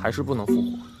还是不能复活。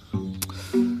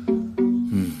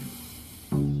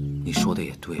你说的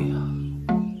也对啊。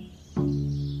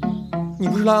你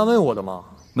不是来安慰我的吗？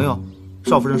没有，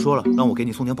少夫人说了，让我给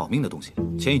你送点保命的东西，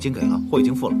钱已经给了，货已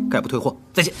经付了，概不退货。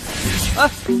再见。哎，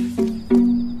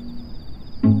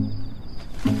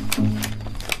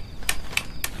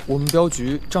我们镖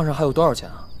局账上还有多少钱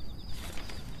啊？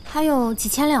还有几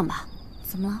千两吧。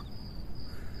怎么了？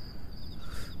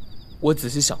我仔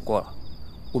细想过了，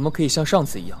我们可以像上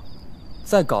次一样，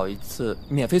再搞一次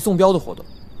免费送镖的活动。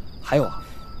还有啊，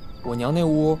我娘那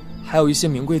屋还有一些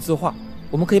名贵字画，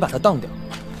我们可以把它当掉，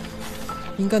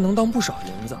应该能当不少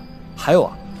银子。还有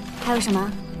啊，还有什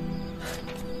么？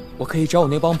我可以找我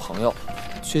那帮朋友，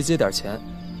缺借点钱，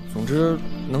总之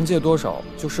能借多少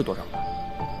就是多少。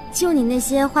就你那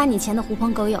些花你钱的狐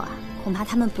朋狗友啊，恐怕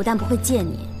他们不但不会借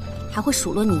你，还会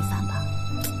数落你一番吧？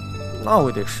那我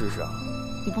也得试试啊。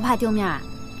你不怕丢面啊？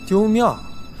丢面？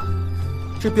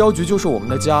这镖局就是我们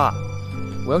的家，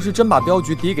我要是真把镖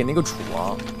局抵给那个楚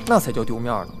王，那才叫丢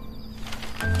面呢。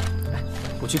哎，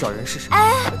我去找人试试。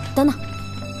哎，等等，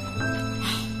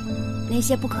那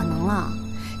些不可能了。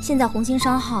现在红星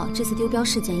商号这次丢镖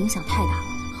事件影响太大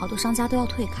了，好多商家都要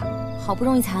退卡，好不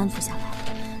容易才安抚下来，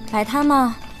摆摊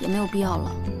嘛也没有必要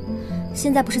了。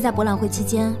现在不是在博览会期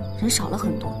间，人少了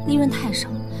很多，利润太少。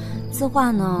字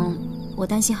画呢，我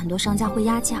担心很多商家会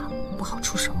压价，不好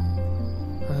出手。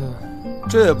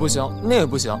这也不行，那也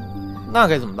不行，那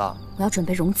该怎么办？我要准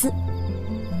备融资。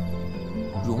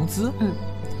融资？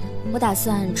我打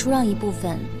算出让一部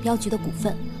分镖局的股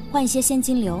份，换一些现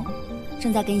金流，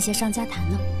正在跟一些商家谈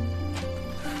呢。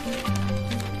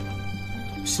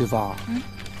媳妇儿，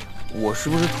我是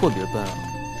不是特别笨啊？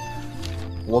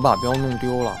我把镖弄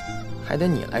丢了，还得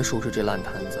你来收拾这烂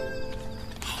摊子。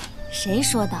谁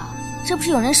说的？这不是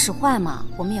有人使坏吗？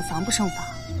我们也防不胜防。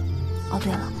哦，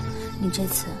对了，你这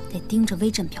次得盯着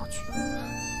威震镖局。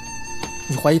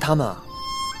你怀疑他们啊？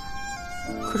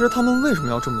可是他们为什么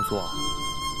要这么做？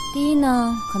第一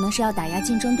呢，可能是要打压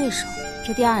竞争对手；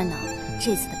这第二呢，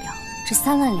这次的镖这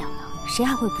3万两呢，谁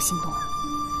还会不心动啊？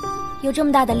有这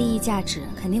么大的利益价值，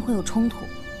肯定会有冲突。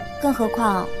更何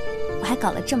况，我还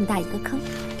搞了这么大一个坑。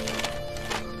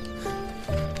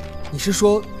你是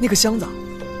说那个箱子？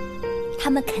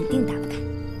他们肯定打不开。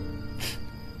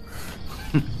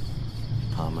哼，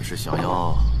他们是想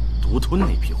要独吞那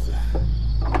批货，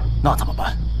那怎么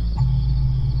办？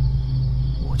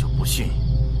我就不信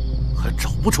还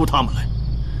找不出他们来。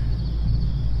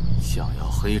想要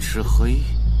黑吃黑，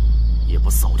也不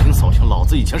扫听扫听老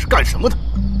子以前是干什么的。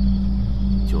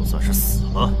就算是死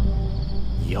了，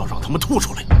也要让他们吐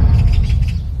出来。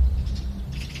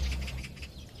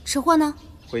吃货呢？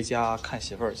回家看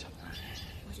媳妇儿去了。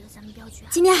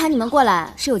今天喊你们过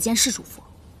来是有件事嘱咐。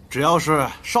只要是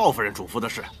少夫人嘱咐的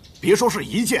事，别说是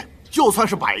1件，就算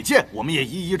是100件，我们也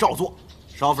一一照做。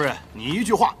少夫人，你一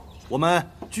句话，我们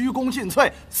鞠躬尽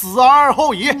瘁，死而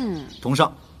后已。同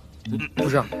上。不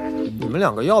是，你们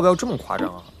2个要不要这么夸张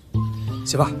啊？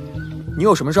媳妇儿，你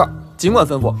有什么事儿尽管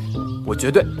吩咐，我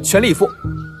绝对全力以赴。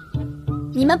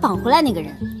你们绑回来那个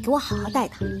人，给我好好待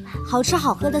他，好吃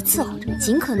好喝的伺候着，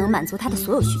尽可能满足他的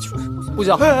所有需求。不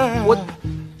行，我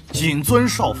谨遵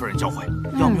少夫人教诲。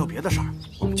要没有别的事儿，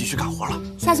我们继续干活了。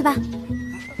下去吧。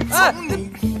哎，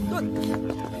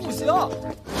不行，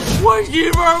我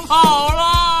媳妇儿跑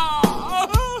了。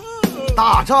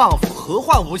大丈夫何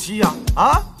患无妻呀？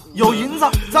啊，有银子，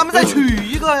咱们再娶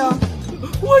一个呀。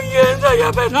我银子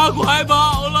也被他拐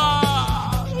跑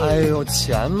了。哎呦，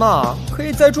钱嘛，可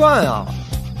以再赚呀，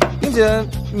并且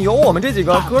你有我们这几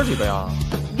个哥几个呀。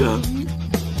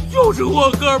就是我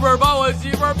哥们儿把我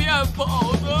媳妇儿骗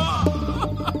跑的。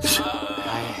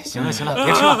哎，行了行了，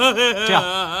别吃了。这样，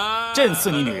朕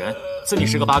赐你女人，赐你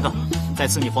10个8个，再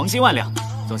赐你黄金1万两，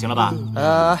总行了吧？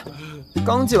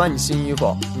刚借完你新衣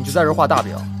服，你就在这画大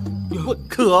饼。不，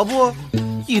可不，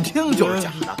一听就是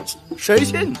假的，谁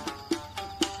信呢？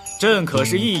朕可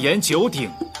是一言九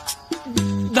鼎。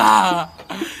那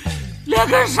连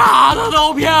个傻子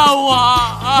都骗我，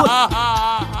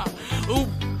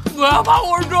我要把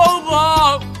我装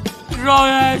疯。少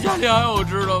爷，家里还有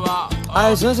吃的吗？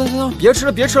哎，行，别吃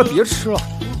了。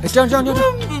哎，这样，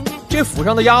这府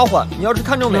上的丫鬟，你要是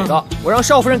看中哪个，我让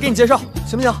少夫人给你介绍，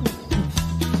行不行？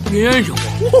您行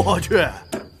我。我去，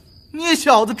你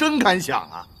小子真敢想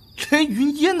啊！连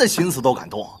云烟的心思都敢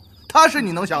动，他是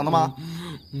你能想的吗？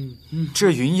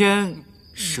这云烟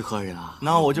是何人啊？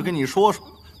那我就跟你说说，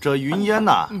这云烟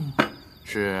呐，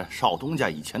是少东家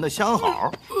以前的相好，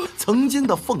曾经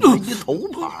的凤来一头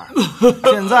牌，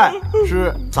现在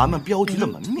是咱们镖局的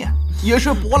门面，也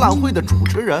是博览会的主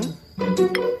持人。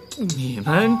你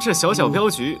们这小小镖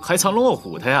局还藏龙卧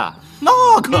虎的呀？那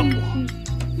可不。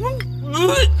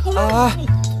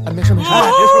哎，没事，别吃了。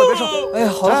哎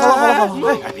呀，好了。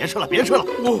哎，别吃了。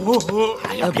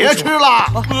哎呀，别吃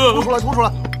了，吐出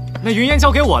来。那云烟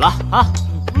交给我了啊。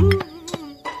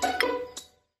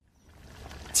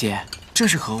姐，这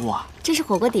是何物啊？这是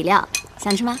火锅底料，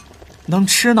想吃吗？能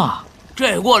吃呢。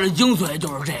这锅的精髓就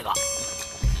是这个。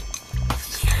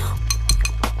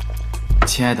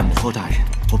亲爱的母后大人，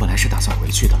我本来是打算回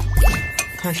去的，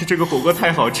但是这个火锅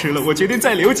太好吃了，我决定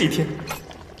再留几天。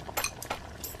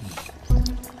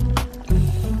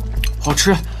好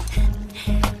吃。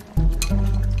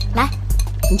来，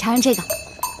你尝尝这个，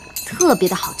特别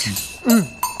的好吃。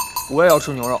我也要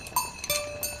吃牛肉。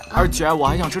而且我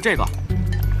还想吃这个。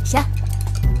行，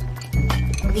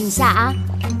我给你下啊。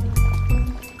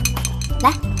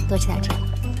来，多吃点这个。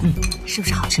是不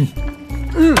是好吃？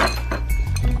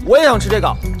我也想吃这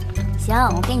个。行，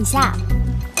我给你下。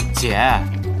姐，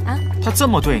他这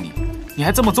么对你，你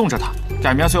还这么纵着他，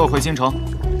改明儿随我回京城，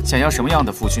想要什么样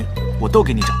的夫君，我都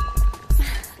给你找。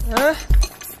哎，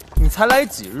你才来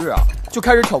几日啊，就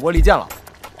开始挑拨离间了？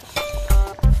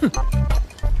哼！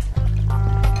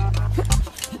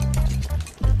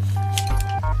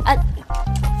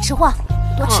吃货，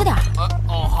多吃点。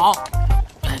好。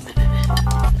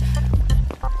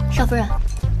少夫人，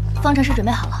方程式准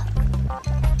备好了，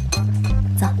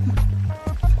走。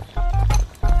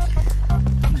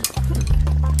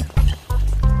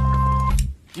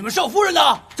你们少夫人呢？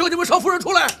叫你们少夫人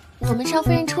出来！我们少夫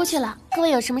人出去了，各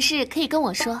位有什么事可以跟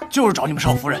我说。就是找你们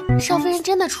少夫人。少夫人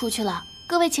真的出去了，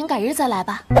各位请改日再来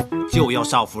吧。就要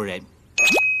少夫人。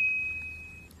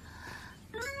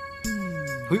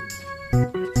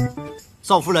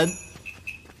少夫人，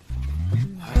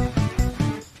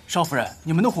少夫人，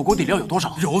你们的火锅底料有多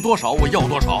少？有多少我要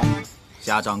多少。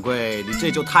夏掌柜，你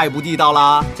这就太不地道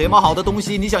啦！这么好的东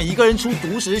西，你想一个人出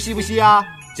独食是不是啊？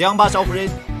这样吧，少夫人，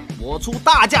我出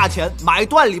大价钱买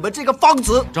断你们这个方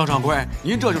子。张掌柜，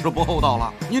您这就是不厚道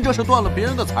了，您这是断了别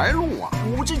人的财路啊！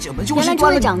我这怎么就是原来这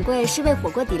位掌柜是为火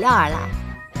锅底料而来。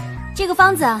这个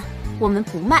方子我们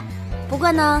不卖，不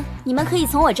过呢，你们可以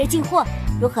从我这进货，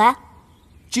如何？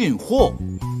进货？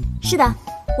是的，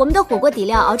我们的火锅底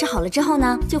料熬制好了之后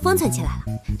呢，就封存起来了。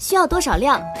需要多少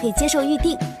量可以接受预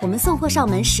定，我们送货上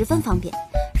门十分方便。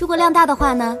如果量大的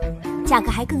话呢，价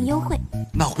格还更优惠。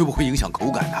那会不会影响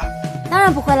口感呢？当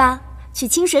然不会啦，取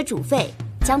清水煮沸，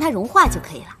将它融化就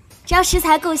可以了。只要食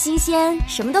材够新鲜，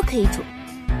什么都可以煮。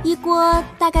一锅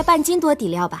大概半斤多底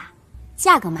料吧，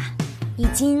价格嘛，1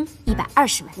斤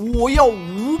120文。我要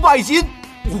500斤，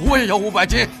我也要500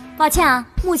斤。抱歉啊，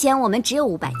目前我们只有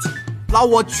500斤。那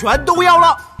我全都要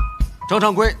了。张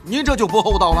掌柜，您这就不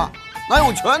厚道了，哪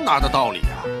有全拿的道理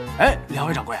啊？哎，两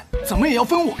位掌柜，怎么也要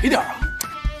分我一点啊？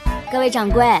各位掌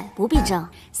柜不必争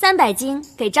，300斤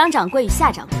给张掌柜与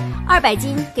夏掌柜，200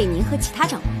斤给您和其他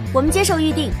掌柜。我们接受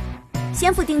预定，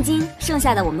先付定金，剩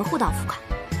下的我们互道付款。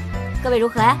各位如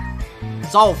何呀？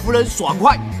赵夫人爽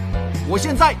快，我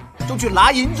现在就去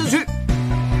拿银子去。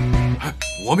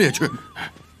我们也去。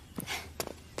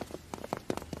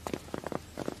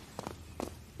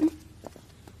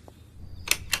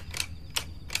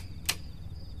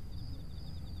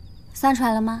算出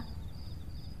来了吗？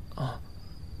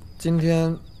今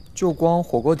天就光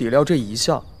火锅底料这一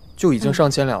项就已经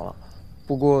上千两了，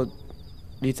不过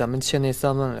离咱们欠那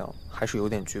3万两还是有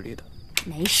点距离的。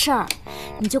没事儿，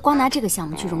你就光拿这个项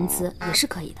目去融资也是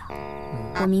可以的。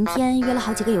我明天约了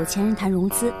好几个有钱人谈融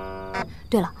资。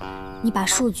对了，你把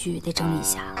数据得整理一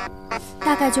下，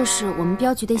大概就是我们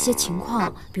镖局的一些情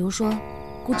况，比如说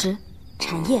估值、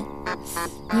产业，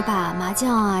你把麻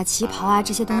将啊、旗袍啊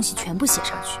这些东西全部写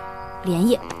上去，连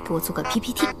夜给我做个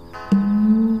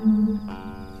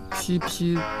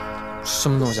PPT。PP 什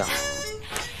么东西啊？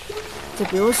就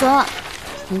比如说，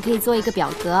你可以做一个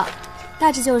表格，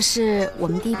大致就是我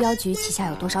们第一镖局旗下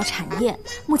有多少产业，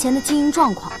目前的经营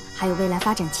状况，还有未来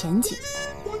发展前景。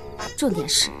重点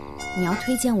是你要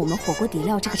推荐我们火锅底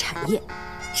料这个产业，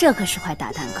这可是块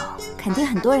大蛋糕，肯定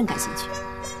很多人感兴趣。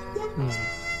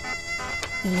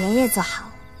你连夜做好，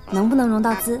能不能融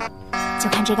到资，就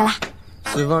看这个啦。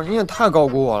媳妇儿，你也太高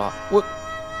估我了，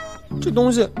这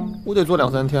东西我得做2、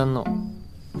3天呢。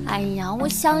哎呀，我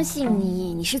相信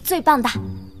你，你是最棒的。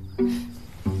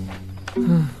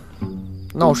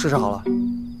那我试试好了。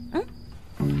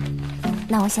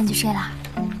那我先去睡啦，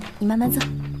你慢慢做。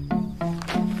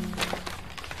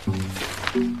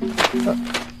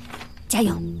加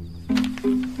油！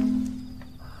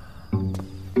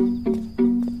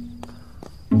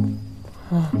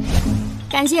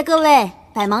感谢各位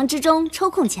百忙之中抽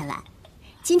空前来，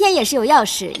今天也是有要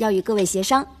事要与各位协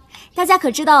商。大家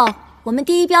可知道我们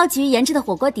第一镖局研制的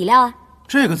火锅底料啊？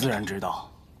这个自然知道。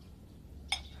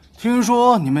听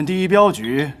说你们第一镖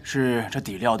局是这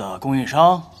底料的供应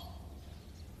商？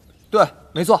对，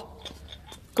没错。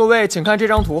各位请看这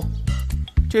张图，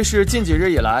这是近几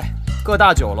日以来各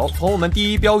大酒楼从我们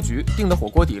第一镖局订的火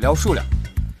锅底料数量。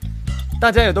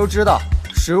大家也都知道，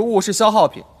食物是消耗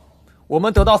品，我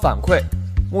们得到反馈，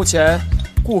目前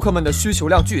顾客们的需求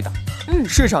量巨大，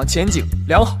市场前景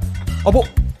良好，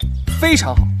非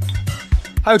常好。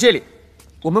还有这里，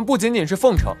我们不仅仅是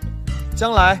凤城，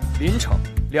将来临城、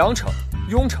梁城、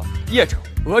雍城、邺城、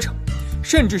鹅城，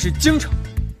甚至是京城，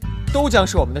都将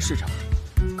是我们的市场。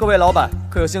各位老板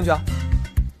可有兴趣啊？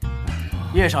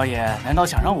叶少爷难道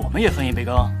想让我们也分一杯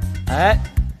羹？哎，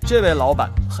这位老板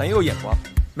很有眼光。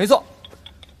没错，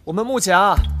我们目前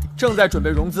正在准备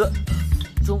融资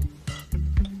中，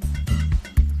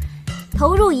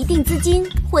投入一定资金，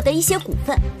获得一些股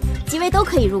份，几位都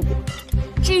可以入股。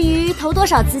至于投多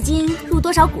少资金，入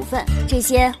多少股份，这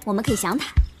些我们可以详谈。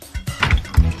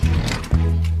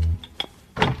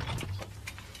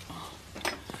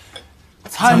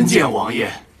参见王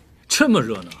爷。这么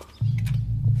热闹，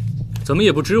怎么也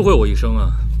不知会我一声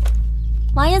啊？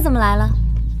王爷怎么来了？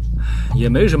也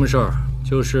没什么事儿，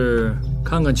就是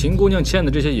看看秦姑娘欠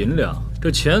的这些银两，这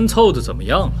钱凑的怎么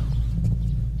样了？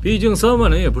毕竟3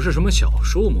万两也不是什么小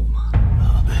数目嘛。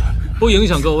不影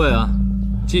响各位啊，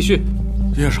继续。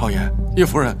叶少爷、叶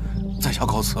夫人，在下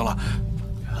告辞了。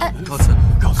哎，告辞，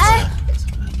告辞。哎，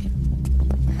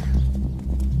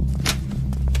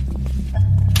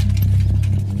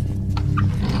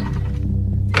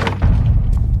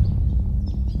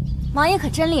王爷可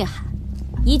真厉害，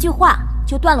一句话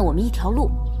就断了我们一条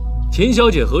路。秦小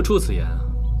姐何出此言啊？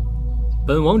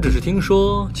本王只是听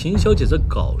说秦小姐在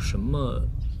搞什么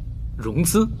融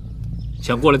资，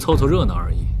想过来凑凑热闹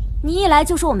而已。你一来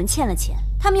就说我们欠了钱，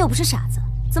他们又不是傻子，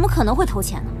怎么可能会偷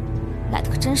钱呢？来的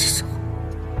可真是时候。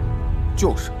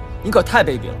就是，你可太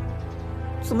卑鄙了，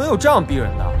怎么有这样逼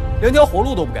人的？连条活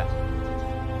路都不给。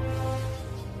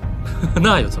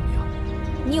那又怎么样？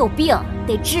你有病，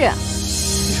得治。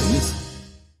你什么意思？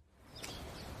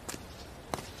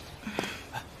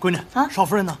闺女啊，少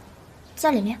夫人呢？在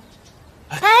里面。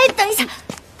哎，等一下，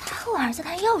他和我儿子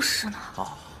谈钥匙呢。哦，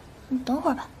你等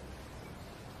会儿吧。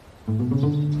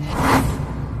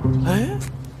哎，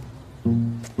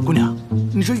姑娘，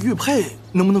你这玉佩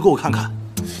能不能给我看看？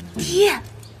爹，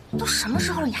都什么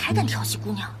时候了，你还敢调戏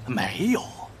姑娘？没有，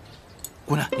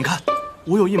姑娘，你看，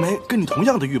我有一枚跟你同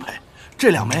样的玉佩，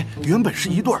这2枚原本是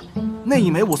一对儿，那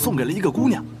一枚我送给了一个姑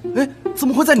娘。哎，怎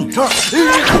么会在你这儿？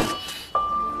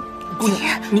姑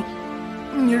娘，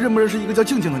你认不认识一个叫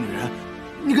静静的女人？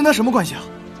你跟她什么关系啊？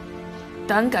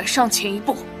胆敢上前一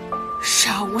步，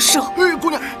杀无赦！哎，姑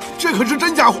娘，这可是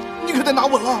真家伙，你可得拿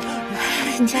稳了。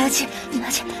你拿去，你拿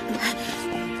去。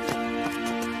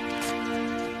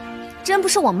真不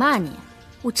是我骂你，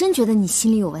我真觉得你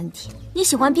心里有问题。你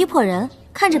喜欢逼迫人，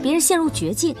看着别人陷入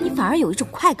绝境，你反而有一种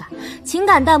快感，情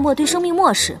感淡漠，对生命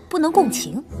漠视，不能共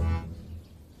情。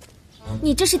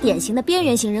你这是典型的边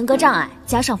缘型人格障碍，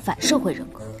加上反社会人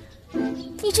格，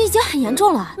你这已经很严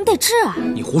重了，你得治啊！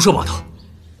你胡说八道。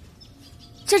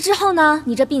这之后呢，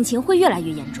你这病情会越来越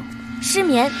严重，失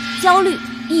眠、焦虑、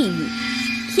抑郁、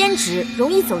偏执，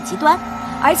容易走极端，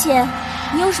而且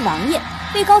你又是王爷，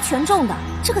位高权重的，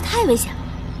这可太危险了。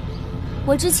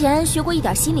我之前学过一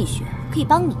点心理学，可以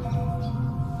帮你。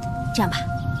这样吧，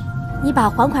你把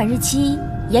还款日期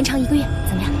延长1个月，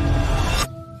怎么样？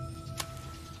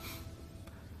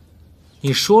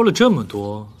你说了这么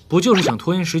多，不就是想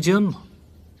拖延时间吗？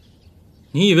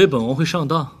你以为本王会上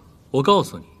当？我告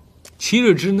诉你，7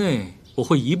日之内，我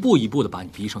会一步一步的把你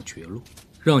逼上绝路，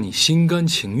让你心甘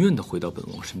情愿的回到本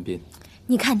王身边。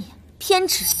你看你偏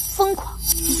执、疯狂，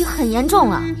已经很严重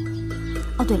了。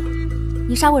哦，对了，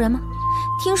你杀过人吗？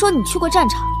听说你去过战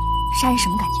场，杀人什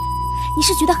么感觉？你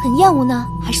是觉得很厌恶呢，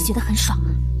还是觉得很爽啊？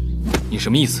你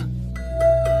什么意思？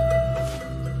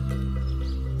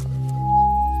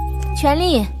权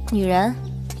力、女人，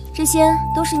这些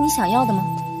都是你想要的吗？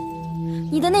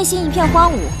你的内心一片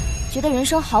荒芜，觉得人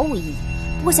生毫无意义，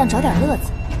不过想找点乐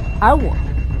子，而我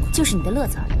就是你的乐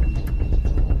子而已。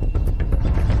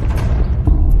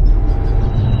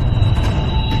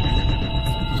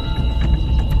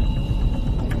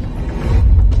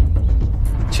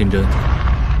秦真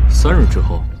，3日之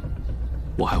后，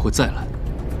我还会再来。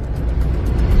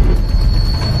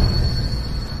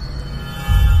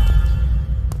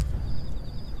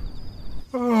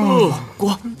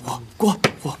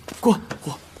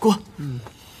过。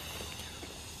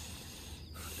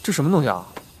这什么东西啊？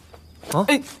啊？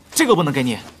哎，这个不能给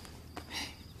你。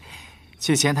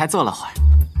去前台坐了会儿，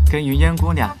跟云烟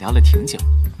姑娘聊了挺久，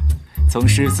从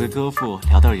诗词歌赋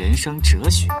聊到人生哲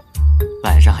学，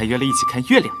晚上还约了一起看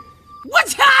月亮。我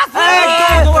掐死你！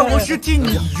哎，等会儿，我是替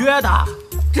你约的，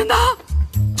真的？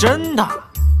真的。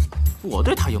我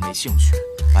对他又没兴趣。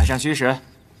晚上虚实，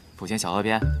浦县小河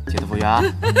边，记得赴约啊！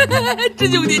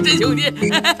真兄弟，真兄弟！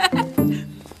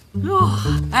哟，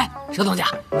哎，佘东家，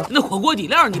那火锅底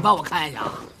料你帮我看一下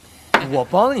啊。我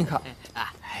帮你看。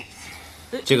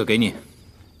这个给你。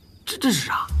这是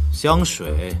啥？香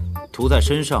水，涂在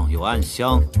身上有暗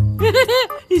香。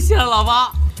谢了老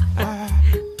婆。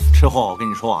之后我跟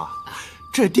你说啊，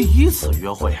这第一次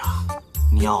约会啊，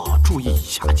你要注意以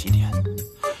下几点。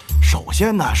首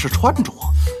先呢是穿着，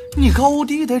你高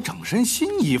低得整身新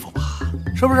衣服吧，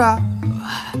是不是？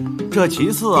这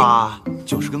其次啊，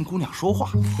就是跟姑娘说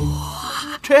话，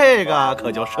这个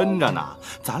可就深着呢，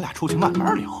咱俩出去慢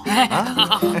慢聊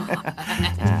啊。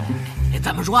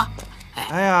怎么说？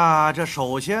哎呀，这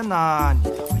首先呢，你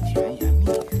得会甜言蜜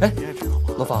语，哎，知道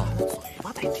吧？老方，嘴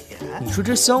巴得甜。你说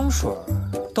这香水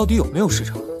到底有没有市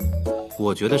场？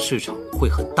我觉得市场会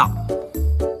很大。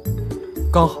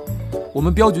刚好，我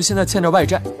们镖局现在欠着外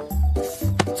债，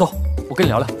走，我跟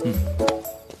你聊聊。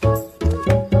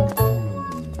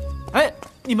哎，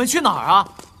你们去哪儿啊？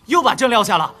又把朕撂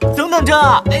下了？等等朕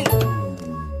啊！哎，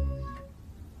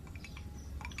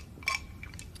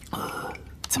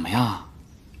怎么样？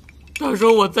他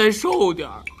说我再瘦点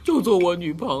就做我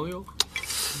女朋友。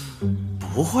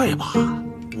不会吧？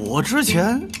我之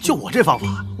前就我这方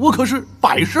法，我可是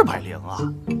百试百灵啊！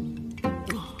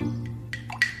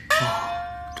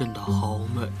真的好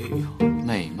美呀！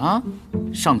美吗？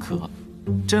尚可。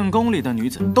朕宫里的女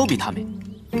子都比她美。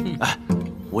哎，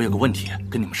我有个问题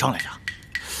跟你们商量一下。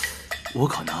我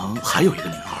可能还有一个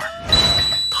女孩，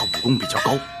她武功比较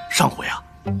高，上回啊，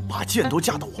把剑都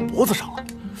架到我脖子上了。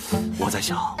我在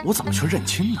想，我怎么去认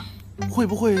亲呢？会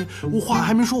不会我话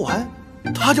还没说完，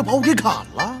她就把我给砍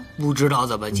了？不知道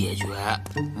怎么解决。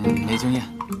没经验。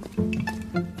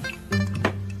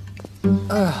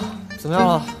哎呀，怎么样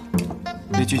了？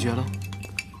被拒绝了。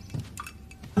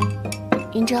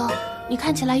云峥，你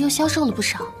看起来又消瘦了不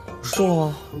少。瘦了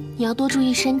吗？你要多注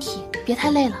意身体，别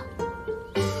太累了。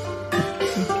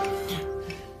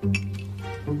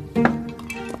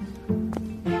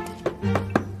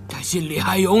他心里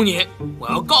还有你，我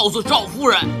要告诉赵夫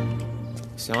人。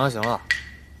行了行了，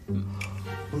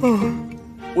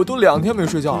我都2天没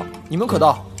睡觉了，你们可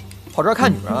倒跑这儿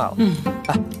看女人来了。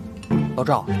哎，老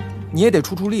赵，你也得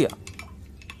出力啊。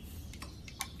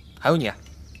还有你，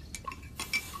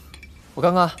我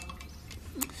看看，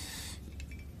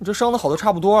你这伤的好的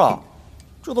差不多了，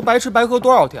这都白吃白喝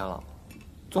多少天了，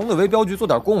总得为镖局做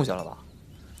点贡献了吧？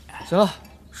行了，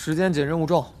时间紧，任务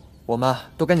重，我们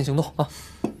都赶紧行动啊！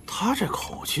他这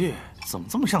口气怎么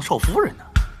这么像少夫人呢？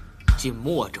近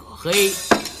墨者黑，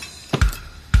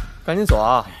赶紧走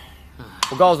啊！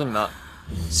我告诉你们，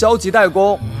消极怠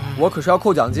工，我可是要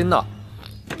扣奖金的。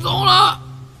走了。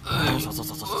走。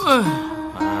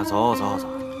哎，走。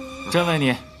朕问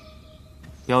你，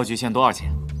镖局欠多少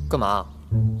钱？干嘛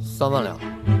？3万两。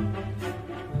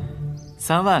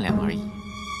3万两而已，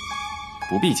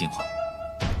不必惊慌。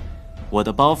我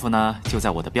的包袱呢，就在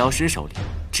我的镖师手里，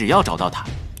只要找到他，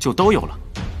就都有了。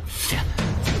这样，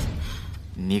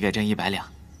你给朕100两，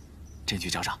朕去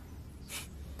找找。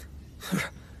不是，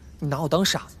你拿我当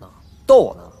傻子呢？逗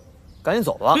我呢？赶紧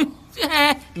走吧。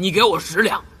你给我10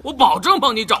两，我保证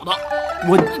帮你找到。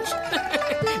我，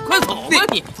快走吧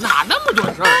你，哪那么多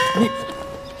事儿？你。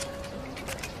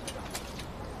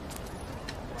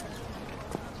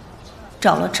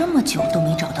找了这么久都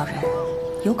没找到人，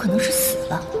有可能是死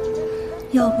了，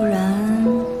要不然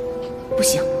不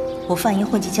行。我范爷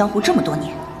混迹江湖这么多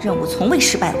年，任务从未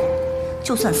失败过，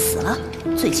就算死了，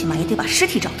最起码也得把尸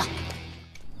体找到。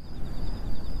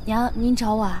娘，您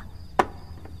找我啊？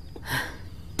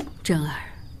珍儿，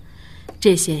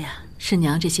这些呀是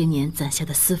娘这些年攒下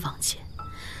的私房钱，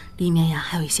里面呀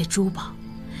还有一些珠宝，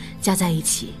加在一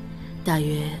起大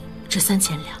约值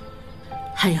3000两，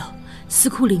还有私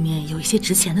库里面有一些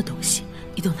值钱的东西，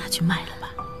你都拿去卖了吧。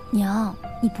娘，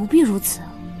你不必如此，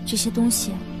这些东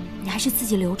西你还是自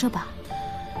己留着吧。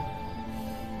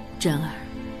珍儿，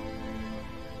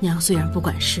娘虽然不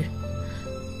管事，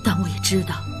但我也知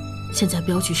道现在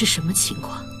镖局是什么情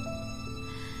况。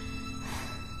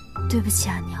对不起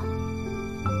啊，娘，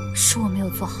是我没有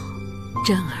做好。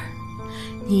珍儿，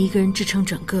你一个人支撑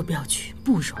整个镖局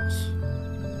不容易，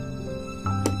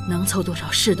能凑多少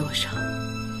是多少。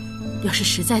要是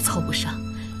实在凑不上，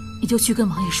你就去跟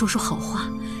王爷说说好话，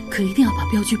可一定要把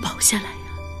镖局保下来呀。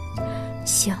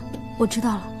行，我知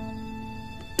道了。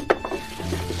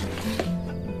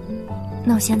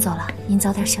那我先走了，您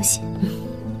早点休息。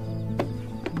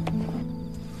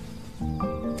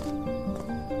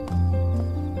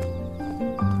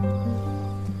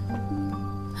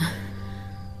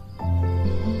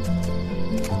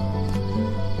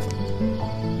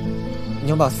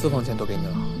娘把私房钱都给你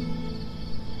了。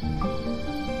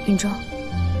云峥，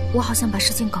我好像把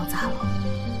事情搞砸了，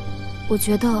我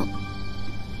觉得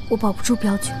我保不住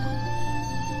镖局了。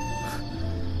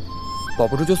保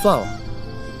不住就算了，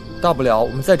大不了我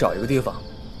们再找一个地方，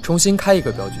重新开一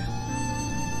个镖局。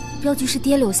镖局是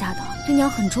爹留下的，对娘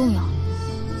很重要。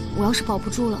我要是保不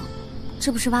住了，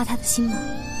这不是挖他的心吗？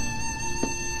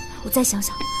我再想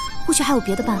想，或许还有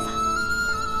别的办法。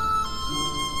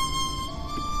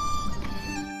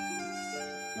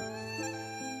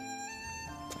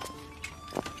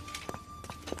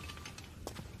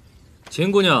秦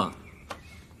姑娘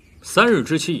，3日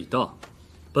之期已到，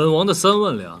本王的3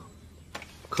万两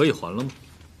可以还了吗？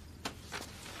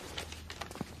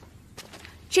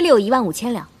这里有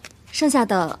15000两，剩下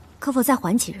的可否再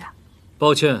缓几日啊？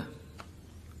抱歉，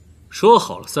说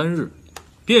好了3日，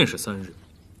便是3日。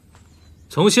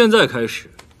从现在开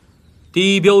始，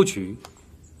第一镖局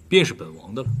便是本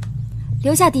王的了。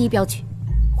留下第一镖局，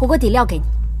火锅底料给你。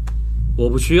我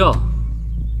不需要。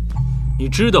你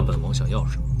知道本王想要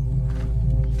什么？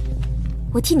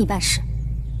我替你办事。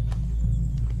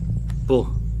不，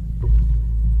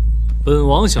本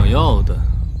王想要的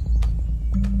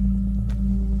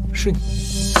是你。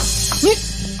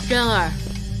真儿，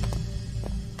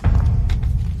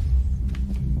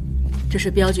这是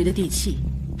镖局的地契。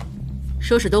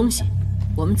收拾东西，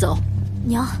我们走。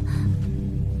娘，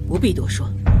不必多说，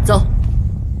走。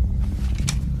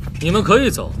你们可以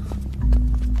走，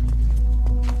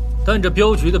但这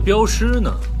镖局的镖师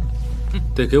呢，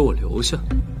得给我留下。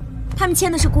他们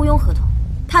签的是雇佣合同，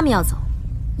他们要走，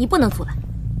你不能阻拦。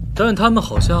但他们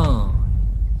好像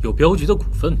有镖局的股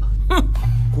份吧？哼，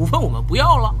股份我们不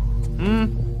要了。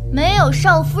没有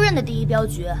少夫人的第一镖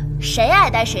局，谁爱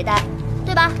待谁待，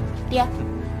对吧，爹？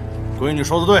闺女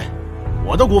说的对，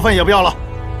我的股份也不要了。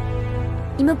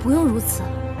你们不用如此，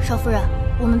少夫人，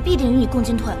我们必定与你共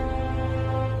进退。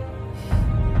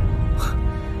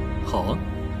好啊，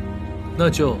那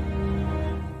就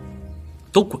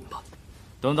都滚吧。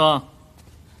等等，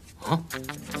啊，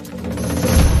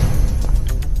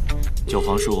九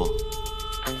皇叔，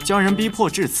将人逼迫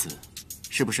至此，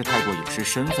是不是太过有失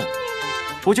身份？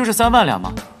不就是3万两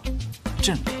吗？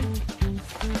朕给。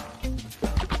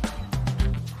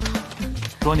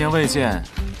多年未见，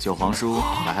九皇叔你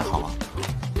还好啊？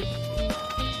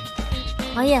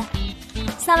王爷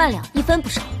，3万两1分不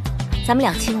少，咱们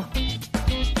2清了。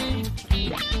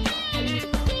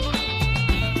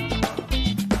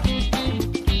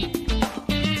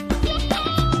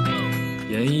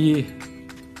严一，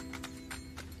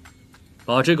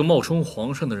把这个冒充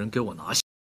皇上的人给我拿下。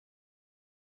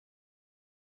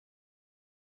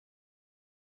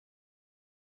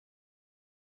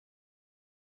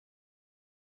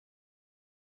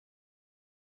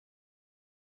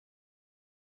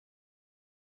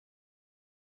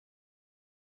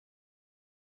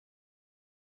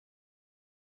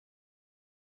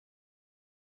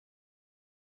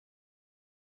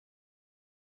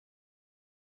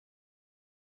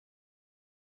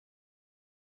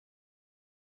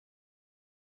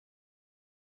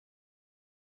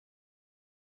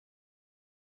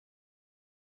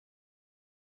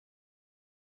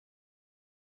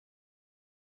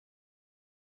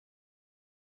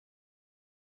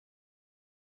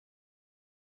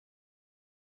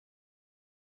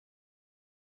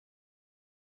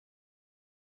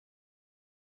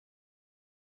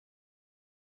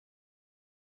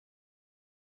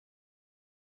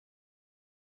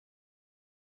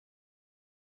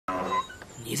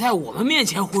你在我们面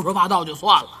前胡说八道就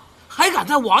算了，还敢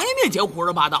在王爷面前胡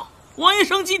说八道，王爷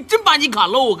生气真把你砍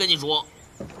了！我跟你说，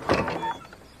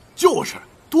就是，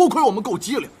多亏我们够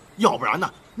机灵，要不然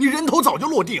呢，你人头早就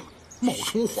落地了。冒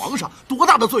充皇上，多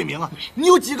大的罪名啊！你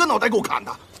有几个脑袋够砍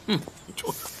的？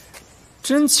就是。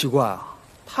真奇怪啊，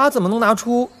他怎么能拿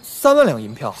出3万两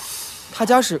银票？他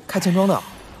家是开钱庄的。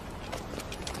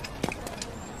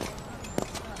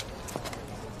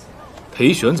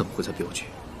裴玄怎么会在镖局？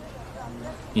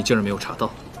你竟然没有查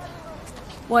到？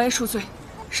王爷恕罪，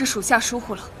是属下疏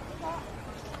忽了。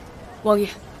王爷，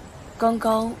刚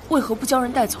刚为何不将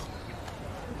人带走？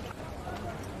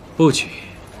不急，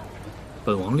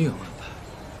本王另有安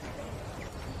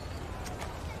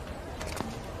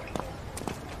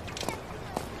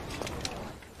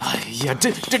排。哎呀，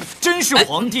这真是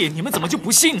皇帝，你们怎么就不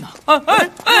信呢？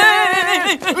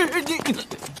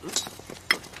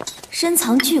深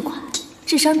藏巨款，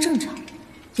智商正常，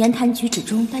言谈举止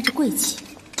中带着贵气，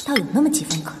倒有那么几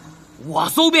分可能。我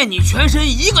搜遍你全身，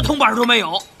一个铜板都没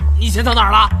有，你钱到哪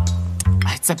儿了？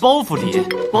哎，在包袱里，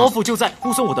包袱就在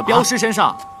护送我的镖师身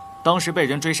上。当时被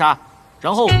人追杀，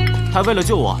然后他为了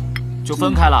救我，就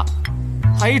分开了，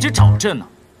还一直找朕呢。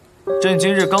朕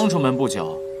今日刚出门不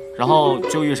久，然后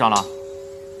就遇上了，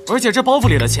而且这包袱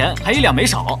里的钱还1两没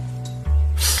少。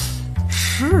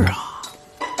是啊，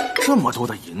这么多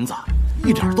的银子，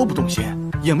一点都不动心，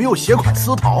也没有携款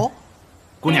私逃。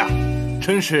姑娘，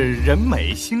真是人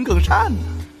美心更善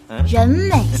呢。人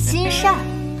美心善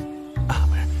啊，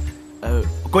不是，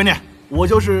闺女，我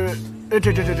就是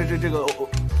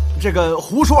这个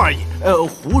胡说而已，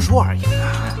胡说而已。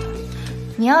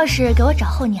你要是给我找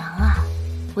后娘啊，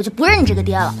我就不认你这个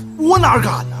爹了。我哪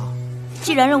敢呢？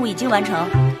既然任务已经完成，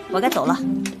我该走了。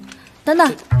等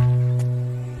等，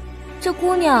这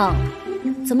姑娘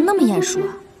怎么那么眼熟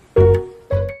啊？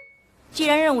既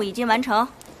然任务已经完成，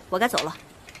我该走了。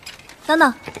等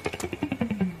等，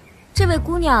这位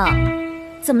姑娘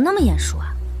怎么那么眼熟啊？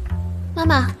妈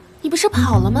妈，你不是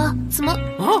跑了吗？怎么？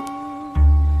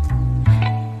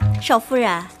少夫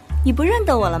人，你不认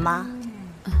得我了吗？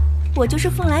我就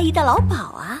是凤来仪的老鸨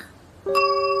啊。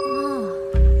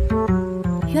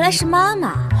原来是妈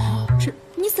妈。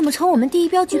你怎么成我们第一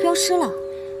镖局镖师了？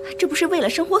这不是为了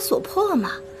生活所迫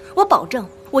吗？我保证，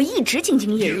我一直兢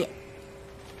兢业业。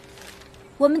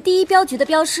我们第一镖局的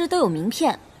镖师都有名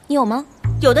片，你有吗？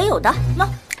有的，有的。喏，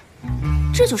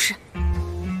这就是。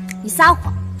你撒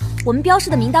谎！我们镖师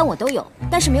的名单我都有，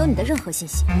但是没有你的任何信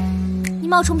息。你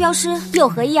冒充镖师又有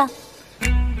何意啊？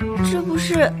这不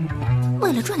是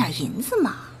为了赚点银子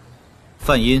吗？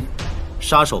范音，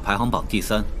杀手排行榜第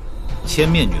3，千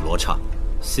面女罗刹，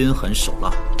心狠手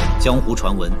辣，江湖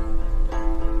传闻，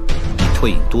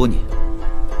退隐多年。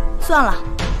算了，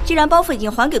既然包袱已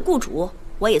经还给雇主，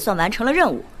我也算完成了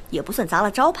任务，也不算砸了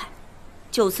招牌，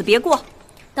就此别过。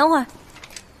等会儿，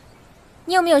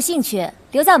你有没有兴趣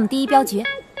留在我们第一镖局？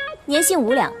年薪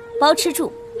5两，包吃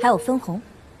住，还有分红。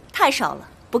太少了，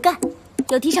不干。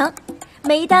有提成，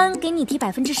每一单给你提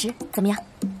10%，怎么样？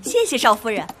谢谢少夫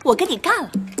人，我跟你干了。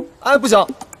哎，不行，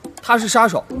他是杀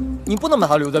手，你不能把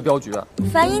他留在镖局。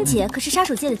樊英姐可是杀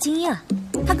手界的精英啊，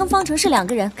她跟方程式2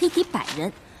个人可以抵100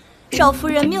人。少夫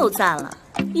人谬赞了，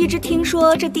一直听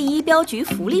说这第一镖局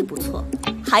福利不错，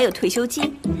还有退休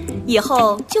金，以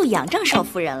后就仰仗少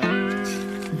夫人了。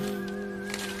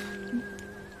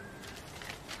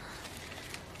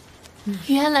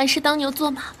原来是当牛做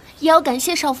马，也要感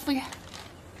谢少夫人。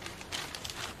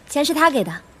钱是他给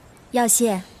的，要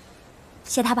谢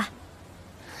他吧。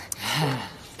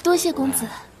多谢公子。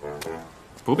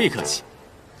不必客气。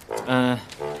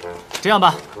这样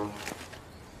吧，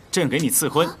朕给你赐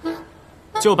婚，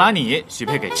就把你许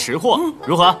配给迟货，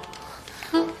如何？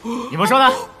你们说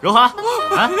呢？如何？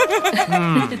啊？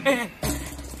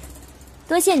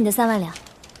多谢你的3万两，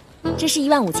这是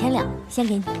15000两，先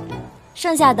给你，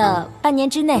剩下的半年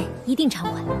之内一定偿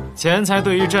还。钱财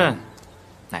对于朕，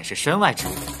乃是身外之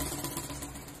物。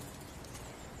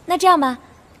那这样吧，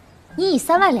你以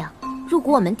3万两入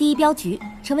股我们第一镖局，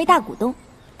成为大股东。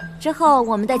之后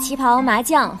我们的旗袍、麻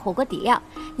将、火锅底料，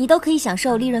你都可以享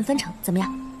受利润分成，怎么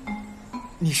样？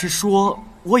你是说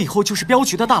我以后就是镖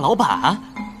局的大老板？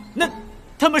那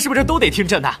他们是不是都得听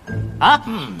朕的？啊？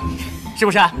是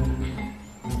不是？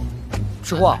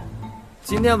吃货，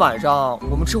今天晚上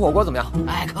我们吃火锅怎么样？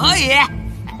哎，可以。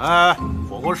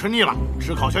火锅吃腻了，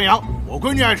吃烤全羊，我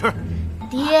闺女爱吃。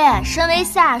爹，身为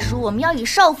下属，我们要以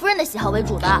少夫人的喜好为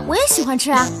主的。我也喜欢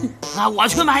吃啊。那我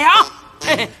去买羊。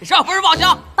嘿嘿，少夫人报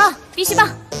销。棒，必须棒。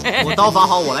我刀法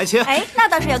好，我来切。哎，那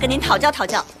倒是要跟您讨教讨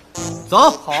教。走，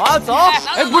好啊，走。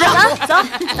哎，不是，走，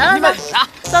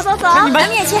走，你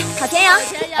们也切烤全羊。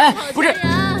哎，不是，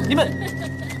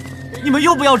你们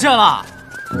又不要朕了。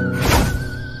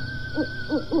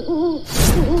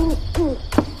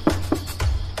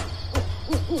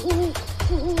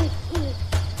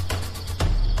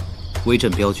威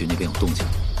震镖局那边有动静，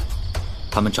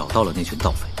他们找到了那群盗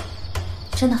匪。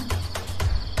真的？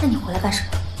那你回来干什么？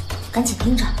赶紧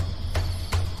盯着。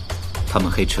他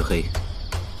们黑吃黑，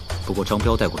不过张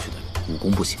彪带过去的人武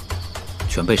功不行，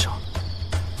全被杀了。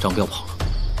张彪跑了。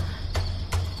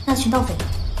那群盗匪呢？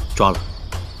抓了，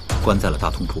关在了大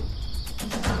通铺。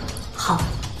好，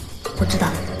我知道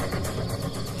了。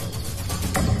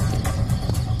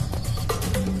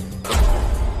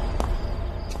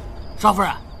少夫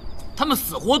人，他们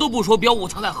死活都不说镖物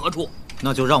藏在何处。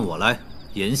那就让我来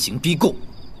严刑逼供。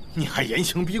你还严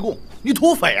刑逼供？你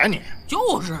土匪啊你！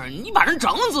就是你把人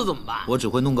整死怎么办？我只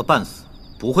会弄个半死，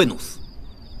不会弄死。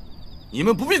你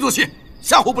们不必做戏，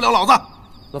吓唬不了老子。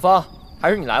老方，还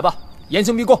是你来吧，严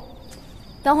刑逼供。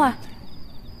等会儿，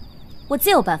我自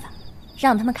有办法，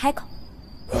让他们开口。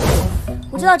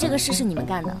我知道这个事是你们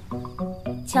干的，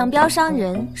抢镖伤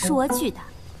人，数额巨大。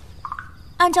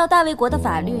按照大魏国的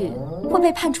法律，会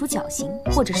被判处绞刑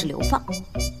或者是流放。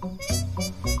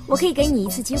我可以给你一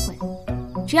次机会，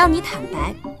只要你坦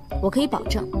白，我可以保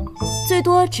证，最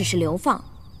多只是流放，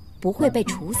不会被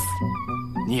处死。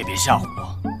你也别吓唬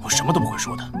我，我什么都不会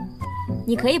说的。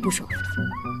你可以不说，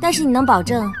但是你能保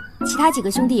证其他几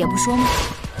个兄弟也不说吗？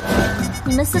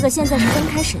你们4个现在是分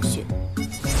开审讯，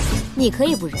你可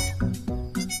以不认，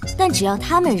但只要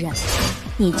他们认，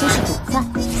你就是主犯，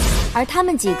而他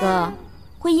们几个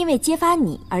会因为揭发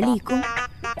你而立功，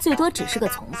最多只是个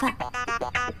从犯。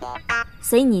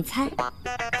所以你猜，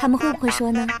他们会不会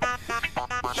说呢？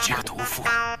你这个毒妇，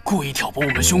故意挑拨我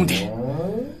们兄弟。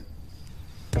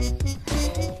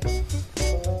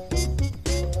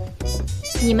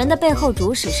你们的背后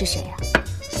主使是谁啊？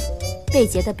被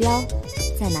劫的镖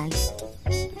在哪里？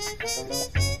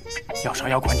要杀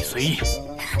要剐你随意。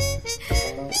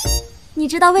你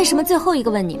知道为什么最后一个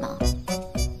问你吗？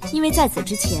因为在此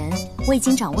之前，我已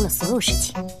经掌握了所有事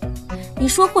情。你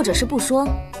说或者是不说，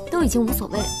都已经无所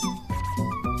谓了。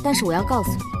但是我要告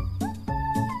诉你，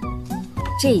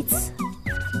这一次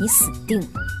你死定了。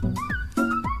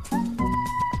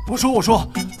我说，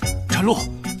陈洛，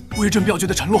威震镖局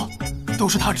的陈洛，都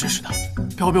是他指使的，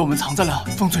镖被我们藏在了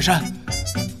翡翠山。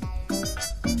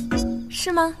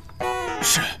是吗？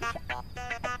是。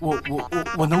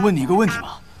我能问你一个问题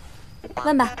吗？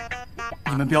问吧。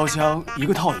你们镖箱一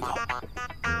个套一个，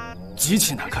极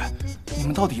其难看，你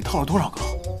们到底套了多少个？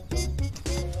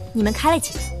你们开了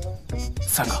几个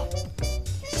？3个。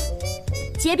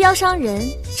劫镖商人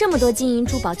这么多金银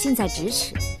珠宝近在咫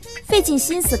尺，费尽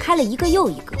心思开了一个又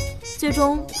一个，最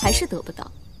终还是得不到。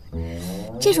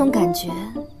这种感觉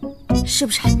是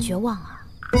不是很绝望啊？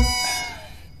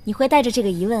你会带着这个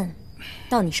疑问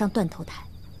到你上断头台。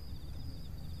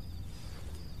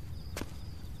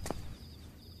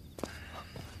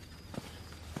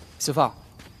媳妇儿，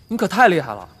你可太厉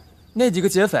害了，那几个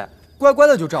劫匪乖乖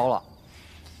的就招了。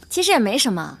其实也没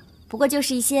什么，不过就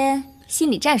是一些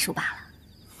心理战术罢了。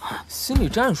心理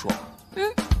战术？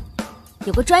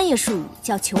有个专业术语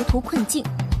叫囚徒困境。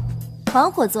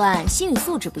团伙作案心理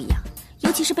素质不一样，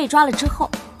尤其是被抓了之后，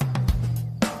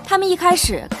他们一开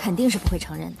始肯定是不会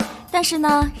承认的，但是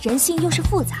呢，人性又是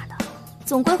复杂的，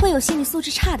总归会有心理素质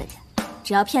差的人。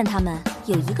只要骗他们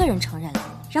有一个人承认了，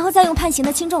然后再用判刑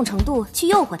的轻重程度去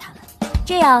诱惑他们，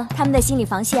这样他们的心理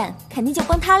防线肯定就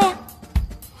崩塌了呀。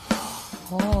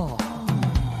哦，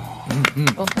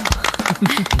哎，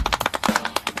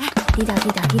低调低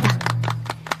调低调。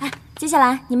哎，接下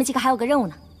来你们几个还有个任务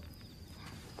呢。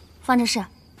方程式，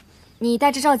你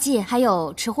带着赵记还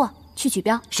有持货去取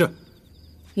镖。是。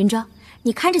云遮，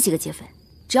你看着几个劫匪，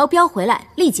只要镖回来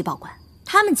立即报官。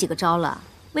他们几个招了，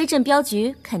威震镖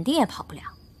局肯定也跑不了。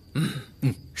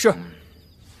是。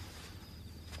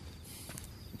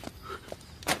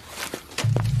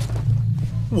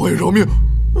我也饶命，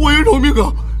我也饶命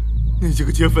啊！那几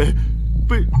个劫匪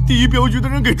被第一镖局的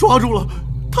人给抓住了，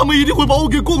他们一定会把我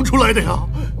给供出来的呀！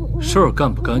事儿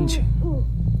干不干净，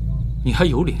你还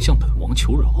有脸向本王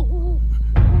求饶？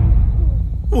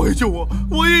我也救我，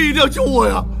我也一定要救我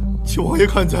呀！请王爷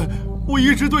看在我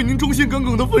一直对您忠心耿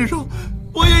耿的份上，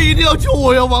我也一定要救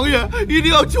我呀，王爷！一定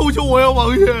要救救我呀，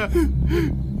王爷！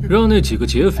让那几个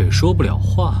劫匪说不了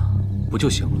话，不就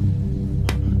行了？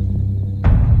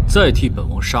再替本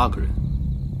王杀个人，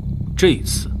这一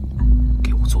次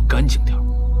给我做干净点儿。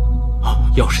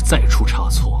要是再出差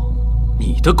错，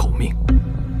你的狗命，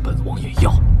本王也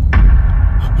要。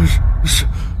是。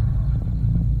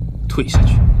退下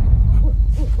去。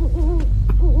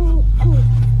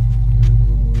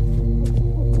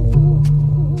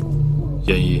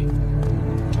严一，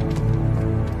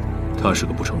他是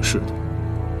个不成事的，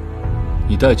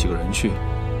你带几个人去，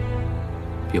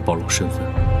别暴露身份。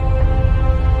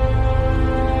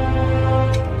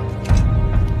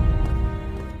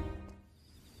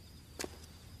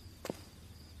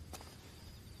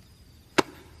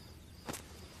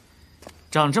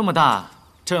长这么大，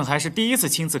朕还是第一次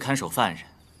亲自看守犯人。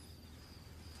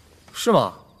是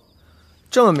吗？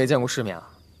这么没见过世面啊？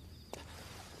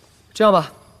这样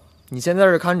吧，你先在这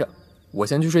儿看着，我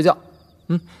先去睡觉。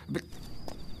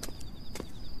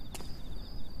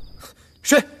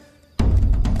睡。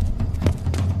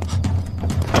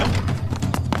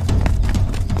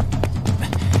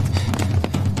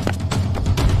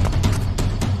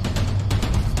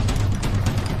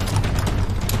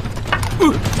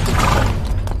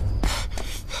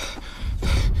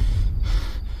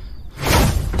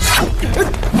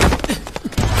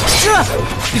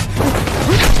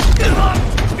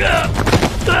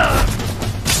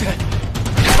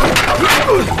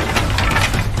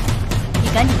你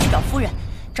赶紧去找夫人，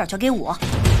这儿交给我。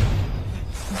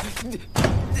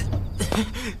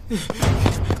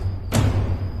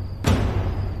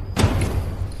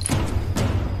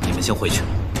你们先回去。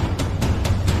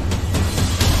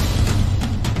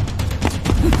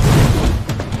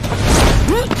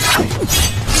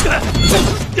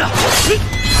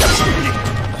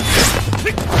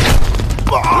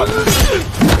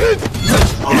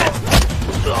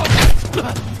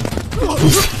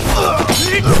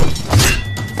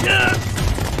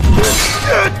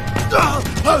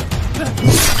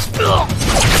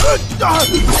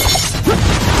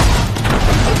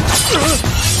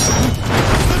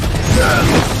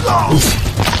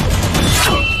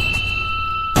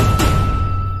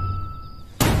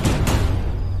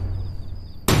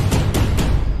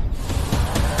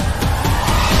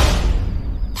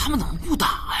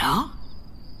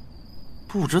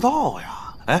不知道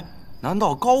呀。哎，难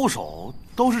道高手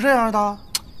都是这样的？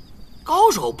高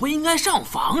手不应该上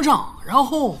房上，然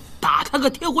后打他个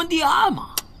天昏地暗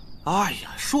吗？哎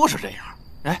呀，说是这样。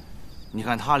哎，你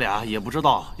看他俩也不知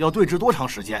道要对峙多长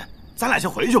时间，咱俩先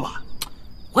回去吧。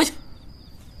回去。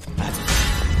来，走。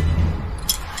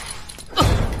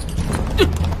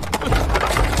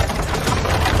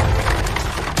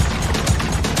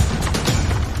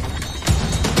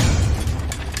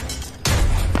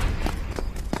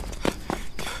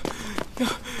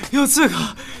有刺客！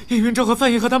叶云舟和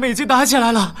范爷和他们已经打起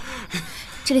来了，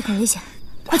这里很危险，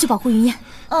快去保护云烟。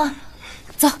嗯，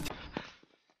走。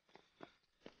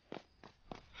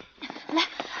来。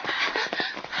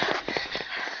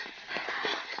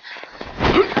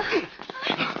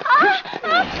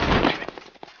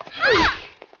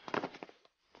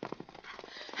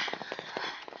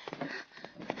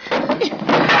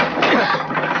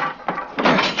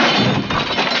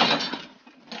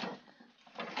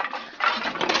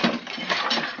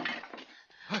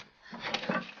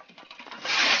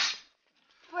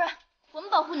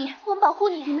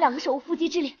你们两个手无缚鸡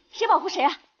之力，谁保护谁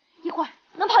啊？一会儿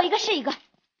能跑一个是一个。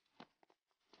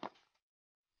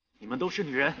你们都是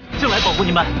女人，就来保护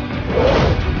你们，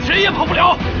谁也跑不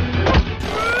了。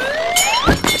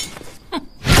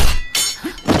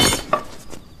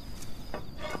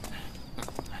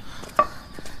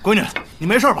闺女，你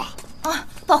没事吧？啊，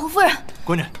保护夫人。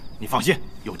闺女，你放心，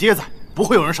有爹在，不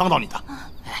会有人伤到你的。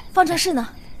方程式呢？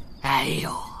哎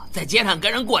呦，在街上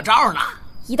跟人过招呢。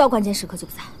一到关键时刻就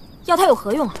不在，要他有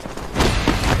何用啊？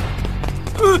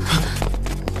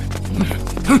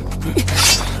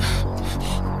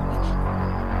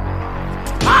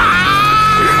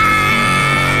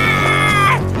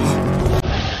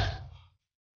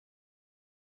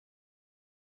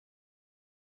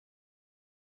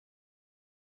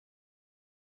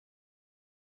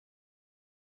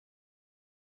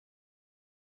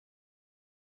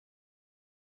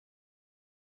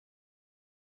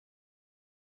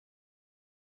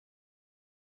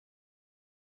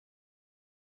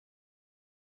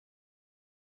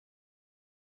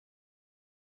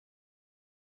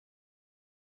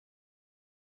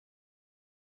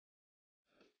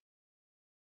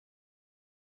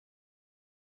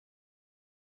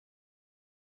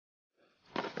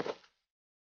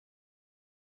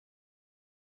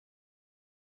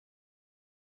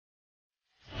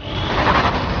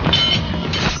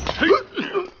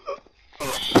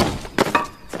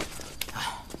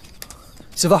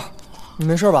媳妇儿，你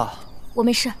没事吧？我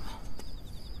没事。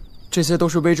这些都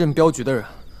是威震镖局的人，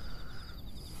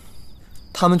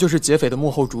他们就是劫匪的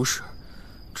幕后主使，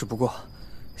只不过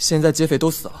现在劫匪都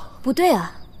死了。不对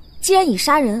啊，既然已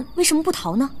杀人，为什么不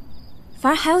逃呢？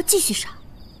反而还要继续杀，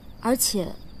而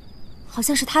且好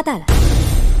像是他带来的。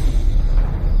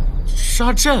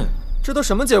杀朕？这都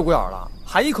什么节骨眼了，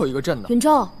还一口一个朕的。云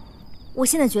舟，我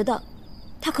现在觉得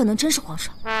他可能真是皇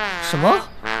上。什么？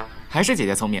还是姐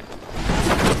姐聪明。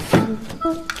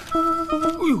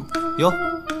哟，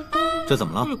这怎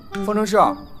么了？方程式，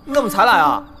你怎么才来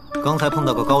啊？刚才碰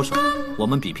到个高手，我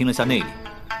们比拼了下内力，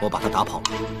我把他打跑了。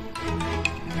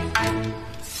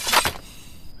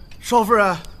少夫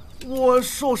人，我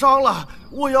受伤了，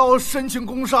我要申请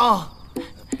工伤。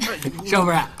少夫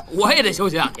人，我也得休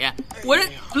息2天，我这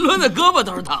抡的胳膊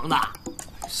都是疼的。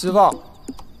媳妇儿，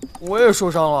我也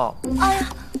受伤了。哎呀，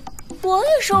我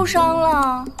也受伤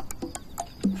了。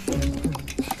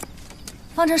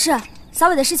方程式，小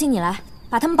伟的事情你来，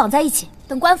把他们绑在一起，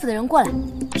等官府的人过来。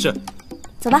是。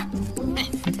走吧。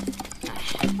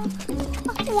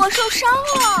我受伤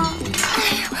了。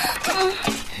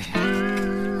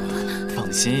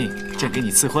放心，朕给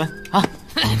你赐婚啊！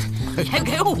还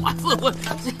给我赐婚？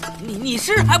你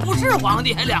是还不是皇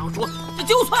帝还两说。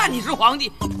就算你是皇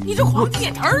帝，你这皇帝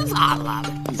也忒惨了。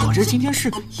我这今天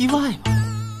是意外吗？